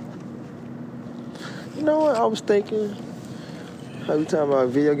 You know what I was thinking? How you talking about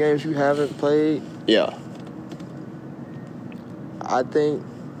video games you haven't played? Yeah. I think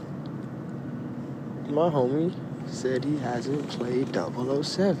my homie said he hasn't played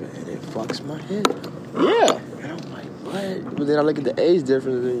 007 and it fucks my head up. Yeah. And I'm like, what? But then I look at the age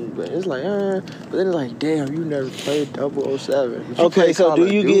difference and it's like, But then it's like, damn, you never played 007. Okay, so do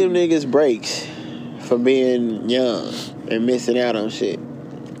you give niggas breaks for being young and missing out on shit?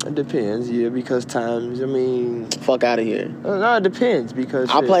 It depends, yeah, because times, I mean... Fuck out of here. No, it depends, because...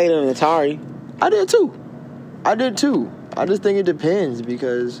 I played an Atari. I did, too. I just think it depends,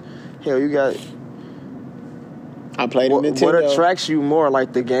 because, hell, you got... I played a Nintendo. What attracts you more,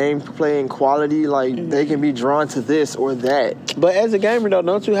 like the game playing quality, like they can be drawn to this or that. But as a gamer, though,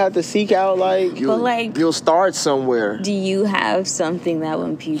 don't you have to seek out, like... You'll start somewhere. Do you have something that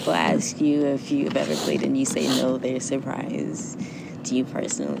when people ask you if you've ever played and you say no, they're surprised? Do you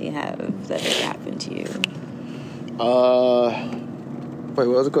personally have that ever happened to you? Wait, what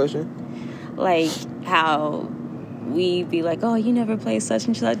was the question? Like how we be like, oh, you never play such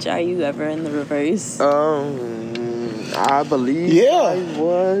and such. Are you ever in the reverse? I believe I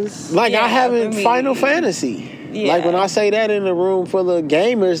was. Like, I haven't Final Fantasy. Yeah. Like, when I say that in a room full of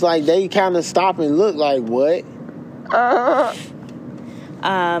gamers, like, they kind of stop and look like, what?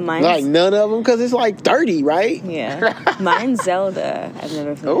 Mine's Like none of them, because it's like 30, right? yeah. Mine's Zelda. I've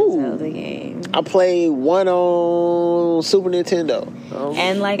never played a Zelda game. I played one on Super Nintendo.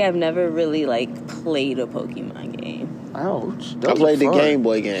 And like I've never really like played a Pokemon game. Ouch. I played the Game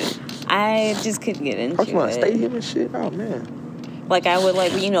Boy game. I just couldn't get into Pokemon it. Stadium and shit. Oh man. Like I would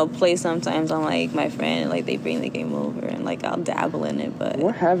like play sometimes on like my friend, like they bring the game over and like I'll dabble in it, but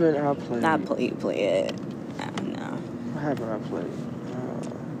What haven't I played? not play it. I don't know. What haven't I played?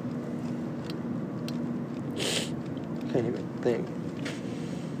 Can't even think.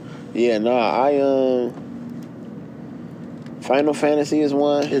 Yeah, Final Fantasy is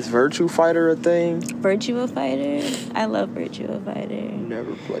one. Is Virtua Fighter a thing? Virtua Fighter. I love Virtua Fighter.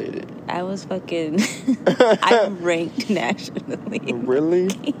 Never played it. I was fucking I ranked nationally. Really?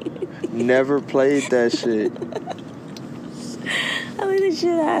 Never played that shit. I played the shit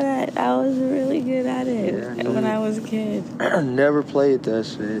out of that. I was really good at it when I was a kid. Never played that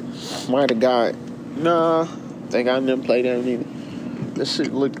shit. Might have got. Nah, think I never played that either. This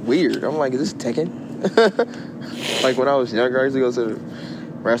shit looked weird. I'm like, is this Tekken? Like when I was younger, I used to go to the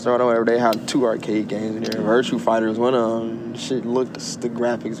restaurant or whatever. They had 2 arcade games in there. Virtua Fighter was one of them. Shit looked, the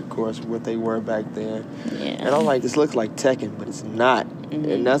graphics, of course, what they were back then. Yeah. And I'm like, this looks like Tekken, but it's not. Mm-hmm.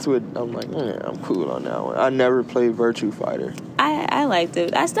 And that's what I'm like. I'm cool on that one. I never played Virtua Fighter. I liked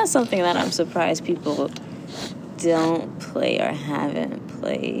it. That's not something that I'm surprised people don't play or haven't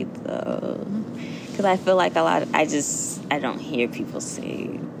played though. Because I feel like I don't hear people say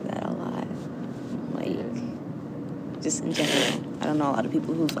that a lot. Like, just in general. I don't know a lot of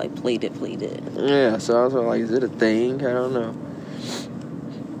people who've like played it. Yeah, so I was like, is it a thing? I don't know.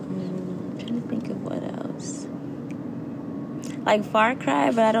 I'm trying to think of what else. Like Far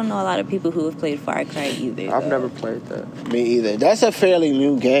Cry, but I don't know a lot of people who have played Far Cry either. I've never played that. Me either. That's a fairly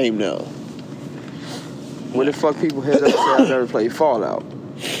new game, though. What the fuck people hit up say I've never played Fallout?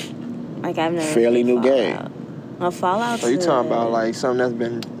 Like I've never Fairly played new Fallout. game. Well, Fallout's So you talking about like something that's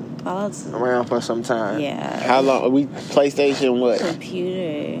been Fallout's around for some time? yeah. How long? We PlayStation what?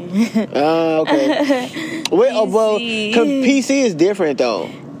 Computer. Okay. Well, PC is different though.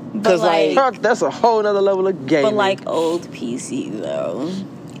 Because like- Fuck, that's a whole nother level of gaming. But like old PC though.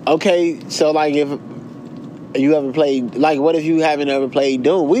 Okay, so like if you ever played, like what if you haven't ever played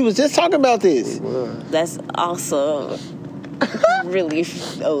Doom? We was just talking about this. That's also really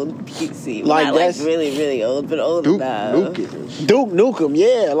old PC. Like, Not that's- like really, really old, but old Duke enough. Nukem. Duke Nukem,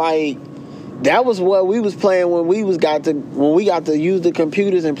 yeah, like that was what we was playing when we got to use the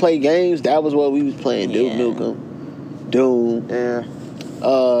computers and play games. That was what we was playing. Duke Yeah. Nukem, Doom. Yeah.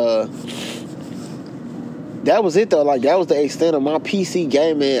 That was it though. Like that was the extent of my PC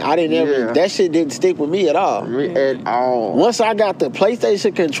gaming. I didn't ever. Yeah. That shit didn't stick with me at all. Me at all. Once I got the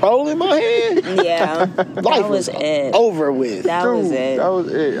PlayStation control in my hand, Yeah. life That was it. over with. That was it. That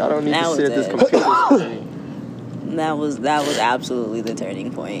was it. I don't need That to sit at was this it. computer screen. That was absolutely the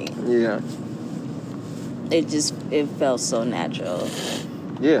turning point. Yeah. It felt so natural.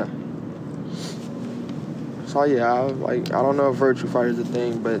 Yeah. So yeah, I don't know if Virtua Fighter is a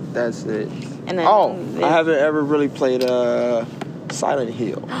thing, but that's it. And I haven't ever really played Silent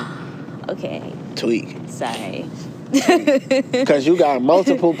Hill. Okay, Tweak. sorry. Because you got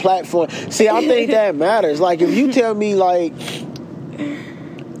multiple platforms. See, I think that matters. Like, if you tell me, like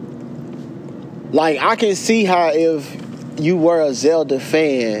I can see how if you were a Zelda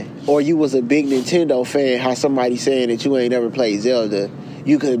fan or you was a big Nintendo fan, how somebody saying that you ain't never played Zelda,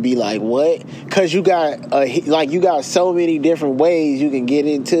 you could be like, what? Because you got so many different ways you can get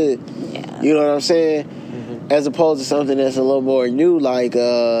into. Yeah. You know what I'm saying? Mm-hmm. As opposed to something that's a little more new, like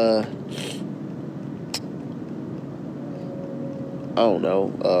I don't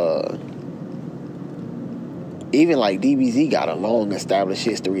know. Even like DBZ got a long established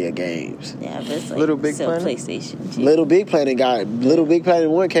history of games. Yeah, but it's like Little Big still Planet? PlayStation 2. Little Big Planet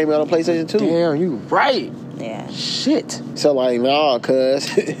 1 came out on PlayStation 2. Damn, you right. Yeah. Shit. So like, nah, cuz.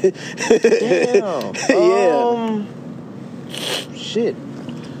 Damn. Yeah. Shit.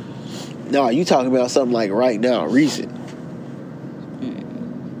 No, you talking about something like right now, recent.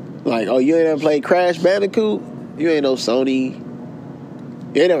 Like, oh, you ain't ever played Crash Bandicoot? You ain't no Sony.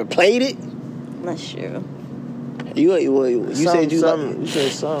 You ain't never played it? Not sure. You said you something. You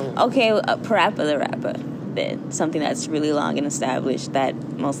said something. Okay, Parappa the Rapper. Then something that's really long and established that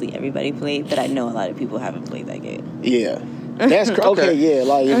mostly everybody played, but I know a lot of people haven't played that game. Yeah. That's okay. Yeah,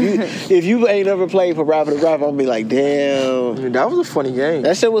 like if you ain't never played Parappa the Rapper, I'll be like, damn. I mean, that was a funny game.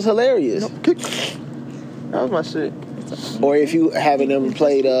 That shit was hilarious. That was my shit. Or if you haven't ever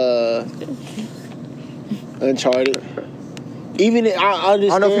played Uncharted. Even I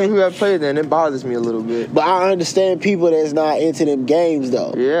understand. I know people who have played that, and it bothers me a little bit. But I understand people that's not into them games,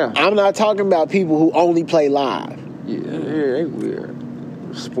 though. Yeah. I'm not talking about people who only play live. Yeah, they weird.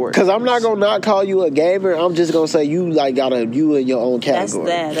 Sport. Because I'm not gonna not call you a gamer. I'm just gonna say you like you in your own category.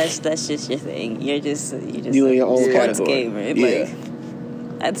 That's just your thing. You're just you in your own sports category. gamer. Yeah.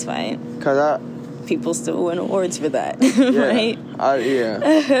 Like, that's fine. Cause people still win awards for that, yeah, right?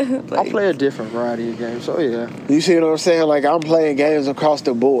 I play a different variety of games, so yeah. You see what I'm saying? Like I'm playing games across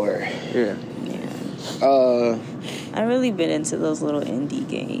the board. Yeah. I've really been into those little indie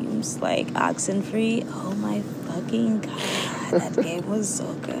games like Oxenfree. Oh my fucking god, that game was so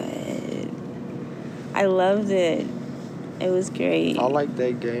good. I loved it. It was great. I like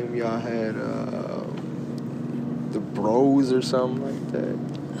that game y'all had, the Bros or something like that.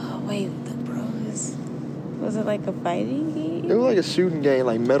 Oh wait, the Bros. Was it like a fighting game? It was like a shooting game,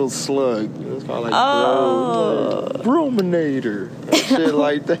 like Metal Slug. It was called like Oh. Bros, Brominator, and shit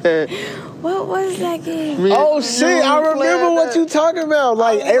like that. What was that game? Oh shit! I remember what you talking about.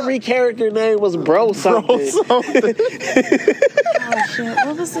 Like every character name was Bro something. Bro something. Oh shit!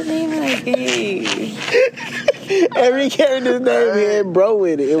 What was the name of that game? Every character's name had Bro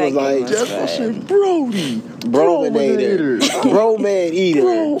in it. It was like Jefferson Brody, Brominator, Bro Man Eater,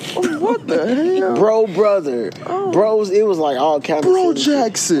 Bro, what the hell? Bro Brother, Bros. It was like all kinds of Bro shit.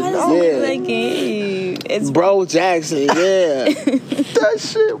 Jackson. What is that game? It's Bro Jackson. Yeah, that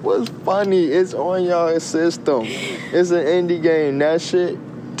shit was funny. It's on y'all system. It's an indie game. That shit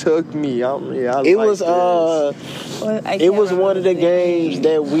took me. It was it was one of the games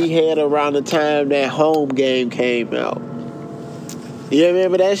that we had around the time that Home game came out. You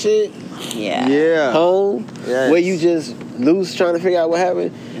remember that shit? Yeah. Yeah. Home, Yes. where you just lose trying to figure out what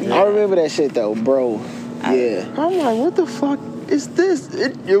happened. Yeah. I remember that shit though, bro. Yeah. I'm like, what the fuck is this?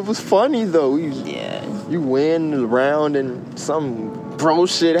 It was funny though. You win the round and some bro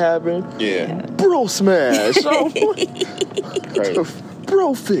shit happened. Yeah. Bro smash. Crazy.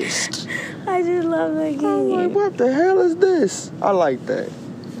 Bro fist. I just love that game. I'm like, what the hell is this? I like that.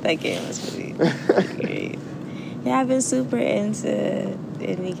 That game was really great. Yeah, I've been super into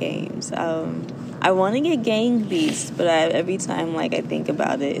indie games. I want to get Gang Beasts, but every time like I think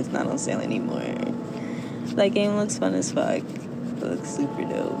about it, it's not on sale anymore. That game looks fun as fuck. It looks super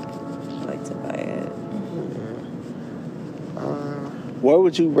dope. I'd like to buy it. Where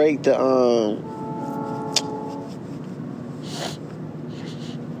would you rate the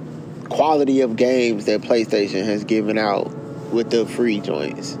quality of games that PlayStation has given out with the free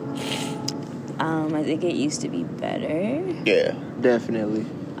joints? I think it used to be better. Yeah, definitely.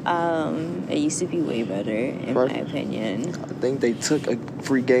 It used to be way better, in my opinion. I think they took a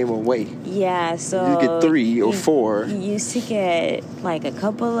free game away. Yeah, so you get 3 or 4. You used to get like a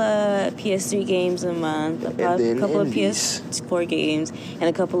couple of PS3 games a month, a couple of PS4 games, and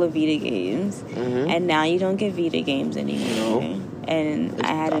a couple of Vita games. Mm-hmm. And now you don't get Vita games anymore. No. And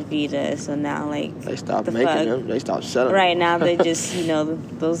I had a Vita, so now like they stopped making them. They stopped selling them. Right now, they just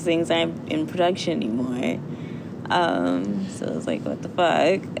those things aren't in production anymore. So it's like, what the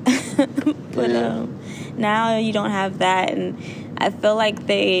fuck? But now you don't have that, and I feel like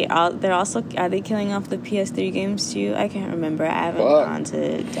are they killing off the PS3 games too? I can't remember. I haven't gone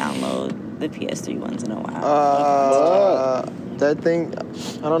to download the PS3 ones in a while. That thing,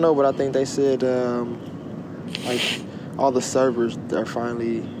 I don't know, but I think they said like all the servers are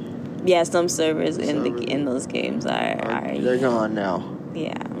finally. Yeah, some servers in those games are they're gone now.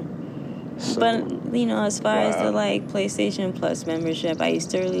 Yeah. So, but as far as the like PlayStation Plus membership, I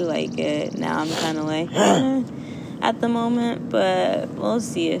used to really like it. Now I'm kind of like at the moment, but we'll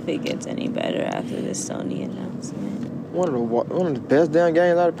see if it gets any better after this Sony announcement. One of the best damn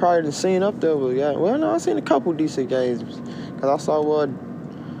games I've probably seen up there was I've seen a couple decent games because I saw what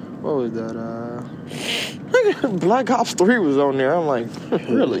was that? Black Ops 3 was on there. I'm like,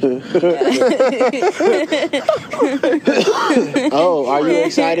 really? Oh, are you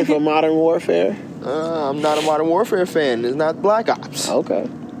excited for Modern Warfare? I'm not a Modern Warfare fan. It's not Black Ops. Okay.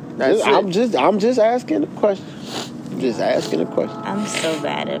 I'm just asking a question. I'm so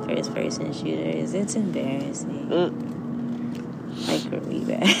bad at first-person shooters. It's embarrassing. Like really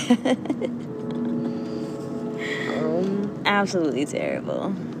bad. Absolutely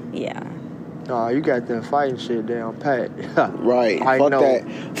terrible. Yeah. Oh, you got that fighting shit down pat. Right.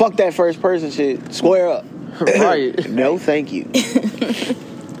 Fuck that first person shit. Square up. Right. No, thank you.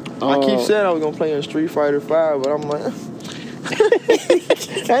 I keep saying I was gonna play in Street Fighter 5, but I'm like,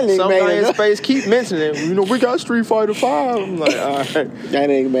 that some guy in space keep mentioning it. We got Street Fighter 5. I'm like, all right. That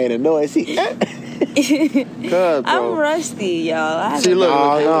nigga made a noise. bro. I'm rusty, y'all. See, look.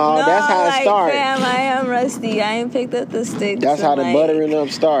 No, that's how it starts. Fam, I am rusty. I ain't picked up the sticks. That's how the buttering up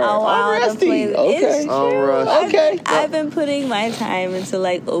starts. I'm rusty. Okay. I'm rusty. Okay. I've been putting my time into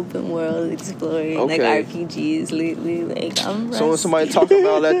like open world exploring, like RPGs lately. Like I'm rusty. So when somebody talking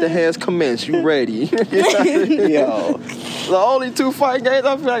about let the hands commence, you ready? Yo. The only 2 fight games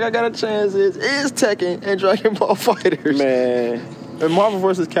I feel like I got a chance is Tekken and Dragon Ball Fighters. Man. And Marvel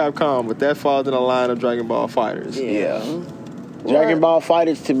vs. Capcom, but that falls in the line of Dragon Ball Fighters. Yeah. Dragon Ball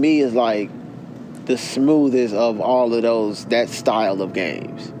Fighters to me is like the smoothest of all of that style of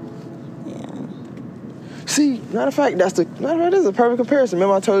games. See, matter of fact, that's a perfect comparison.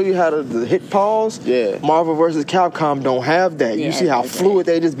 Remember I told you how to hit pause? Yeah. Marvel vs. Capcom don't have that. Yeah, you see how fluid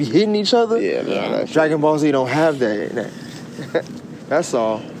they just be hitting each other? Yeah. Dragon Ball Z don't have that. That's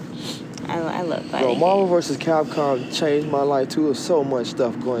all. I love fighting. Bro, Marvel vs. Capcom changed my life too. There's so much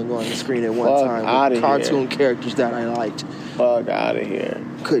stuff going on the screen at one time with cartoon characters that I liked. Fuck out of here.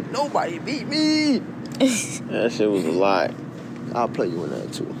 Could nobody beat me? That shit was a lot. I'll play you in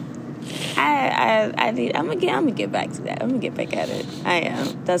that too. I'm gonna get back to that. I'm gonna get back at it. I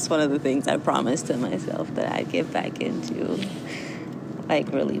am. That's one of the things I promised to myself that I'd get back into,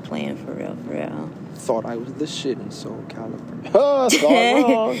 like really playing for real. Thought I was the shit in Soul Calibur.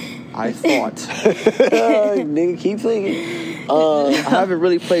 I thought. Nigga, keep thinking. I haven't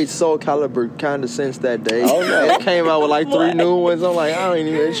really played Soul Calibur kind of since that day. Oh, no. It came out with like 3 new ones. I'm like, I ain't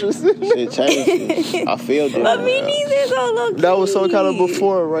even interested. Shit changed. I feel that. But me neither, though. Look, that was Soul Calibur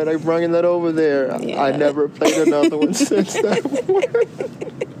before, right? I bringing that over there. Yeah. I never played another one since that one.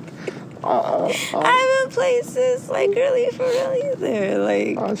 I haven't played since like really for real either.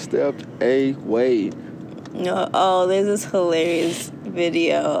 Like I stepped away. No, there's this hilarious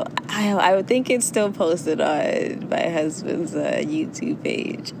video. I would think it's still posted on my husband's YouTube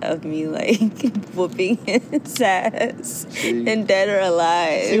page of me like whooping his ass in Dead or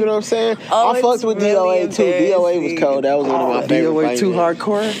Alive. See what I'm saying? Oh, I fucked with really DOA too. DOA was cold. That was one of my favorite. DOA too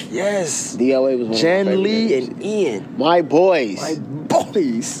hardcore? Yes. DOA was one Jan of my Lee favorite. and Ian. My boys. My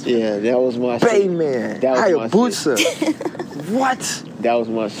boys. Yeah, that was my shit. Bayman. That was my Hayabusa. What? That was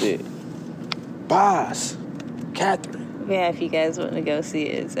my shit. Boss. Catherine. Yeah, if you guys want to go see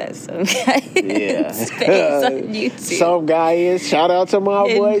it, it's at Some Guy Yeah. Space on YouTube. Some Guy is. Shout out to my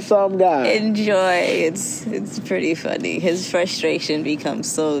boy, Some Guy. Enjoy. It's pretty funny. His frustration becomes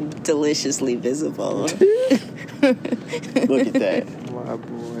so deliciously visible. Look at that. My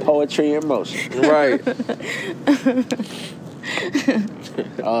boy. Poetry in motion. Right.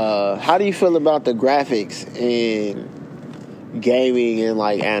 How do you feel about the graphics in gaming and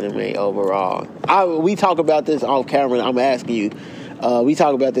like anime overall? We talk about this off camera. I'm asking you. We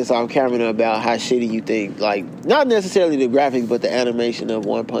talk about this off camera about how shitty you think, like, not necessarily the graphics, but the animation of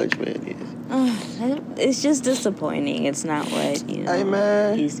One Punch Man is. It's just disappointing. It's not what, you know. Hey,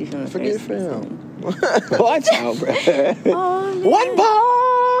 man. You see from the Forget first film. Watch out, bro. Oh, man. One Punch!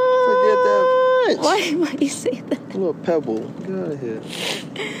 Forget Why you say that? that little pebble. Get out of here.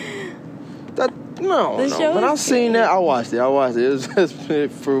 No. show When is I seen good. that, I watched it. It was just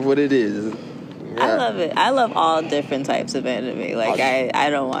for what it is. I love it. I love all different types of anime. Like, I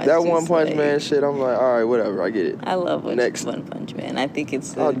don't watch that just, One Punch like, Man shit. I'm like, all right, whatever. I get it. I love Next. One Punch Man. I think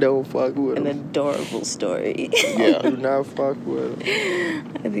it's I don't fuck with an him. adorable story. Yeah, do not fuck with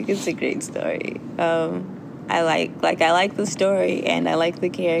him. I think it's a great story. I like the story and I like the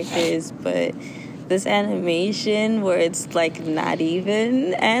characters, but this animation where it's like not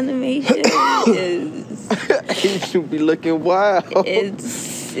even animation is He should be looking wild.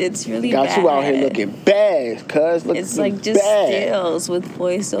 it's really Got bad. you out here looking bad, cuz. It's like just bad. stills with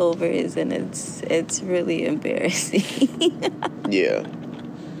voiceovers, and it's really embarrassing. Yeah.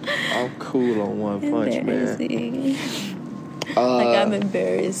 I'm cool on One Punch Man. Embarrassing. Like I'm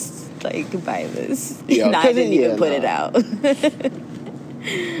embarrassed, like by this. Yeah, I didn't even put it out.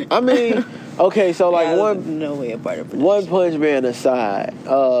 I mean, okay, so like Yeah, no way a part of production. One Punch Man aside,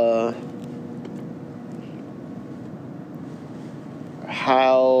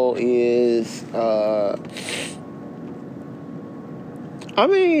 how is I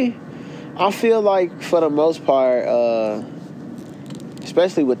mean, I feel like for the most part,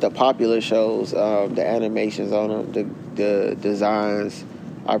 especially with the popular shows, the animations on them, the designs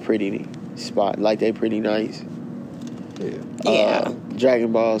are pretty they're pretty nice. Yeah.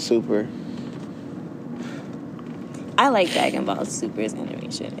 Dragon Ball Super. I like Dragon Ball Super's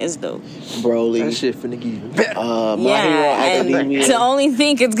animation. It's dope. Broly. That shit finna get even better. My Hero And Academia. to only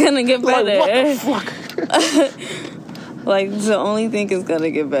think it's gonna get better. Like, what the fuck? Like, the only thing is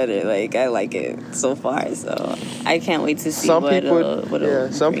gonna get better. Like, I like it so far, so I can't wait to see Some what people,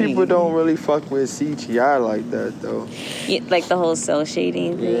 it'll some bring. people don't really fuck with CGI like that, though. Yeah, like the whole cell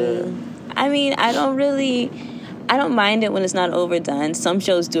shading thing. I mean, I don't mind it when it's not overdone. Some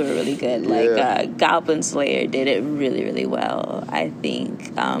shows do it really good. Like Goblin Slayer did it really, really well, I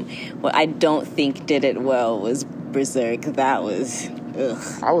think. What I don't think did it well was Berserk. That was... Ugh.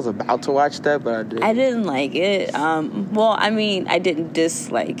 I was about to watch that, but I didn't. I didn't like it. Well, I mean, I didn't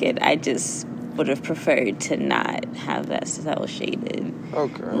dislike it. I just would have preferred to not have that cell shaded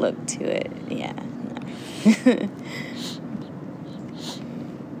look to it. Yeah.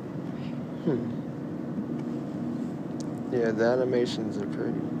 Yeah, the animations are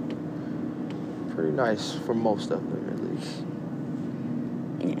pretty nice for most of them, at least.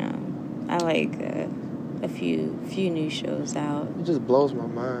 Yeah, I like a few new shows out. It just blows my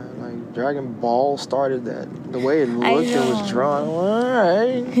mind. Like Dragon Ball started that. The way it looked and was drawn. All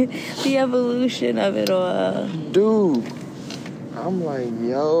right. The evolution of it all. Dude. I'm like,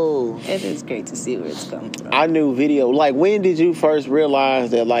 yo. It is great to see where it's coming from. I knew video. Like, when did you first realize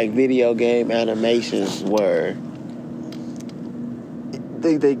that, like, video game animations were...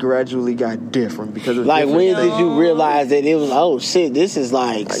 They gradually got different because of like, when did you realize that it was, oh shit, this is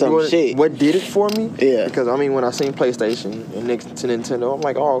like some shit? What did it for me? Yeah. Because I mean, when I seen PlayStation and next to Nintendo, I'm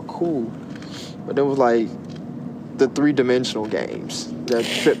like, oh, cool. But it was like the 3-dimensional games that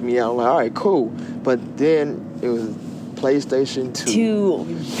tripped me out. I'm like, all right, cool. But then it was PlayStation 2.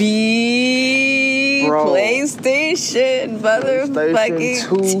 PlayStation,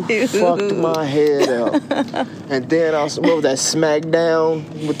 motherfucking 2 fucked my head up. And then I saw, what was that, SmackDown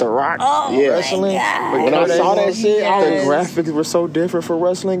with The Rock wrestling? When I saw that shit, the graphics were so different for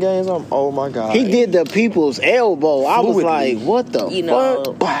wrestling games. Oh my god. He did the people's elbow. I was like, what the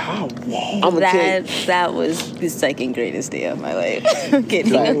fuck? That was the second greatest day of my life.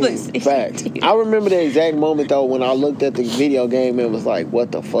 Getting a PlayStation 2. I remember the exact moment though when I looked at the video game and was like,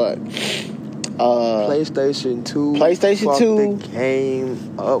 what the fuck? PlayStation 2 fucked the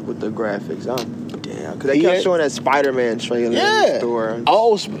game up with the graphics. Damn, because they kept showing that Spider-Man trailer in the store.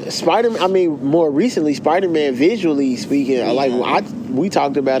 Oh, Spider-Man. I mean, more recently, Spider-Man visually speaking, we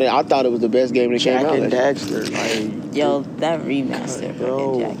talked about it. I thought it was the best game that came out. Jack and Daxter, yo, that remaster,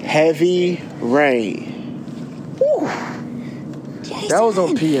 fucking Jack. Heavy Rain. Woo. That was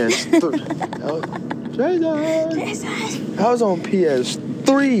on PS3. That was on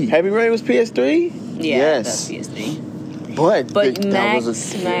PS3. Heavy Rain was PS3? Yeah, yes. That's PS3. But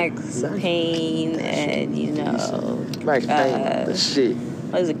Max Payne and, Max Payne, the shit.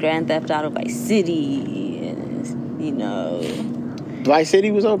 What is it, Grand Theft Auto Vice City, and, Vice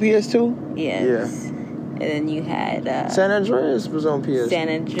City was on PS2? Yes. Yeah. And then you had... San Andreas was on PS2. San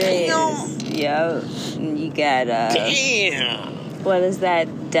Andreas. Yep. And you got... Damn. What is that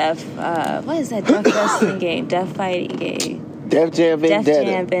Def wrestling game? Def fighting game? Def Jam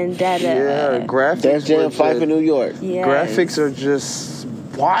Vendetta. Yeah, graphics. Def Jam Fight for New York. Yes. Graphics are just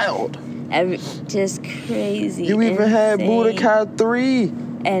wild. Just crazy. You even had Budokai 3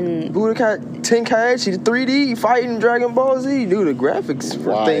 and Budokai Tenkaichi 3D fighting Dragon Ball Z. Dude, the graphics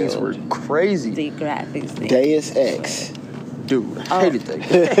for things were crazy. The graphics. Deus Ex. Dude, I hated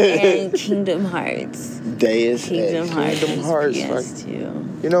that. And Kingdom Hearts. Deus Ex. Kingdom Hearts.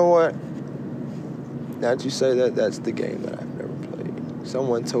 PS2. You know what? Now that you say that, that's the game that I've never played.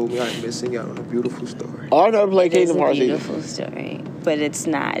 Someone told me I'm missing out on a beautiful story. Oh, I never played Kingdom Hearts either. It's a beautiful story, but it's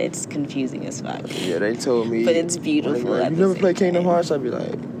not. It's confusing as fuck. Yeah, they told me. But it's beautiful. You never played Kingdom Hearts? I'd be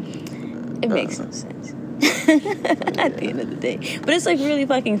like, it makes no sense. At the end of the day, but it's like really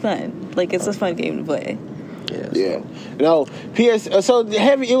fucking fun. Like it's a fun game to play. Yeah. No, so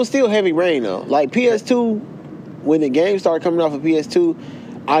heavy. It was still Heavy Rain though. Like PS2, when the game started coming off of PS2,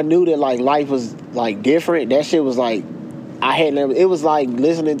 I knew that like life was like different. That shit was like it was like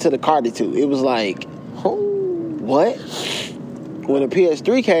listening to the Carter 2. It was like, what? When the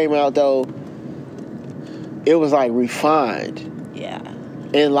PS3 came out though, it was like refined. Yeah.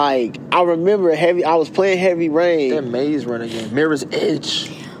 And like I remember I was playing Heavy Rain. That Maze Runner game, Mirror's Edge.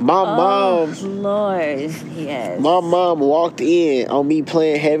 My mom, Lord, yes. My mom walked in on me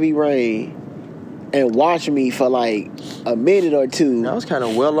playing Heavy Rain and watched me for like a minute or two. That was kind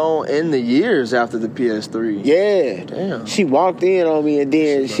of well on in the years after the PS3. Yeah. Damn. She walked in on me and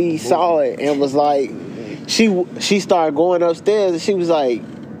then she saw it and was like, she started going upstairs and she was like,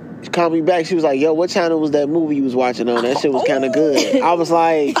 she called me back. She was like, yo, what channel was that movie you was watching on? That shit was kind of good. I was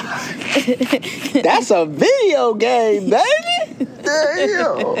like, that's a video game, baby.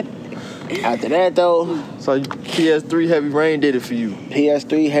 Damn. After that, though. So PS3 Heavy Rain did it for you.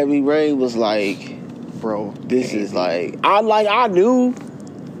 PS3 Heavy Rain was like, bro. This is like I knew.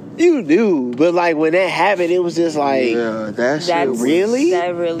 You knew, but like when that happened, it was just like, yeah, that shit really?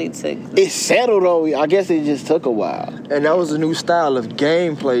 That really took. It settled though. I guess it just took a while. And that was a new style of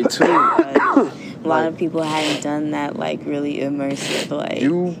gameplay too. A lot of people hadn't done that, like really immersive. Like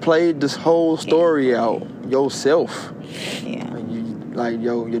you played this whole story out yourself. Yeah. And you, like,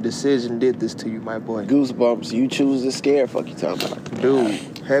 yo, your decision did this to you, my boy. Goosebumps. You choose the scare. Fuck you talking about, dude?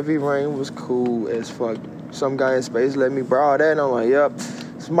 Heavy Rain was cool as fuck. Some guy in space let me borrow that, and I'm like, yep.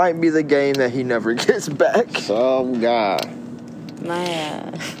 This might be the game that he never gets back. Some guy.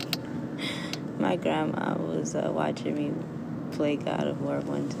 My grandma was watching me play God of War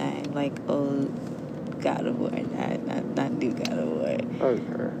one time, like old God of War, not new God of War.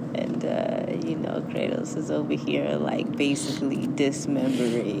 Okay. And Kratos is over here like basically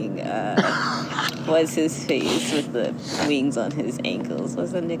dismembering what's his face with the wings on his ankles.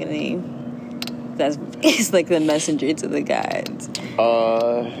 What's that nigga name? It's like the messenger to the gods.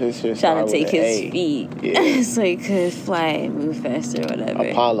 It's just trying to take his feet. Yeah. So he could fly and move faster or whatever.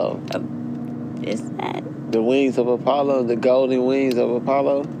 Apollo. Is that? The wings of Apollo, the golden wings of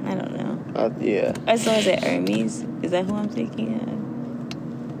Apollo. I don't know. Yeah. So is it Hermes? Is that who I'm thinking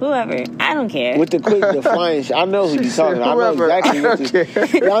of? Whoever. I don't care. With the flying I know who you're talking about. I know exactly what you're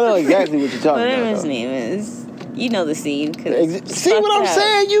talking about. Whatever his name is. You know the scene. See what I'm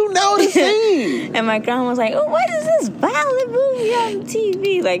saying? You know the scene. And my grandma was like, oh, what is this violent movie on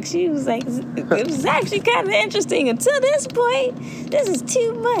TV? Like, she was like, it was actually kind of interesting until this point. This is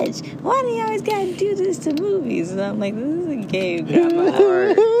too much. Why do you always got to do this to movies? And I'm like, this is a game, grandma.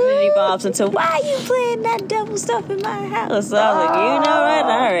 And it evolves into, why are you playing that devil stuff in my house? So I was like, you know what?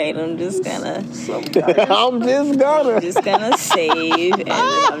 All right, I'm just gonna save, and then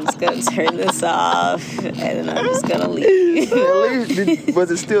I'm just gonna turn this off, and then I'm just gonna leave. At least,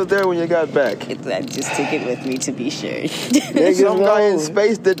 was it still there when you got back? I just took it with me to be sure. Some guy in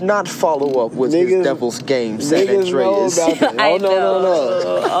space did not follow up with his devil's game, San Andreas. I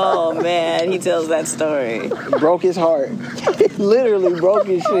know. Oh man, he tells that story. Broke his heart. Literally broke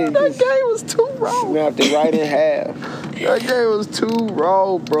his shit. That game was too raw. Snapped it right in half. That game was too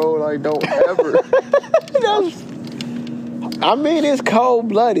raw, bro. Like, don't ever. I mean, it's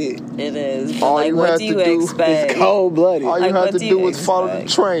cold-blooded. It is. But like, what do you expect? It's cold-blooded. All you have to do is follow the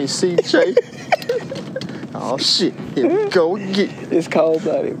train, CJ. Oh, shit. Here we go again. It's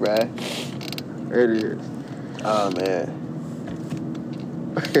cold-blooded, bruh. It is. Oh, man.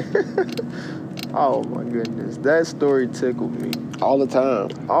 Oh, my goodness. That story tickled me. All the time.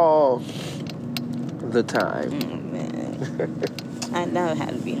 All the time. Man. That had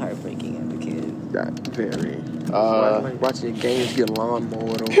to be heartbreaking as a kid. That very. Like watching your games get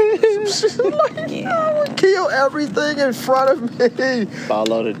lawnmowed or some shit. Like, yeah. I would kill everything in front of me.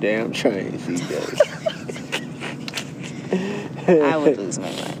 Follow the damn train, CJ. I would lose my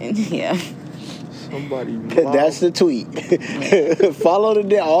mind. Yeah. Somebody. That's the tweet. Follow the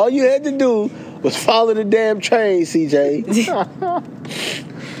damn. All you had to do was follow the damn train, CJ.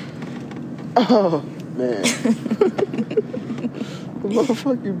 Oh man.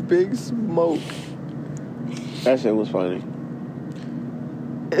 Motherfucking Big Smoke. That shit was funny.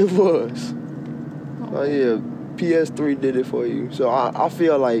 It was. Oh yeah, PS3 did it for you. So I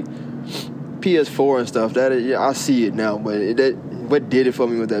feel like PS4 and stuff. I see it now, but what did it for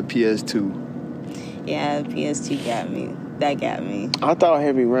me with that PS2? Yeah, PS2 got me. That got me. I thought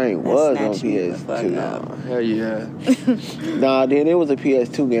Heavy Rain was on PS2. Hell yeah. Nah, then it was a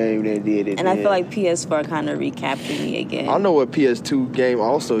PS2 game that did it. And I feel like PS4 kind of recaptured me again. I know what PS2 game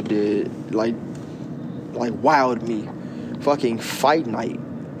also did. Like wowed me. Fucking Fight Night.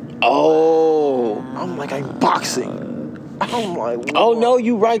 Oh. I'm like, I'm boxing. I'm like, whoa. Oh no,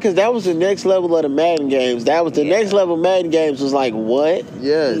 you right, because that was the next level of the Madden games. That was the next level of Madden games was like, what?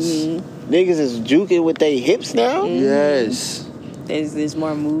 Yes. Mm-hmm. Niggas is juking with their hips now? Mm-hmm. Yes. There's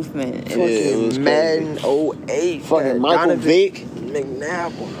more movement. Yeah, it was Madden 08. Fucking Michael Vick.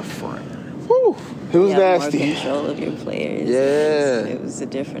 McNabb on the front. Whew. It was nasty. More control of your players. Yeah. It was a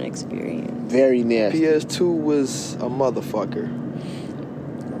different experience. Very nasty. PS2 was a motherfucker.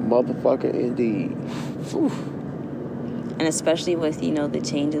 Motherfucker indeed. Whew. And especially with, the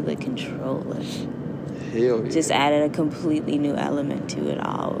change of the controller. Hell yeah. Just added a completely new element to it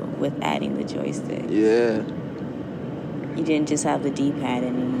all with adding the joystick. Yeah. You didn't just have the D-pad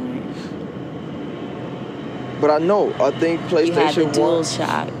anymore. But I think PlayStation You had the 1. Dual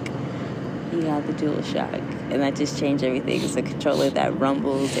Shock. And that just changed everything. It's a controller that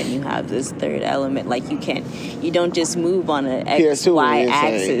rumbles, and you have this third element. Like, you don't just move on an X, Y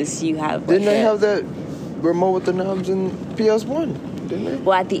axis. You have Didn't they have that remote with the knobs in PS1? didn't they?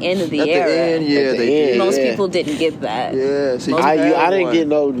 Well, at the end of the At era. the end, yeah, At the they end, did. Most yeah. people didn't get that. Yeah, see, I I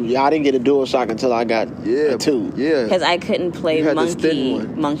didn't get a DualShock until I got a 2. Yeah, Because I couldn't play You had the thin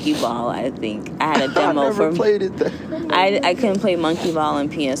one. Monkey Ball, I think. I had a demo I never for... played it. I couldn't play Monkey Ball on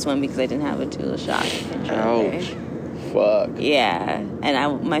PS1 because I didn't have a DualShock controller. Ouch. Fuck. Yeah,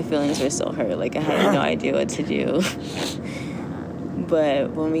 and my feelings were so hurt. Like, I had no idea what to do.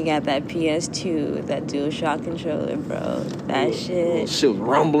 But when we got that PS2, that DualShock controller, bro, that shit... Shit was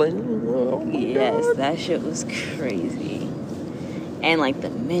rumbling. Oh my Yes, God. that shit was crazy. And, like, the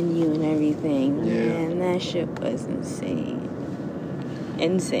menu and everything. Yeah. Man, that shit was insane.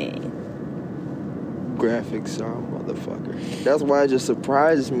 Insane. Graphics are a motherfucker. That's why it just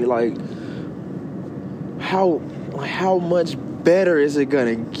surprises me, like, how much better is it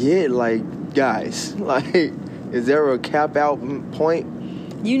gonna get, like, guys? Like, is there a cap out point?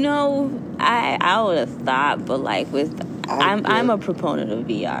 You know, I would have thought, but like I'm a proponent of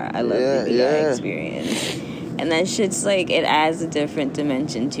VR. I love the VR experience. And that shit's like, it adds a different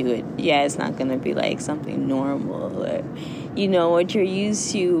dimension to it. Yeah, it's not gonna be like something normal or, you know, what you're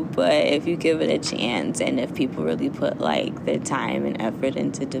used to, but if you give it a chance and if people really put like their time and effort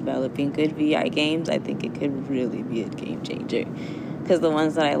into developing good VR games, I think it could really be a game changer. Because the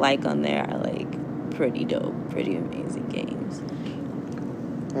ones that I like on there are like pretty dope, pretty amazing games.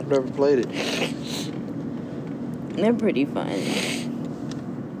 I've never played it. They're pretty fun.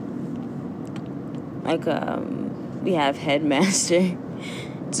 Like, we have Headmaster.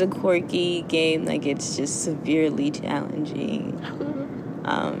 It's a quirky game that gets just severely challenging.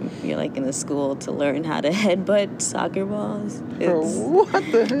 You're like in a school to learn how to headbutt soccer balls.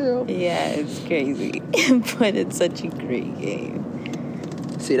 What the hell? Yeah, it's crazy. But it's such a great game.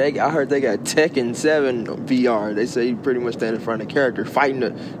 See, I heard they got Tekken 7 VR. They say you pretty much stand in front of the character, fighting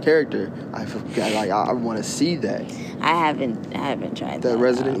the character. I forgot, like, I want to see that. I haven't tried that. That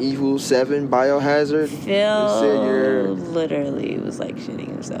Resident Evil 7 Biohazard. Phil literally was like shitting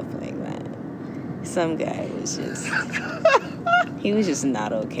himself playing that. Some guy was just... he was just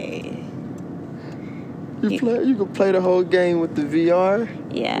not okay. You could play the whole game with the VR?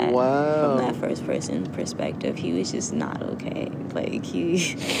 Yeah. Wow. From that first person perspective, he was just not okay. Like,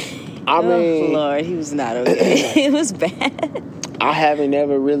 I mean... Lord, he was not okay. It was bad. I haven't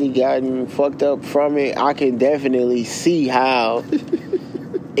ever really gotten fucked up from it. I can definitely see how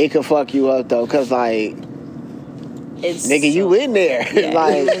it could fuck you up, though. Because, like... nigga, you in there. Yeah,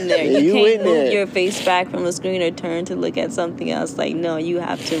 like, you in there. You you can't in move there. your face back from the screen or turn to look at something else. Like, no, you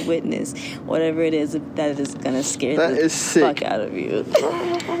have to witness whatever it is that is going to scare the fuck out of you.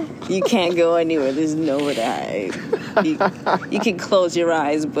 You can't go anywhere. There's nowhere to hide. You can close your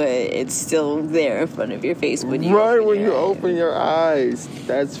eyes, but it's still there in front of your face when you open your eyes.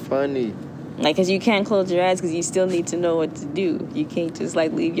 That's funny. Like, because you can't close your eyes because you still need to know what to do. You can't just,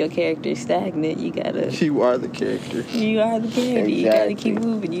 like, leave your character stagnant. You gotta... You are the character. You are the character. Exactly. You gotta keep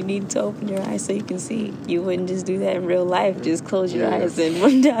moving. You need to open your eyes so you can see. You wouldn't just do that in real life. Just close your eyes and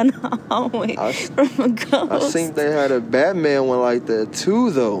run down the hallway from a ghost. I think they had a Batman one like that,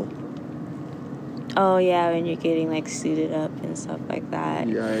 too, though. Oh, yeah, when you're getting, like, suited up and stuff like that.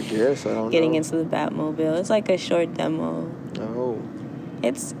 Yeah, I guess. I don't know. Getting into the Batmobile. It's like a short demo. Oh.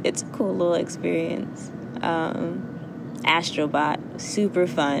 It's a cool little experience. Astrobot, super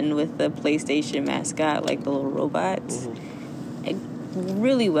fun with the PlayStation mascot, like the little robots. Mm-hmm. A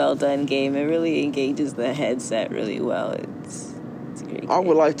really well done game. It really engages the headset really well. It's a great game. I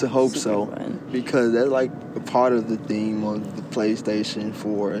would like to hope Super so, fun. because that's like a part of the theme of the PlayStation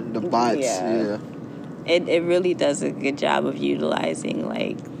 4 and the bots. Yeah. It really does a good job of utilizing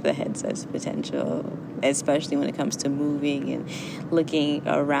like the headset's potential, especially when it comes to moving and looking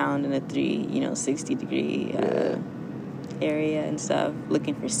around in a 360-degree area and stuff,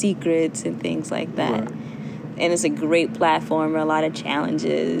 looking for secrets and things like that. Right. And it's a great platformer, a lot of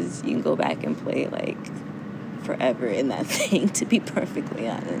challenges. You can go back and play like forever in that thing, to be perfectly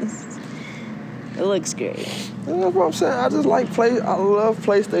honest. It looks great. That's what I'm saying. I love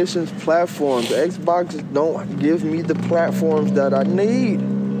PlayStation's platforms. The Xbox don't give me the platforms that I need.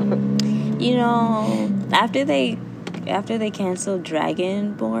 You know, after they canceled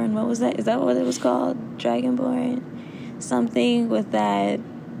Dragonborn, what was that? Is that what it was called? Dragonborn? Something with that.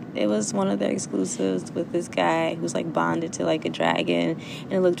 It was one of their exclusives with this guy who's like bonded to like a dragon,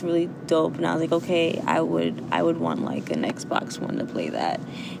 and it looked really dope. And I was like, okay, I would want like an Xbox One to play that.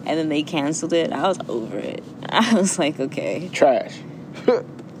 And then they canceled it. I was over it. I was like, okay, Trash.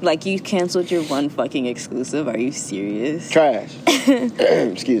 like you canceled your one fucking exclusive? Are you serious? Trash.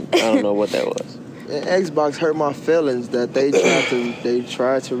 Excuse me. I don't know what that was. And Xbox hurt my feelings that they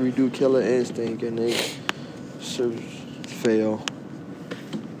tried to redo Killer Instinct and they should fail.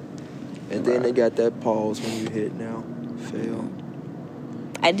 And then they got that pause when you hit now. Fail.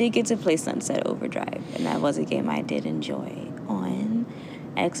 I did get to play Sunset Overdrive, and that was a game I did enjoy on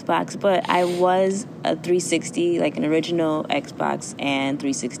Xbox, but I was a 360, like an original Xbox and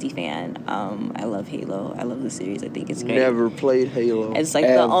 360 fan. I love Halo. I love the series. I think it's great. Never played Halo. It's like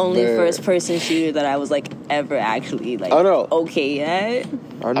the only first-person shooter that I was like ever actually like okay at.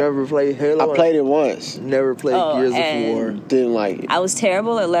 I never played Halo. I played it once. Never played Gears of War. Didn't like it. I was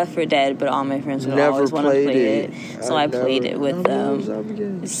terrible at Left 4 Dead, but all my friends would always want to play it. So I played it with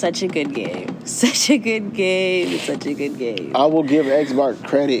them. It's such a good game. Such a good game. It's such a good game. I will give Xbox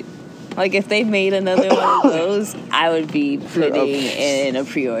credit. Like, if they made another one of those, I would be putting in a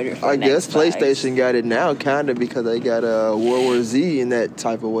pre-order for I guess Xbox. PlayStation got it now, kind of, because they got World War Z in that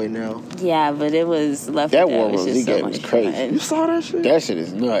type of way now. Yeah, but it was Left 4 That Dead World was War just Z game so was much crazy. fun. You saw that shit? That shit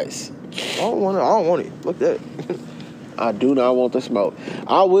is nuts. I don't want it. Look at that. I do not want the smoke.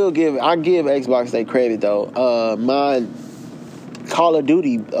 I give Xbox their credit though. My Call of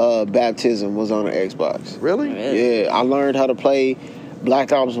Duty baptism was on the Xbox. Really? Yeah, I learned how to play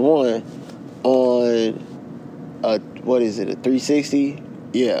Black Ops 1 on a 360.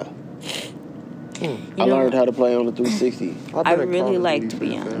 Yeah. I learned how to play on the 360. I really liked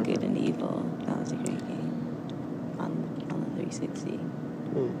Beyond Good and Evil. That was a great game on the 360.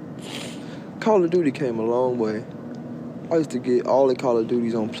 Call of Duty came a long way. I used to get all the Call of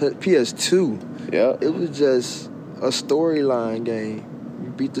Duties on PS2. Yeah. It was just a storyline game. You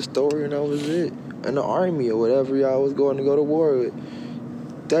beat the story and that was it. And the army or whatever y'all was going to go to war with.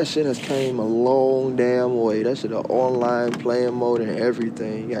 That shit has came a long damn way. That shit an online playing mode and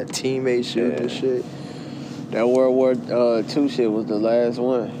everything. You got teammates shooting and shit. That World War II shit was the last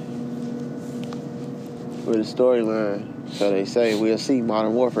one. With the storyline. So they say we'll see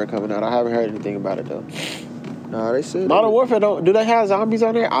Modern Warfare coming out. I haven't heard anything about it though. Nah, they said Modern Warfare do they have zombies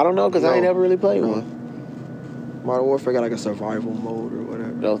on there? I don't know because I ain't never really played one. Modern Warfare got like a survival mode or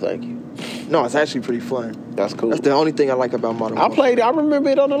whatever. No, thank you. No, it's actually pretty fun. That's cool. That's the only thing I like about Modern Warfare. I played it. I remember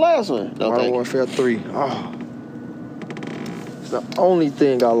it on the last one. No, Modern Warfare 3. Oh. It's the only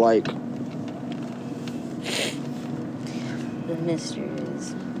thing I like. The mystery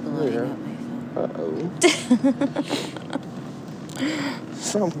is blowing up my phone.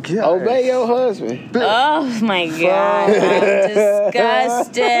 Some guy. Obey your husband. Oh my God, I'm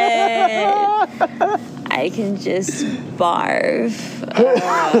disgusted. I can just barf.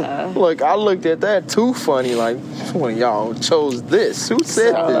 Look, I looked at that too funny. Like, one of y'all chose this. Who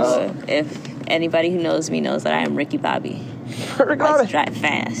said this? If anybody who knows me knows that I am Ricky Bobby. Ricky Bobby. Drive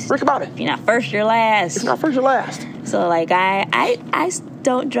fast. Ricky Bobby. If you're not first, you're last. If you're not first, you're last. So, like, I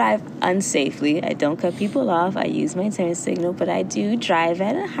don't drive unsafely. I don't cut people off. I use my turn signal, but I do drive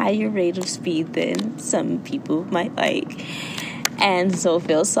at a higher rate of speed than some people might like. And so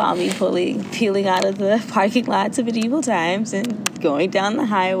Phil saw me peeling out of the parking lot to Medieval Times and going down the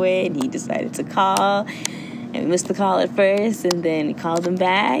highway, and he decided to call. And we missed the call at first, and then he called him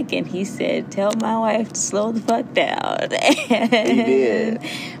back, and he said, "Tell my wife to slow the fuck down." And he did.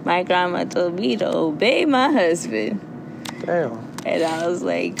 My grandma told me to obey my husband. Damn. And I was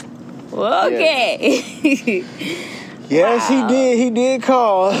like, well, okay. Yes, wow. He did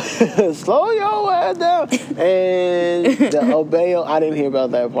call. Slow your ass down. And the obey, I didn't hear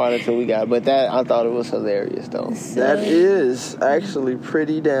about that part until we got it. But I thought it was hilarious, though. That is actually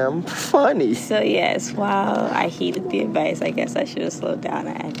pretty damn funny. So, yes, while I heeded the advice, I guess I should have slowed down.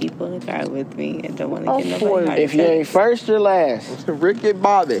 I had people in the car with me and don't want to get nobody hard. If you ain't first, you're last. Ricky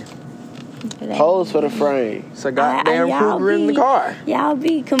Bobby. Pose for the frame. It's a goddamn Kruger in the car. Y'all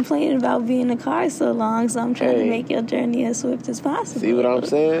be complaining about being in the car so long, so I'm trying to make your journey as swift as possible. See what I'm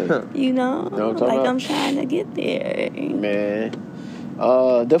saying? You know? I'm trying to get there. Man.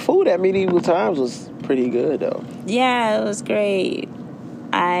 The food at Medieval Times was pretty good, though. Yeah, it was great.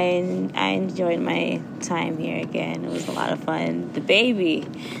 I enjoyed my time here again. It was a lot of fun. The baby...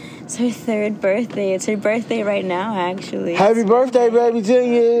 It's her third birthday. It's her birthday right now, actually. Happy birthday, baby,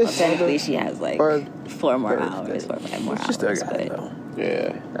 genius. Technically, she has like 4 more hours, 4 or 5 more hours. She still got it, though.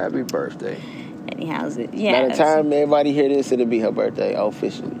 Yeah. Happy birthday. Anyhow, yeah. By the time everybody hear this, it'll be her birthday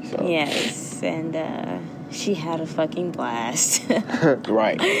officially. So. Yes, and she had a fucking blast.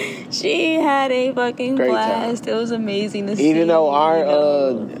 Right. She had a fucking Great blast. time. It was amazing to see. Even though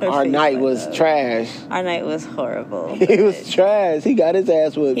our night was trash. Our night was horrible. He was trash. He got his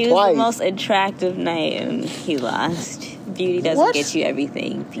ass whipped twice. He was the most attractive night, and he lost. Beauty doesn't get you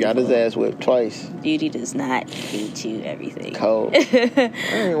everything. People. Got his ass whipped twice. Beauty does not get you everything. Cold.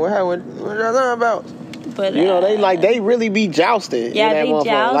 Hey, what y'all talking about? But you know, they really be jousting. Yeah, they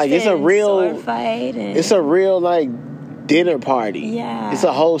jousting. Like it's a real sword fight. It's a real like dinner party. Yeah. It's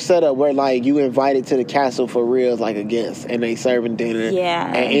a whole setup where like you invited to the castle for real as like a guest, and they serving dinner Yeah.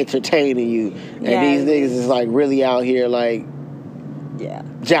 and entertaining you. And Yeah. these niggas is like really out here like Yeah.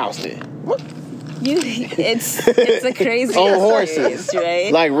 jousting. It's a crazy On horses, horses.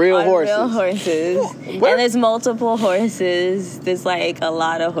 right? Like real On horses. real horses. And there's multiple horses. There's like a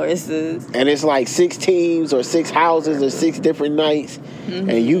lot of horses. And it's like 6 teams or 6 houses or 6 different nights. Mm-hmm.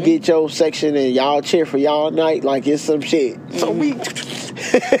 And you get your section and y'all cheer for y'all night like it's some shit. Mm-hmm. So we...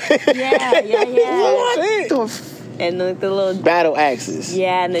 Yeah. And the little... battle axes.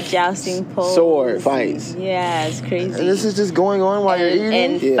 Yeah, and the jousting poles. Sword fights. Yeah, it's crazy. And this is just going on while you're eating?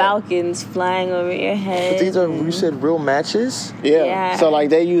 And falcons flying over your head. But these are, you said, real matches? Yeah. So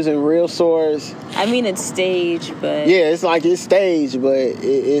like they using real swords. I mean, it's staged, but... Yeah, it's like it's staged, but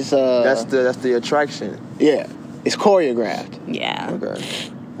it's... That's the attraction. Yeah. It's choreographed. Yeah. Okay.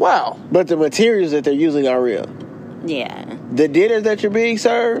 Wow. But the materials that they're using are real. Yeah. The dinners that you're being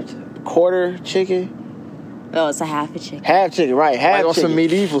served, quarter chicken. Oh, it's a half a chicken. Half chicken, right. Half Like on chicken. some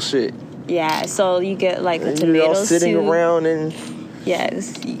medieval shit. Yeah, so you get like a And tomato you're all soup. sitting around and...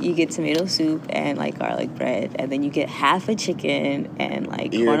 Yes, you get tomato soup and like garlic bread, and then you get half a chicken and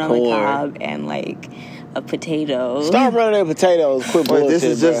like Ear corn on the corn. cob and like a potato. Stop running them potatoes. Quit Wait,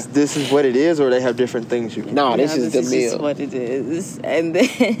 bullshit, this is what it is, or they have different things you can... No, this is the This meal. is what it is, and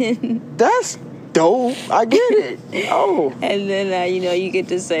then That's dope. I get it. Oh. and then you get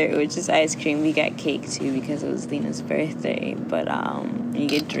dessert, which is ice cream. We got cake too because it was Lena's birthday. But you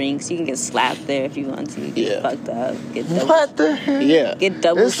get drinks. You can get slapped there if you want to. Get fucked up. Get double, What the hell? Yeah. Get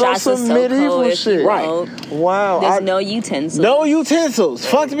double It's shots some of SoCo medieval if shit. you Right. want. Wow. There's no utensils. No utensils.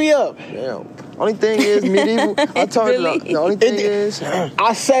 Fucked me up. Damn. Only thing is medieval. I told Really? you. The only thing is...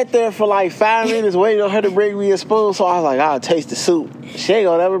 I sat there for like 5 minutes waiting on her to bring me a spoon, so I was like, I'll taste the soup. She ain't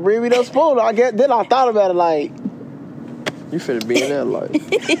gonna ever bring me no spoon. Then I thought about it like, You finna be in that life.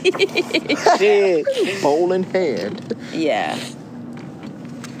 shit. Bowl in hand. Yeah.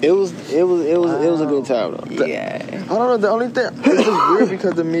 It was a good time though. Yeah. I don't know. The only thing... It's just weird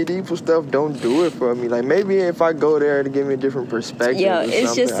because the medieval stuff don't do it for me. Like, maybe if I go there to give me a different perspective Yeah, or it's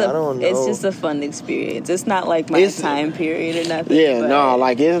something. just I don't know. it's just a fun experience. It's not like my It's- time period or nothing. Yeah, but no,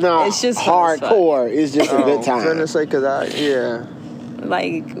 like it's not it's just fun as fuck. hardcore. It's just a good I was time. gonna say, yeah.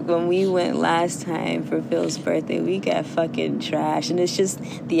 Like when we went last time for Phil's birthday, we got fucking trash, and it's just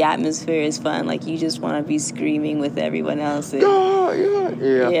the atmosphere is fun. Like you just want to be screaming with everyone else. And,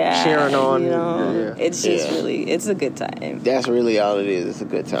 Yeah. Cheering on. Yeah. It's just it's a good time. That's really all it is. It's a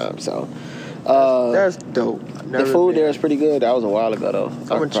good time. So, That's dope. the food there is pretty good. That was a while ago though. I'm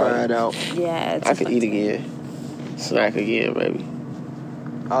gonna try it out. Yeah, it's I a could fun eat time. again, snack again, maybe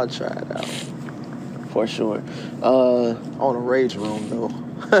I'll try it out. for sure. On a rage room though.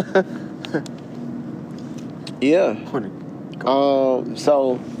 Yeah.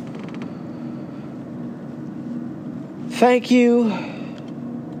 So, thank you,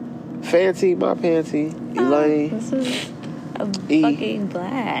 FancyMyPantsy, Elaine. This is a E. fucking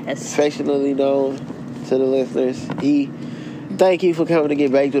blast. Affectionately known to the listeners. E, thank you for coming to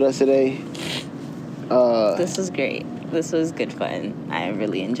get baked with us today. This was great. This was good fun. I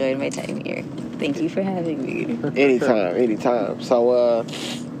really enjoyed my time here. Thank you for having me. Anytime. So,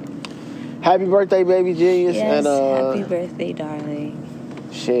 happy birthday, baby genius. Yes, And, happy birthday, darling.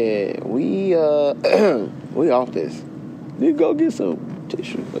 shit, we off this. You go get some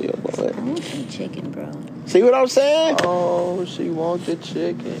tissue for your boy. I want some chicken, bro. See what I'm saying? Oh, she wants the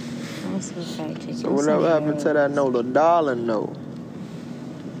chicken. I want some fried chicken. So whatever happened to that no, the darling no.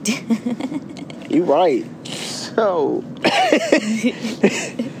 You right. So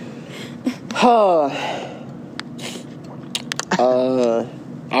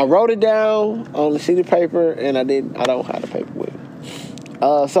I wrote it down on the sheet of paper, and I don't have the paper with me.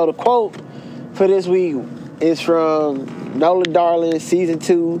 So the quote for this week is from Nola Darling, season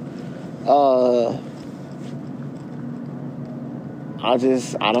 2.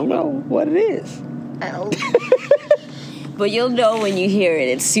 I don't know what it is. But you'll know when you hear it.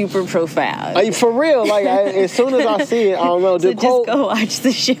 It's super profound. Like, for real, like as soon as I see it, I don't know. So The quote, just go watch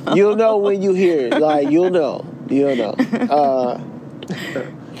the show. you'll know when you hear it. Like you'll know.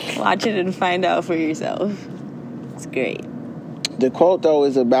 Watch it and find out for yourself. It's great. The quote though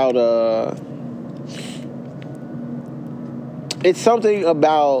is about it's something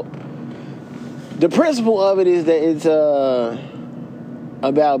about the principle of it is that it's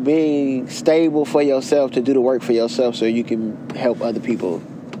about being stable for yourself, to do the work for yourself so you can help other people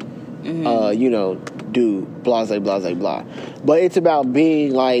do blah blah blah blah. But it's about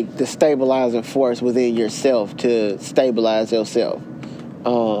being like the stabilizing force within yourself to stabilize yourself.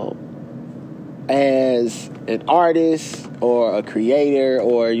 as an artist or a creator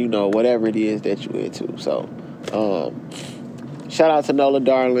or, whatever it is that you're into. So, shout out to Nola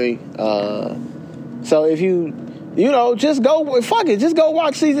Darling. So if you just go, fuck it, just go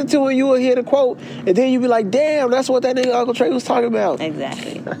watch season 2 and you will hear the quote, and then you'll be like, damn, that's what that nigga Uncle Trey was talking about.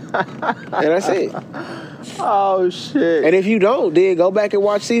 Exactly. And that's it. Oh, shit. And if you don't, then go back and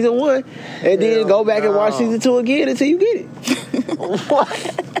watch season 1, and then go back and watch season 2 again until you get it.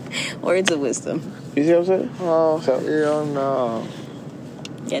 What? Words of wisdom. You see what I'm saying? Oh, hell no.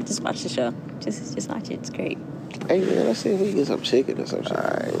 Yeah, just watch the show. Just watch it. It's great. Hey, man, let's see if we can get some chicken or some shit. All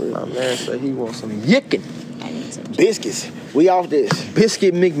right, my man said he wants some yicking. I need some Biscuits. We off this.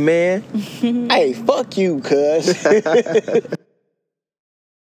 Biscuit McMahon. Hey, fuck you, cuz.